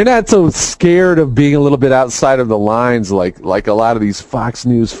they're not so scared of being a little bit outside of the lines like a lot of these Fox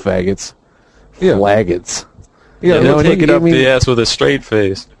News faggots, flaggots. Yeah, they'll take it up the ass with a straight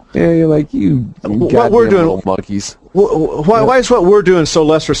face. Yeah, you're like, you what we're doing, little monkeys. Why is what we're doing so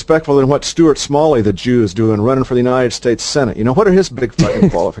less respectful than what Stuart Smalley, the Jew, is doing, running for the United States Senate? What are his big fucking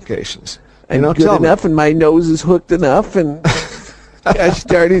qualifications? I'm good enough, and my nose is hooked enough, and I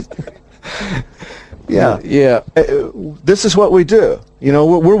started... Yeah. This is what we do.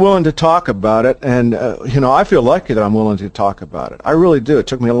 We're willing to talk about it, and I feel lucky that I'm willing to talk about it. I really do. It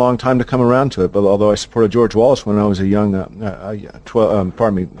took me a long time to come around to it, but although I supported George Wallace when I was a young man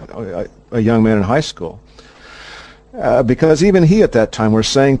in high school, because even he at that time was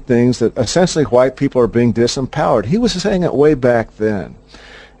saying things that essentially white people are being disempowered. He was saying it way back then.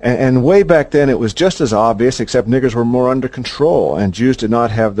 And way back then, it was just as obvious, except niggers were more under control, and Jews did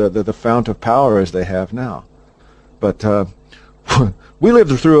not have the fount of power as they have now. But we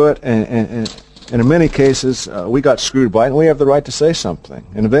lived through it, and in many cases, we got screwed by it, and we have the right to say something.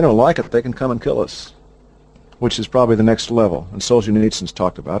 And if they don't like it, they can come and kill us, which is probably the next level. And Solzhenitsyn's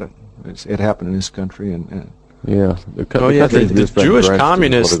talked about it. It happened in his country. The Jewish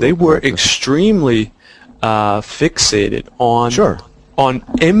communists, they were extremely fixated on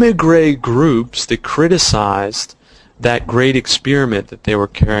emigre groups that criticized that great experiment that they were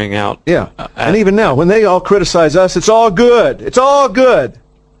carrying out. Yeah, and even now, when they all criticize us, it's all good. It's all good.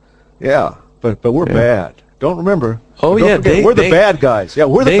 Yeah, but we're bad. Don't remember. Oh, Don't forget, we're the bad guys. Yeah,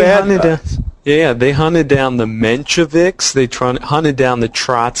 we're the bad guys. They hunted down the Mensheviks. They hunted down the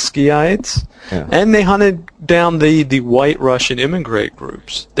Trotskyites. Yeah. And they hunted down the white Russian immigrant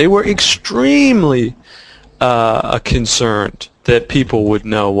groups. They were extremely concerned that people would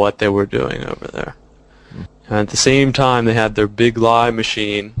know what they were doing over there. And at the same time, they had their big lie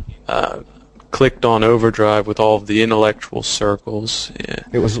machine clicked on overdrive with all of the intellectual circles. Yeah.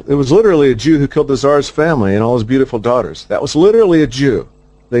 It was literally a Jew who killed the Tsar's family and all his beautiful daughters. That was literally a Jew.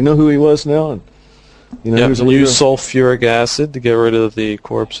 They know who he was now, and he was a leader. Used sulfuric acid to get rid of the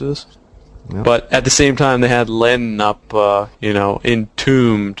corpses. Yep. But at the same time, they had Lenin up,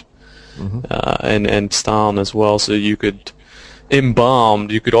 entombed, and Stalin as well. So you could,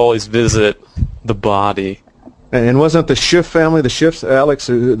 embalmed, you could always visit the body. And wasn't the Schiff family, the Schiffs, Alex,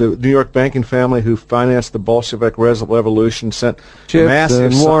 the New York banking family who financed the Bolshevik revolution, sent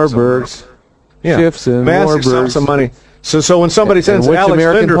massive Warburgs. Schiffs and massive sums of money. So when somebody sends Alex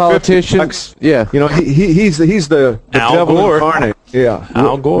American Linder politician, $50, he's the devil incarnate. Yeah,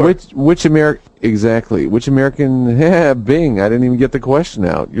 Al Gore. Which American? Exactly. Which American? Bing! I didn't even get the question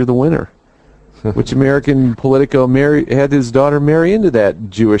out. You're the winner. Which American politico had his daughter marry into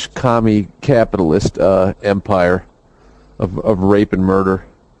that Jewish commie capitalist empire of rape and murder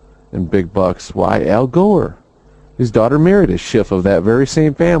and big bucks? Why, Al Gore. His daughter married a Schiff of that very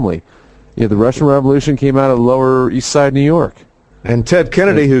same family. Yeah, the Russian Revolution came out of the Lower East Side, New York. And Ted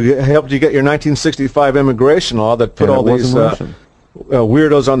Kennedy, who helped you get your 1965 immigration law that put all these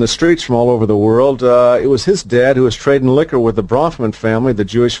weirdos on the streets from all over the world, it was his dad who was trading liquor with the Bronfman family, the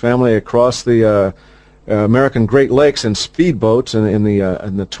Jewish family across the American Great Lakes in speedboats in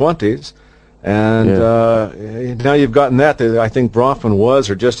the 20s. And now you've gotten that. I think Bronfman was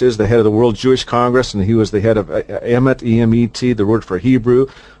or just is the head of the World Jewish Congress, and he was the head of Emet, E-M-E-T, the word for Hebrew,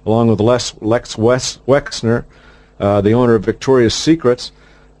 along with Lex Wexner, the owner of Victoria's Secrets.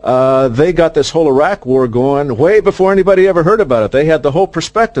 They got this whole Iraq war going way before anybody ever heard about it. They had the whole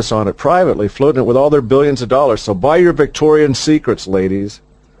prospectus on it privately, floating it with all their billions of dollars. So buy your Victorian secrets, ladies.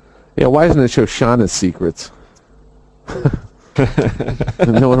 Yeah, why doesn't it show Shauna's secrets?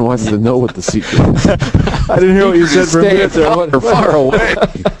 No one wants to know what the secret is. I didn't hear what you said for a minute there. Far away.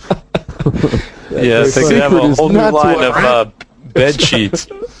 Yes, they could have a whole new line of bed sheets.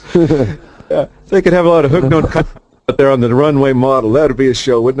 Yeah, they could have a lot of hook note out there on the runway model. That would be a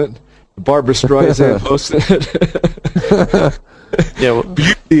show, wouldn't it? Barbara Streisand hosted it. Yeah,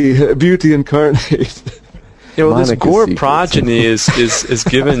 well, beauty incarnate. Yeah, well, this Gore progeny is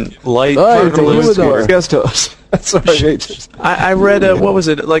given light guest host. Sorry, I read what was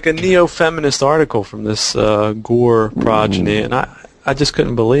it, like a neo-feminist article from this Gore progeny, and I just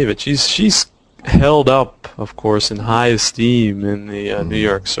couldn't believe it. She's held up, of course, in high esteem in the New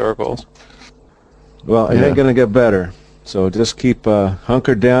York circles. Well, it ain't gonna get better. So just keep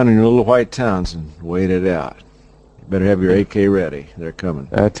hunkered down in your little white towns and wait it out. You better have your AK ready. They're coming.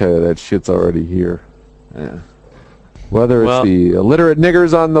 I tell you, that shit's already here. Yeah. Whether it's the illiterate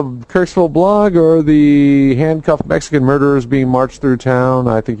niggers on the Kirksville blog or the handcuffed Mexican murderers being marched through town,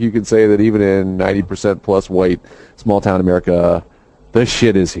 I think you could say that even in 90% plus white small town America, the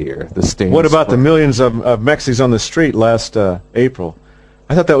shit is here. The stain. What about the millions of Mexicans on the street last April?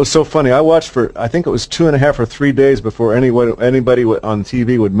 I thought that was so funny. I watched for, I think it was 2.5 or 3 days before anybody on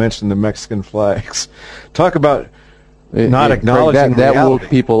TV would mention the Mexican flags. Talk about not acknowledging that woke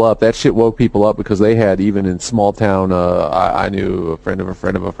people up. That shit woke people up because they had, even in small town, I knew a friend of a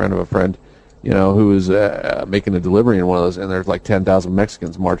friend of a friend of a friend, who was making a delivery in one of those, and there's like 10,000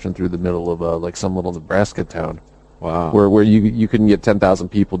 Mexicans marching through the middle of like some little Nebraska town. Wow. Where you couldn't get 10,000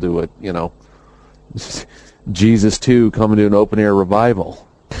 people to it, Jesus too coming to an open air revival.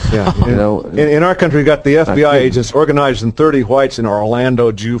 Yeah, in our country, we got the FBI agents organized in 30 whites in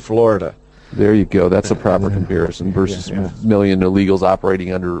Orlando, Florida. There you go. That's a proper comparison versus million illegals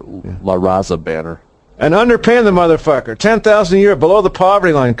operating under La Raza banner. And underpaying the motherfucker. $10,000 a year below the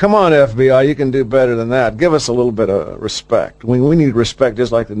poverty line. Come on, FBI, you can do better than that. Give us a little bit of respect. We need respect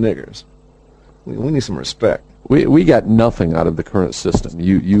just like the niggers. We need some respect. We got nothing out of the current system.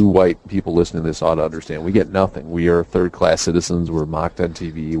 You white people listening to this ought to understand. We get nothing. We are third-class citizens. We're mocked on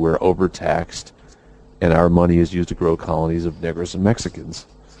TV. We're overtaxed. And our money is used to grow colonies of niggers and Mexicans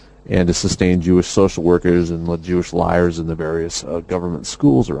and to sustain Jewish social workers and Jewish liars in the various government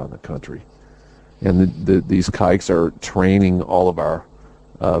schools around the country. And these kikes are training all of our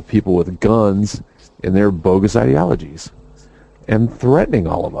people with guns in their bogus ideologies and threatening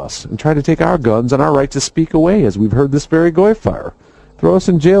all of us and trying to take our guns and our right to speak away, as we've heard this very GoyFire. Throw us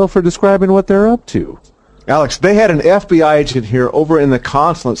in jail for describing what they're up to. Alex, they had an FBI agent here over in the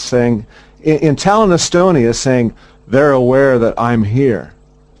consulate saying, in Tallinn, Estonia, saying, they're aware that I'm here.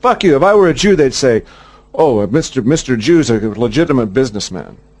 Fuck you. If I were a Jew, they'd say, oh, Mr. Jew's a legitimate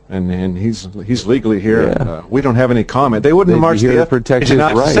businessman, and he's legally here. Yeah. We don't have any comment. They wouldn't march the FBI agent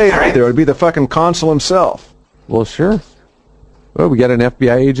out to say it either. It would be the fucking consul himself. Well, sure. Well, we got an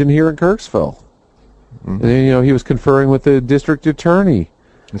FBI agent here in Kirksville. And then, he was conferring with the district attorney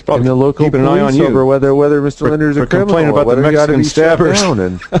and the local keeping an eye on police you. over whether Mr. Linder's a criminal complaining about or whether the he ought to be Mexican shut stabbers. down.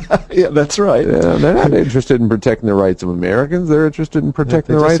 And, Yeah, that's right. they're not interested in protecting the rights of Americans. They're interested in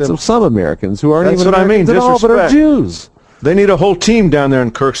protecting the rights of some Americans who aren't That's even what I mean, Americans at all, but are disrespect. Jews. They need a whole team down there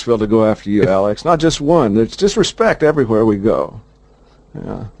in Kirksville to go after you, Alex. Not just one. There's disrespect everywhere we go.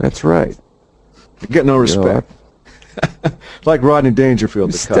 Yeah, that's right. You get no respect. Like Rodney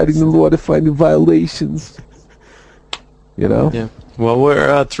Dangerfield. Studying the law to find the violations. Yeah. Well,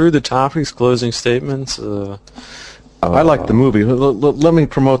 we're through the topics, closing statements. I like the movie. Let me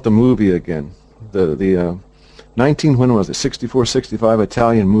promote the movie again. The 64, 65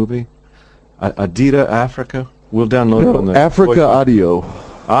 Italian movie. Adida Africa. We'll download it on the Africa Audio.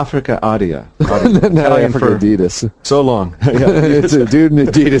 Africa Audio. Not Italian Africa for Adidas. So long. It's a dude in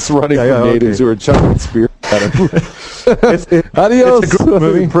Adidas running from natives who are chucking spears at him. Adios. It's a great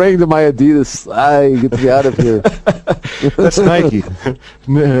movie. Praying to my Adidas. Get me out of here. That's Nike.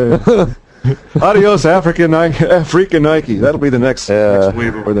 Adios, African Nike. That'll be the next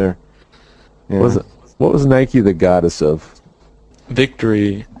wave over there. Yeah. What was Nike the goddess of?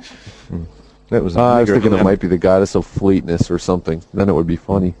 Victory. That was. I was thinking it might be the goddess of fleetness or something. Then it would be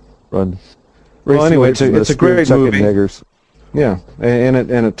funny. Well, anyway, it's a great movie. Niggers. Yeah, and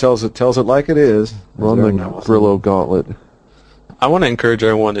it tells it like it is. Run the Brillo gauntlet. I want to encourage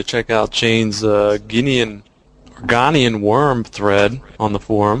everyone to check out Shane's Ghanaian worm thread on the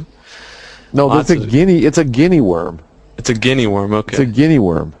forum. No, that's a guinea. It's a guinea worm. It's a guinea worm. Okay. It's a guinea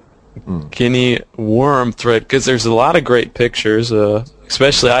worm. Guinea worm thread, because there's a lot of great pictures.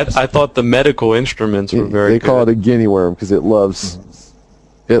 Especially, I thought the medical instruments were very good. They call it a guinea worm because it loves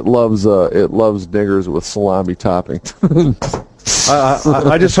niggers with salami topping.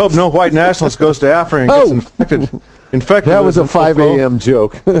 I just hope no white nationalist goes to Africa and gets infected. That was a 5 a.m.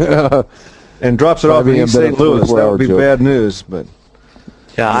 joke. And drops it off in East St. Louis. That would be bad news. But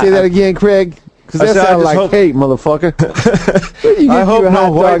say that again, Craig. Because that sounds like hate, motherfucker. I hope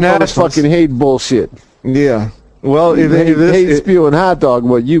no white nationalists fucking hate bullshit. Yeah. Well, if hate spewing hot dog,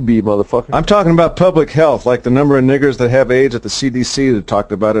 what you be, motherfucker? I'm talking about public health, like the number of niggers that have AIDS at the CDC that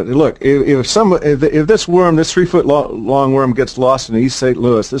talked about it. Look, if this worm, this 3-foot long worm, gets lost in East St.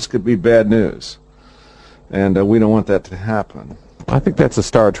 Louis, this could be bad news, and we don't want that to happen. I think that's a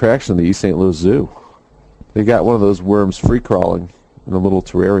star attraction of the East St. Louis Zoo. They got one of those worms free crawling in a little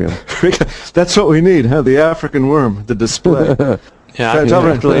terrarium. That's what we need, huh? The African worm, the display.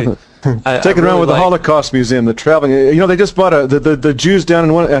 Taking around with the Holocaust Museum, the traveling. They just bought the Jews down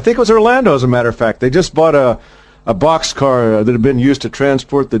in I think it was Orlando, as a matter of fact. They just bought a boxcar that had been used to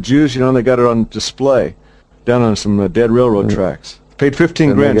transport the Jews. They got it on display down on some dead railroad tracks. Paid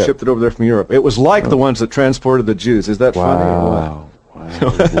 $15,000, shipped it over there from Europe. It was like the ones that transported the Jews. Is that funny? Wow.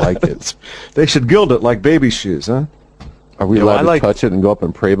 I like it. They should gild it like baby shoes, huh? Are we allowed to touch it and go up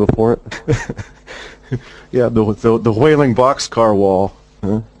and pray before it? Yeah, the wailing boxcar wall.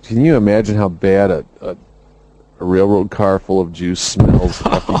 Huh? Can you imagine how bad a railroad car full of Jews smells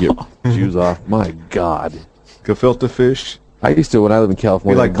after you get Jews off? My God. Gefilte fish. I used to, when I lived in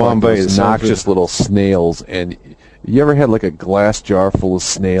California, like Bombay, those noxious little snails. And you ever had like a glass jar full of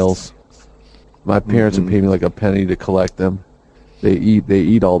snails? My parents would pay me like a penny to collect them. They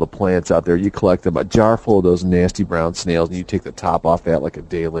eat all the plants out there. You collect them, a jar full of those nasty brown snails, and you take the top off that like a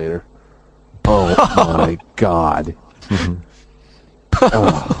day later. Oh my God.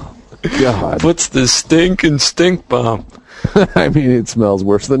 Oh God. Puts the stink bomb. I mean, it smells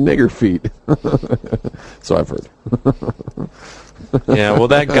worse than nigger feet. So I've heard. Yeah, well,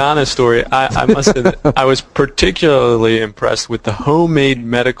 that Ghana story, I must say that I was particularly impressed with the homemade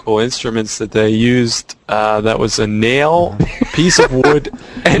medical instruments that they used. That was a nail, piece of wood,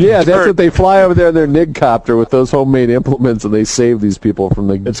 and dirt. That's what they fly over there in their nigcopter with those homemade implements, and they save these people from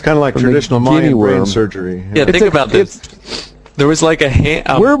the. It's kind of like traditional Mayan brain surgery. Yeah, think about this. There was like a hand.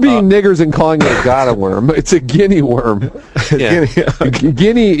 We're being niggers and calling it a Ghana worm. It's a guinea worm. Yeah.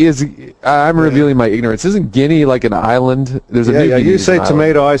 Guinea is. I'm revealing my ignorance. Isn't Guinea like an island? There's a new Guinea you say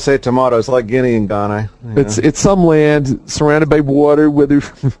tomato, island. I say tomato. It's like Guinea and Ghana. It's some land surrounded by water, whether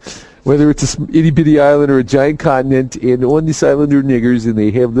it's a itty bitty island or a giant continent. And on this island are niggers, and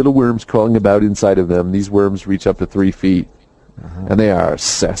they have little worms crawling about inside of them. These worms reach up to 3 feet, and they are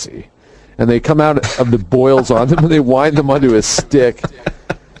sassy. And they come out of the boils on them, and they wind them onto a stick.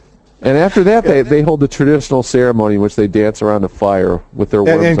 And after that, they hold the traditional ceremony in which they dance around a fire with their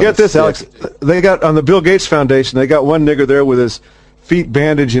worms. And get this, Alex, they got on the Bill Gates Foundation, they got one nigger there with his feet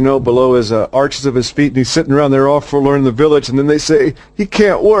bandaged, below his arches of his feet, and he's sitting around there all forlorn in the village, and then they say, he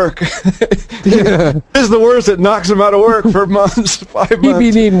can't work. This is the worst that knocks him out of work for months, 5 months. He'd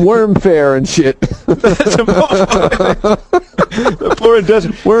be needing worm fare and shit. The poor and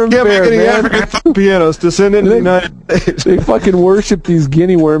desperate. Worm Can't fare, make any man. African pianos to send into the United States. They fucking worship these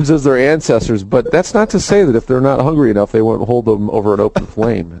guinea worms as their ancestors, but that's not to say that if they're not hungry enough, they won't hold them over an open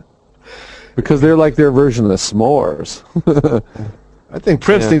flame. Because they're like their version of the s'mores. I think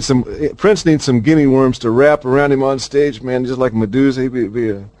Prince needs some guinea worms to wrap around him on stage, man, just like Medusa. He'd be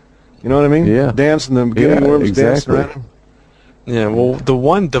you know what I mean? Yeah. Dancing them guinea worms dancing around him. Yeah, well, the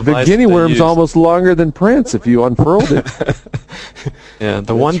one device... The guinea worm's almost longer than Prince if you unfurled it. Yeah,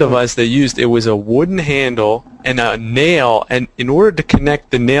 the one device they used, it was a wooden handle and a nail, and in order to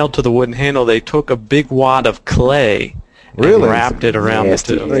connect the nail to the wooden handle, they took a big wad of clay and wrapped it around the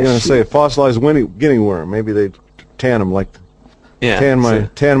tube. They're going to say a fossilized guinea worm. Maybe they tan them like... Yeah. Tan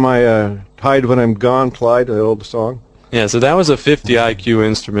my hide when I'm gone, Clyde, the old song. Yeah, so that was a 50 IQ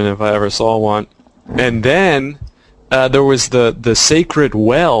instrument if I ever saw one. And then... there was the sacred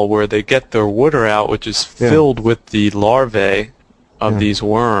well where they get their water out, which is filled with the larvae of these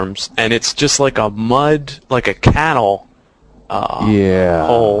worms, and it's just like a cattle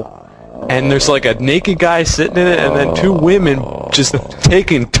hole. And there's like a naked guy sitting in it, and then two women just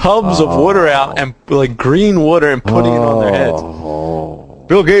taking tubs of water out and like green water and putting it on their heads.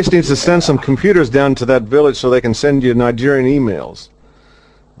 Bill Gates needs to send some computers down to that village so they can send you Nigerian emails.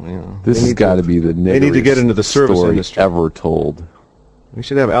 This has got to be the They need to get into the service story industry ever told. We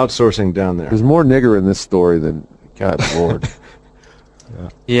should have outsourcing down there. There's more nigger in this story than God Lord.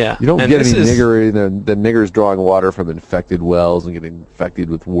 Yeah. You don't get any nigger than niggers drawing water from infected wells and getting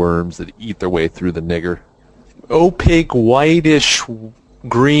infected with worms that eat their way through the nigger. Opaque, whitish,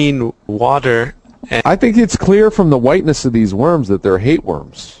 green water. I think it's clear from the whiteness of these worms that they're hate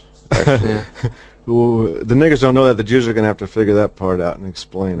worms. The niggers don't know that. The Jews are going to have to figure that part out and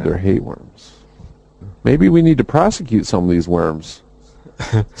explain it. They're hate worms. Maybe we need to prosecute some of these worms.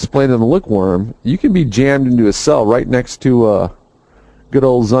 Explain to them, look, worm, you can be jammed into a cell right next to good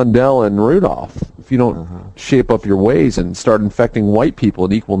old Zundel and Rudolph if you don't shape up your ways and start infecting white people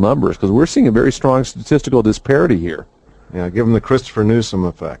in equal numbers, because we're seeing a very strong statistical disparity here. Yeah, give them the Christopher Newsom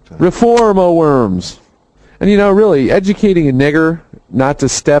effect. Reform, oh worms. And really, educating a nigger not to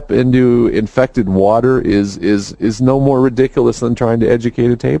step into infected water is no more ridiculous than trying to educate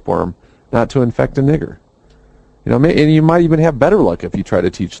a tapeworm not to infect a nigger. And you might even have better luck if you try to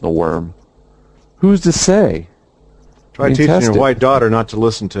teach the worm. Who's to say? Try teaching your white daughter not to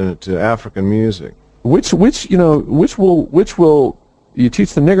listen to African music. Which will you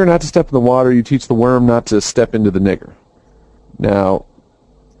teach the nigger not to step in the water? You teach the worm not to step into the nigger. Now,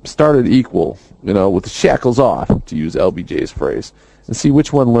 start at equal, with the shackles off, to use LBJ's phrase, and see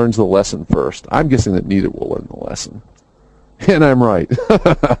which one learns the lesson first. I'm guessing that neither will learn the lesson. And I'm right.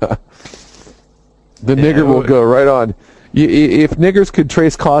 The nigger will go right on. If niggers could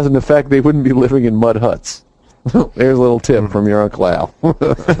trace cause and effect, they wouldn't be living in mud huts. There's a little tip from your Uncle Al.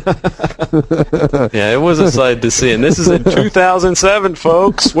 Yeah, it was a sight to see. And this is in 2007,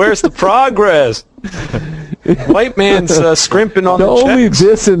 folks. Where's the progress? White man's scrimping on the checks. Only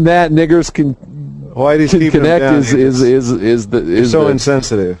this and that niggers can connect is so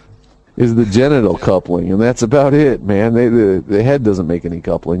insensitive. Is the genital coupling, and that's about it, man. The head doesn't make any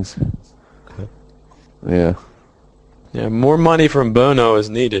couplings. Yeah. Yeah, more money from Bono is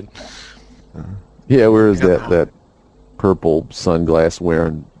needed. Yeah, where is that purple sunglass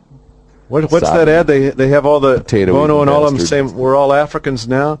wearing? What's that ad? They have all the Bono and all of them saying we're all Africans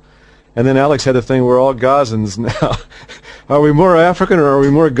now, and then Alex had a thing we're all Gazans now. Are we more African or are we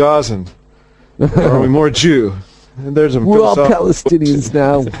more Gazan? Or are we more Jew? And there's a we're all Palestinians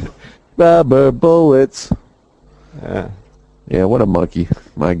now. Rubber bullets. Yeah, what a monkey!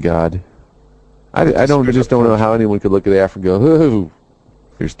 My God, I don't know how anyone could look at Africa and go, ooh.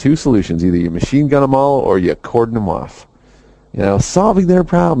 There's two solutions. Either you machine gun them all or you cordon them off. Solving their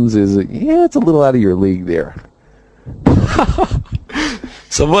problems is, it's a little out of your league there.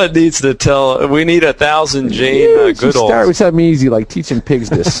 Someone needs to tell, we need 1,000 Jane Goodalls. Start with something easy like teaching pigs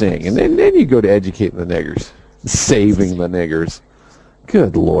to sing, and then you go to educating the niggers. Saving the niggers.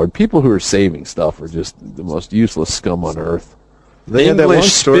 Good Lord. People who are saving stuff are just the most useless scum on earth. The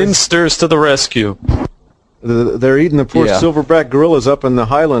English spinsters to the rescue. They're eating the poor silverback gorillas up in the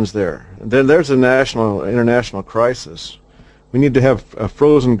highlands there. There's a international crisis. We need to have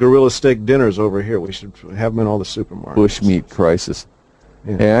frozen gorilla steak dinners over here. We should have them in all the supermarkets. Bushmeat crisis.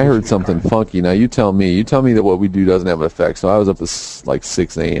 Yeah, hey, I heard something funky. Now you tell me that what we do doesn't have an effect. So I was up at like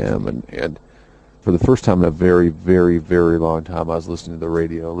 6 a.m. and for the first time in a very, very, very long time, I was listening to the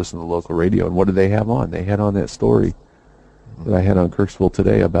radio, listening to the local radio, and what did they have on? They had on that story that I had on Kirksville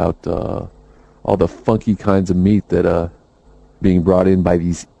today about all the funky kinds of meat that being brought in by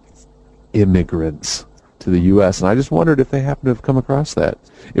these immigrants to the U.S., and I just wondered if they happened to have come across that.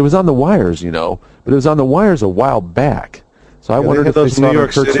 It was on the wires, but it was on the wires a while back. So I wondered if they saw it in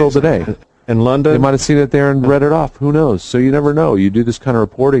Kirksville today. In London? They might have seen it there and read it off. Who knows? So you never know. You do this kind of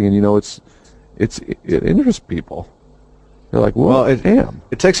reporting, and it interests people. They're like, well, damn.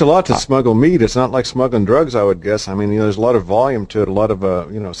 It takes a lot to smuggle meat. It's not like smuggling drugs, I would guess. I mean, there's a lot of volume to it, a lot of,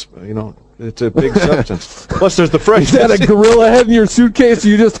 it's a big substance. Plus, there's the freshness. Is that a gorilla head in your suitcase?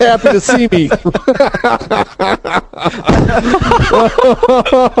 You just happen to see me.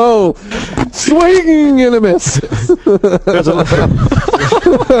 Oh, swinging and a miss.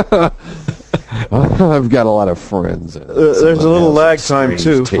 I've got a lot of friends. There's a little lag time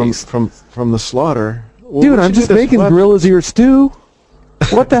too from the slaughter. Dude, I'm just making gorilla's ear stew.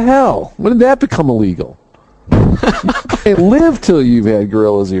 What the hell? When did that become illegal? You can't live till you've had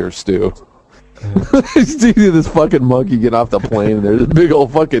gorilla's ear stew. You see this fucking monkey get off the plane, and there's a big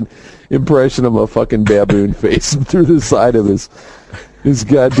old fucking impression of a fucking baboon face through the side of his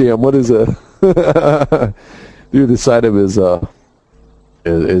goddamn, what is a through the side of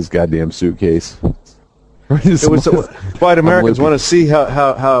his goddamn suitcase. It was white Americans want to see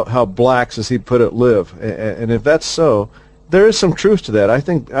how blacks, as he put it, live, and if that's so, there is some truth to that. I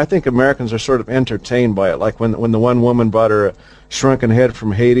think Americans are sort of entertained by it, like when the one woman brought her a shrunken head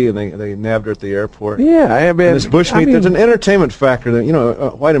from Haiti and they nabbed her at the airport. Yeah, I mean, this bushmeat. There's an entertainment factor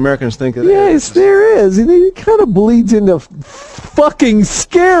that white Americans think. Yes, there is. It kind of bleeds into fucking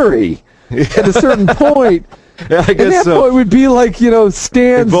scary at a certain point. Yeah, I guess and that point would be like,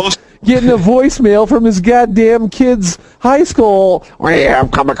 Stan's getting a voicemail from his goddamn kid's high school. We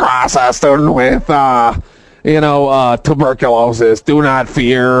have come across a student with, tuberculosis. Do not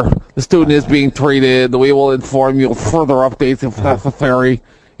fear. The student is being treated. We will inform you of further updates if necessary.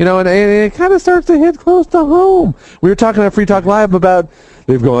 And it kind of starts to hit close to home. We were talking on Free Talk Live about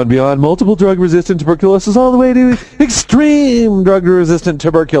they've gone beyond multiple drug-resistant tuberculosis all the way to extreme drug-resistant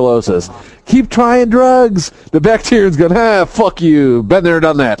tuberculosis. Keep trying drugs. The bacteria's going, fuck you. Been there,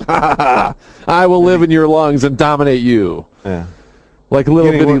 done that. I will live in your lungs and dominate you. Yeah. Like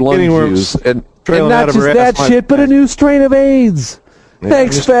little bitty lung juice. And not just that shit, but a new strain of AIDS. Yeah,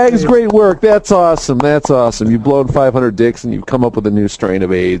 thanks, Fags. Great work. That's awesome. You've blown 500 dicks, and you've come up with a new strain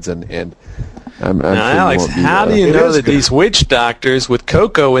of AIDS, and I'm now, Alex, how do you know that these witch doctors with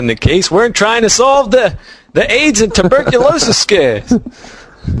cocoa in the case weren't trying to solve the AIDS and tuberculosis scares?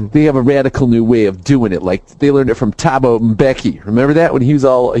 They have a radical new way of doing it. Like they learned it from Thabo Mbeki. Remember that when he was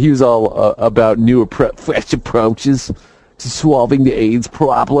all about new fresh approaches to solving the AIDS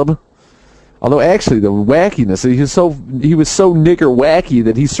problem. Although actually the wackiness, he was so nigger wacky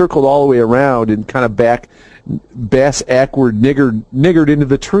that he circled all the way around and kind of bass backward niggered into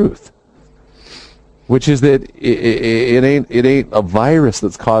the truth, which is that it ain't a virus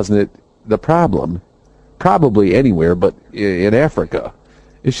that's causing it the problem, probably anywhere but in Africa.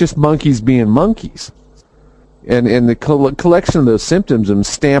 It's just monkeys being monkeys, and the collection of those symptoms and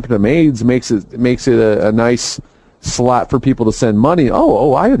stamping them AIDS makes it a nice slot for people to send money.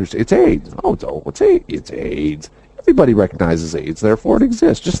 Oh, I understand. It's AIDS. It's AIDS. It's AIDS. Everybody recognizes AIDS, therefore it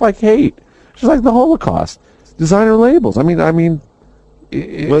exists. Just like hate, just like the Holocaust. Designer labels. I mean,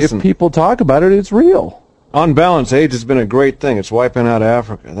 listen, if people talk about it, it's real. On balance, AIDS has been a great thing. It's wiping out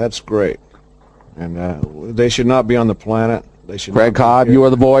Africa. That's great, and they should not be on the planet. They should. Craig Cobb, you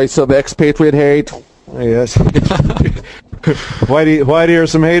are the voice of expatriate hate. Yes. Whitey are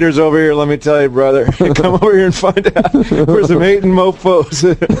some haters over here, let me tell you, brother. Come over here and find out. We're some hating mofos.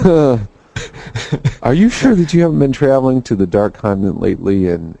 Are you sure that you haven't been traveling to the Dark Continent lately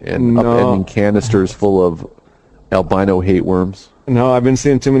and upending canisters full of albino hate worms? No, I've been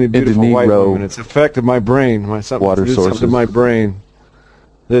seeing too many beautiful white women. It's affected my brain. Water sources. Something to my brain.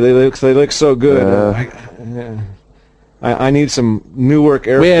 They look so good. I need some Newark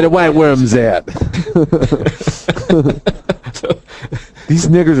Airport. Where the white worms at? These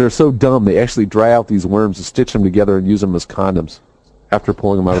niggers are so dumb, they actually dry out these worms and stitch them together and use them as condoms after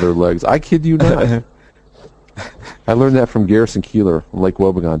pulling them out of their legs. I kid you not. I learned that from Garrison Keillor in Lake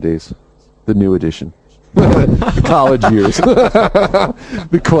Wobegon days. The new edition. The college years.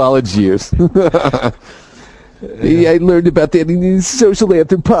 The college years. I learned about that in social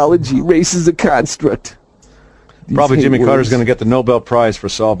anthropology. Race is a construct. Probably Jimmy Carter's going to get the Nobel Prize for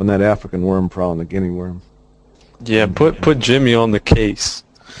solving that African worm problem, the guinea worm. Yeah, put Jimmy on the case.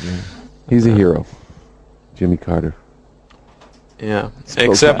 Yeah. He's a hero, Jimmy Carter. Yeah,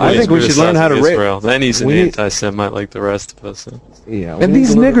 except I think we should learn how to Israel. Then he's an anti-Semite like the rest of us. Yeah, and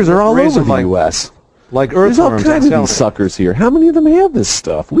these niggers are all over the U.S. Like There's all kinds of these suckers here. How many of them have this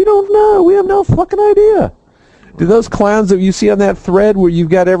stuff? We don't know. We have no fucking idea. Do those clowns that you see on that thread where you've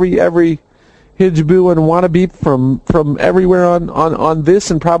got every hijaboo and wannabe from everywhere on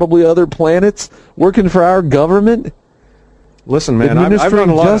this and probably other planets working for our government? Listen, man, I've known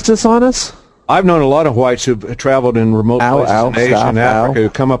a lot justice on us. I've known a lot of whites who've traveled in remote places in Asia and Africa who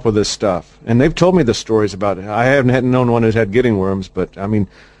come up with this stuff, and they've told me the stories about it. I hadn't known one who's had getting worms, but I mean,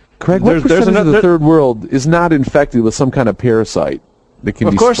 Craig, what percentage of the third world is not infected with some kind of parasite that can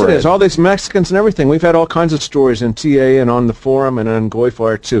be spread? Of course it is. All these Mexicans and everything. We've had all kinds of stories in TA and on the forum and on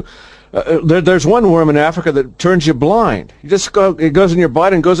GoyFire too. There's one worm in Africa that turns you blind. It goes in your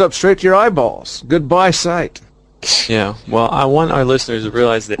body and goes up straight to your eyeballs. Goodbye sight. Yeah, well, I want our listeners to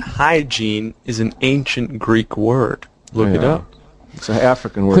realize that hygiene is an ancient Greek word. Look it up. It's an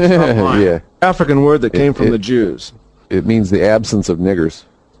African word. Yeah. African word that came from the Jews. It means the absence of niggers.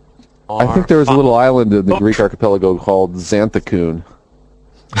 I think there was a little island in the Greek archipelago called Xanthakun.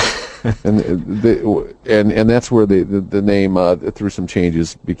 and that's where the name, through some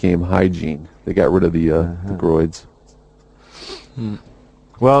changes, became hygiene. They got rid of the groids.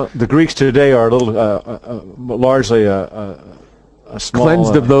 Well, the Greeks today are a little, largely a small,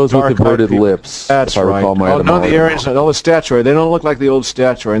 cleansed of those with averted lips. That's right. All the Aryans, all the statuary, they don't look like the old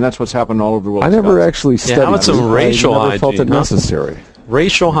statuary, and that's what's happened all over the world. I never actually studied. How about some racial hygiene? I never felt it necessary.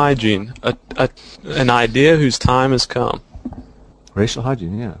 Racial hygiene, an idea whose time has come. Racial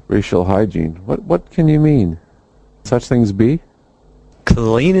hygiene, yeah. Racial hygiene. What can you mean? Such things be?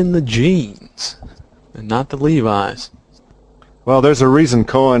 Cleaning the jeans, and not the Levi's. Well, there's a reason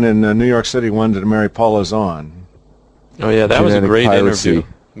Cohen in New York City wanted to marry Paula Zahn. Oh, yeah, that was a great interview.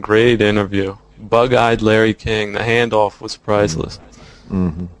 Great interview. Bug-eyed Larry King. The handoff was priceless.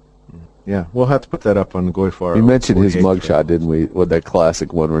 Mm-hmm. Yeah, we'll have to put that up on GoyFire. We mentioned his mugshot, didn't we? With that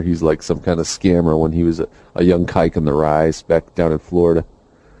classic one where he's like some kind of scammer when he was a young kike in the rise back down in Florida.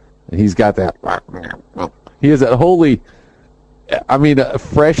 And he's got that... He has that a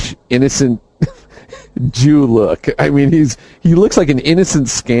fresh, innocent... Jew look. I mean, he looks like an innocent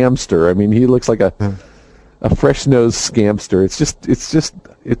scamster. I mean, he looks like a fresh-nosed scamster.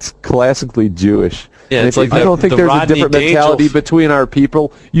 It's classically Jewish. Yeah, it's like I don't think there's a different mentality between our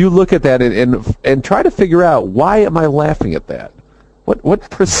people. You look at that and try to figure out, why am I laughing at that? What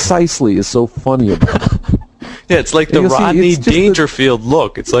precisely is so funny about it? Yeah, it's like the Rodney Dangerfield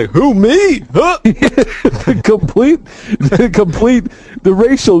look. It's like, who, me? Huh? The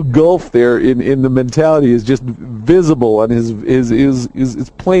racial gulf there in the mentality is just visible on his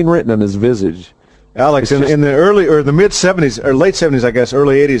plain written on his visage. Alex, in the early or the mid 70s or late 70s, I guess,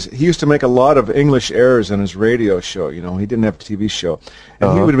 early 80s, he used to make a lot of English errors in his radio show. You know, he didn't have a TV show,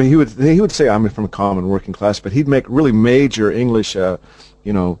 and he would say, "I'm from a common working class," but he'd make really major English,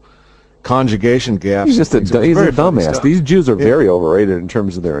 conjugation gaps. He's just a dumbass. These Jews are very overrated in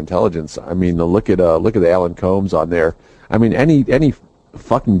terms of their intelligence. I mean, look at the Alan Combs on there. I mean, any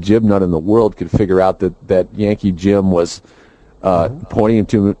fucking jib nut in the world could figure out that Yankee Jim was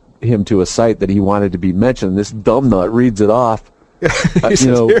pointing him to a site that he wanted to be mentioned. This dumb nut reads it off. One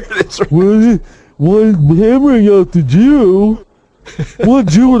hammering out the Jew, one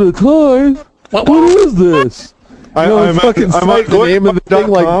Jew at a time. What is this? I'm fucking cite the name of the thing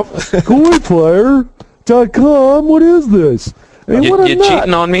like GoyFire.com. What is this? You're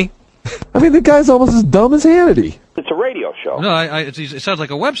cheating on me? I mean, the guy's almost as dumb as Hannity. It's a radio show. No, it sounds like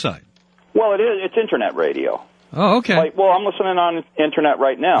a website. Well, it is. It's internet radio. Oh, okay. I'm listening on internet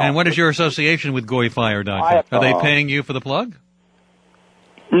right now. And what is your association with GoyFire.com? Are they paying you for the plug?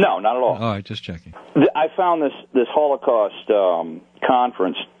 No, not at all. All right, just checking. I found this Holocaust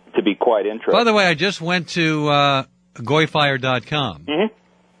conference to be quite interesting. By the way, I just went to GoyFire.com,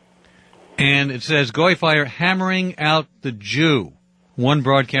 and it says GoyFire hammering out the Jew, one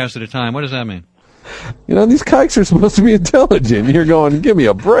broadcast at a time. What does that mean? You know, these kikes are supposed to be intelligent. You're going, give me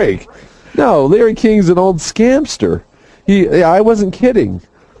a break. No, Larry King's an old scamster. I wasn't kidding.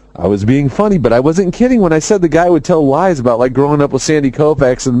 I was being funny, but I wasn't kidding when I said the guy would tell lies about like growing up with Sandy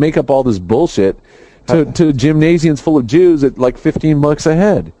Koufax and make up all this bullshit to gymnasiums full of Jews at like $15 a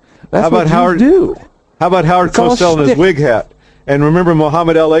head. That's what Jews do. How about Howard Cosell in his wig hat? And remember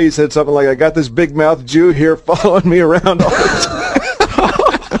Muhammad Ali said something like, "I got this big mouth Jew here following me around all the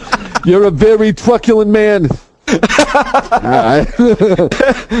time." You're a very truculent man.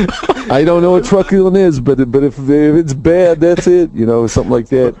 I don't know what truculent is, but if it's bad, that's it. You know, something like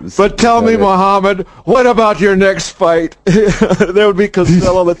that. But tell me, Muhammad, what about your next fight? There would be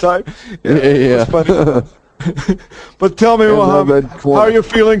Cosell all the time. Yeah. But tell me, Muhammad, how are you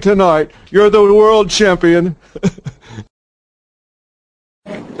feeling tonight? You're the world champion.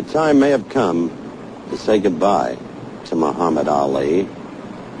 The time may have come to say goodbye to Muhammad Ali,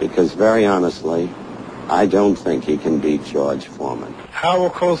 because very honestly, I don't think he can beat George Foreman.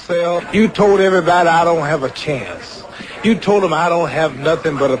 Howard Cosell, you told everybody I don't have a chance. You told them I don't have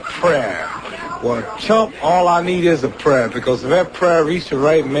nothing but a prayer. Well, chump, all I need is a prayer, because if that prayer reached the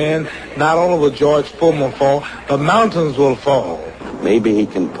right man, not only will George Foreman fall, but mountains will fall. Maybe he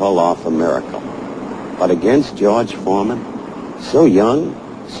can pull off a miracle. But against George Foreman, so young,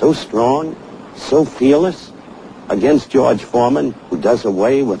 so strong, so fearless, against George Foreman, who does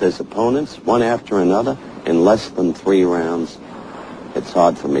away with his opponents one after another in less than 3 rounds, it's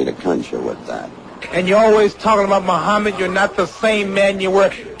hard for me to conjure with that. And you're always talking about Muhammad, you're not the same man you were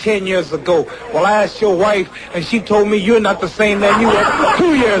 10 years ago. Well, I asked your wife, and she told me you're not the same man you were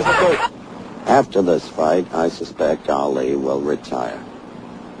 2 years ago. After this fight, I suspect Ali will retire.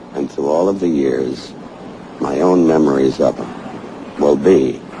 And through all of the years, my own memories of him will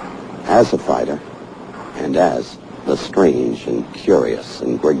be as a fighter and as the strange and curious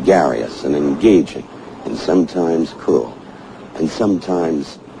and gregarious and engaging and sometimes cruel and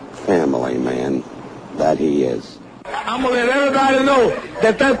sometimes family man that he is. I'm going to let everybody know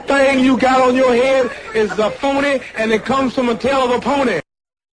that that thing you got on your head is a phony, and it comes from a tail of a pony.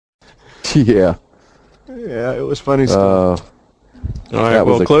 Yeah. Yeah, it was funny stuff. All right,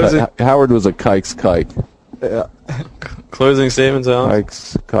 well, closing. Howard was a kike's kike. Yeah. Closing statements,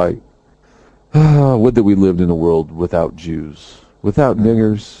 Alex? Kike's kike. Would that we lived in a world without Jews, without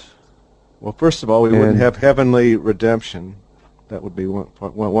niggers. Well, first of all, we wouldn't have heavenly redemption. That would be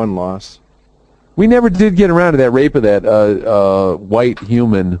one loss. We never did get around to that rape of that white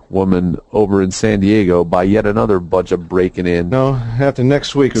human woman over in San Diego by yet another bunch of breaking in. No, after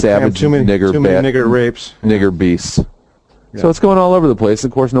next week, savage too many nigger rapes. Nigger beasts. Yeah. So it's going all over the place.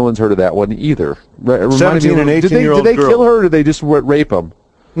 Of course, no one's heard of that one either. 17 and 18-year-old girl. Did they kill her, or did they just rape them?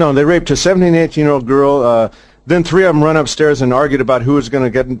 No, they raped a 17 and 18-year-old girl. Then 3 of them run upstairs and argued about who was going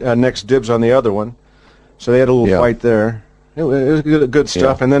to get next dibs on the other one. So they had a little fight there. It was good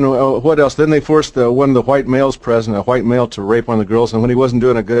stuff. Yeah. And then what else? Then they forced one of the white males present, a white male, to rape one of the girls. And when he wasn't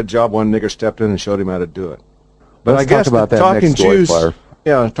doing a good job, one nigger stepped in and showed him how to do it. But Let's I guess talk about that talking next Jews, GoyFire.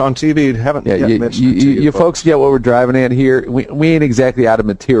 yeah, on TV, haven't yet mentioned it to you folks get what we're driving at here. We ain't exactly out of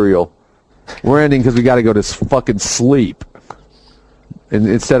material. We're ending because we got to go to fucking sleep. And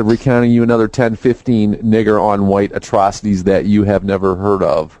instead of recounting you another 10, 15 nigger on white atrocities that you have never heard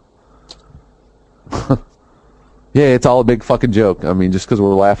of. Yeah, it's all a big fucking joke. I mean, just because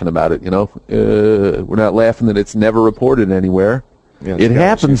we're laughing about it, you know. We're not laughing that it's never reported anywhere. Yeah, it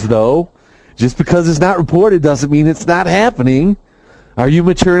happens, though. Just because it's not reported doesn't mean it's not happening. Are you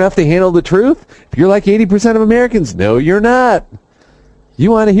mature enough to handle the truth? If you're like 80% of Americans, no, you're not.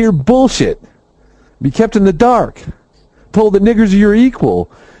 You want to hear bullshit. Be kept in the dark. Told that niggers are your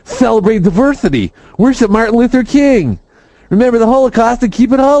equal. Celebrate diversity. Worship Martin Luther King. Remember the Holocaust and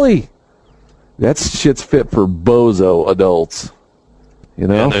keep it holy. That shit's fit for bozo adults. You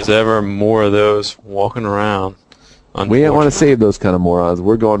know? And there's ever more of those walking around. We don't want to save those kind of morons.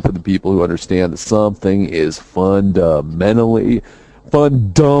 We're going for the people who understand that something is fundamentally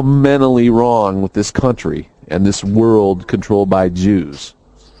wrong with this country and this world controlled by Jews.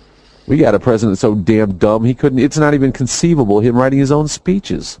 We got a president so damn dumb it's not even conceivable him writing his own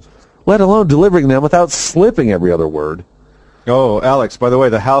speeches, let alone delivering them without slipping every other word. Oh, Alex, by the way,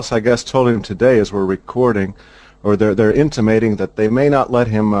 the House, I guess, told him today as we're recording, or they're intimating that they may not let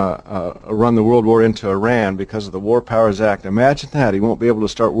him run the World War into Iran because of the War Powers Act. Imagine that. He won't be able to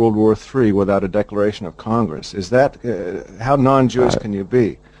start World War III without a declaration of Congress. Is that, how non-Jewish can you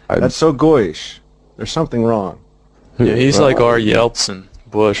be? That's so goyish. There's something wrong. Yeah, he's like our Yeltsin,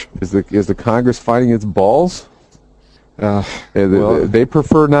 Bush. Is the Congress fighting its balls? They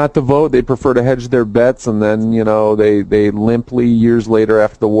prefer not to vote. They prefer to hedge their bets, and then they limply years later,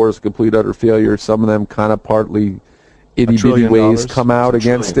 after the war is a complete utter failure, some of them kind of partly itty bitty ways come out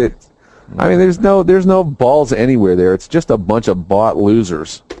against it. I mean, there's no balls anywhere there. It's just a bunch of bought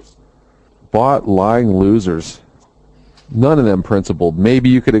losers, bought lying losers. None of them principled. Maybe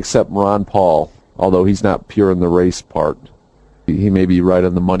you could accept Ron Paul, although he's not pure in the race part. He may be right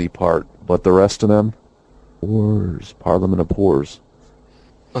on the money part, but the rest of them. Whores, Parliament of Whores.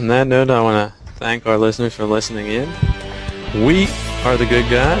 On that note, I want to thank our listeners for listening in. We are the good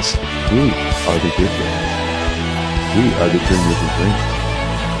guys. We are the good guys. We are the dreamers of dreams.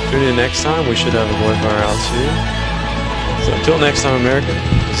 Tune in next time. We should have a GoyFire out soon. So until next time, America,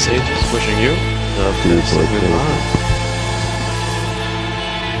 sages wishing you the best of your lives.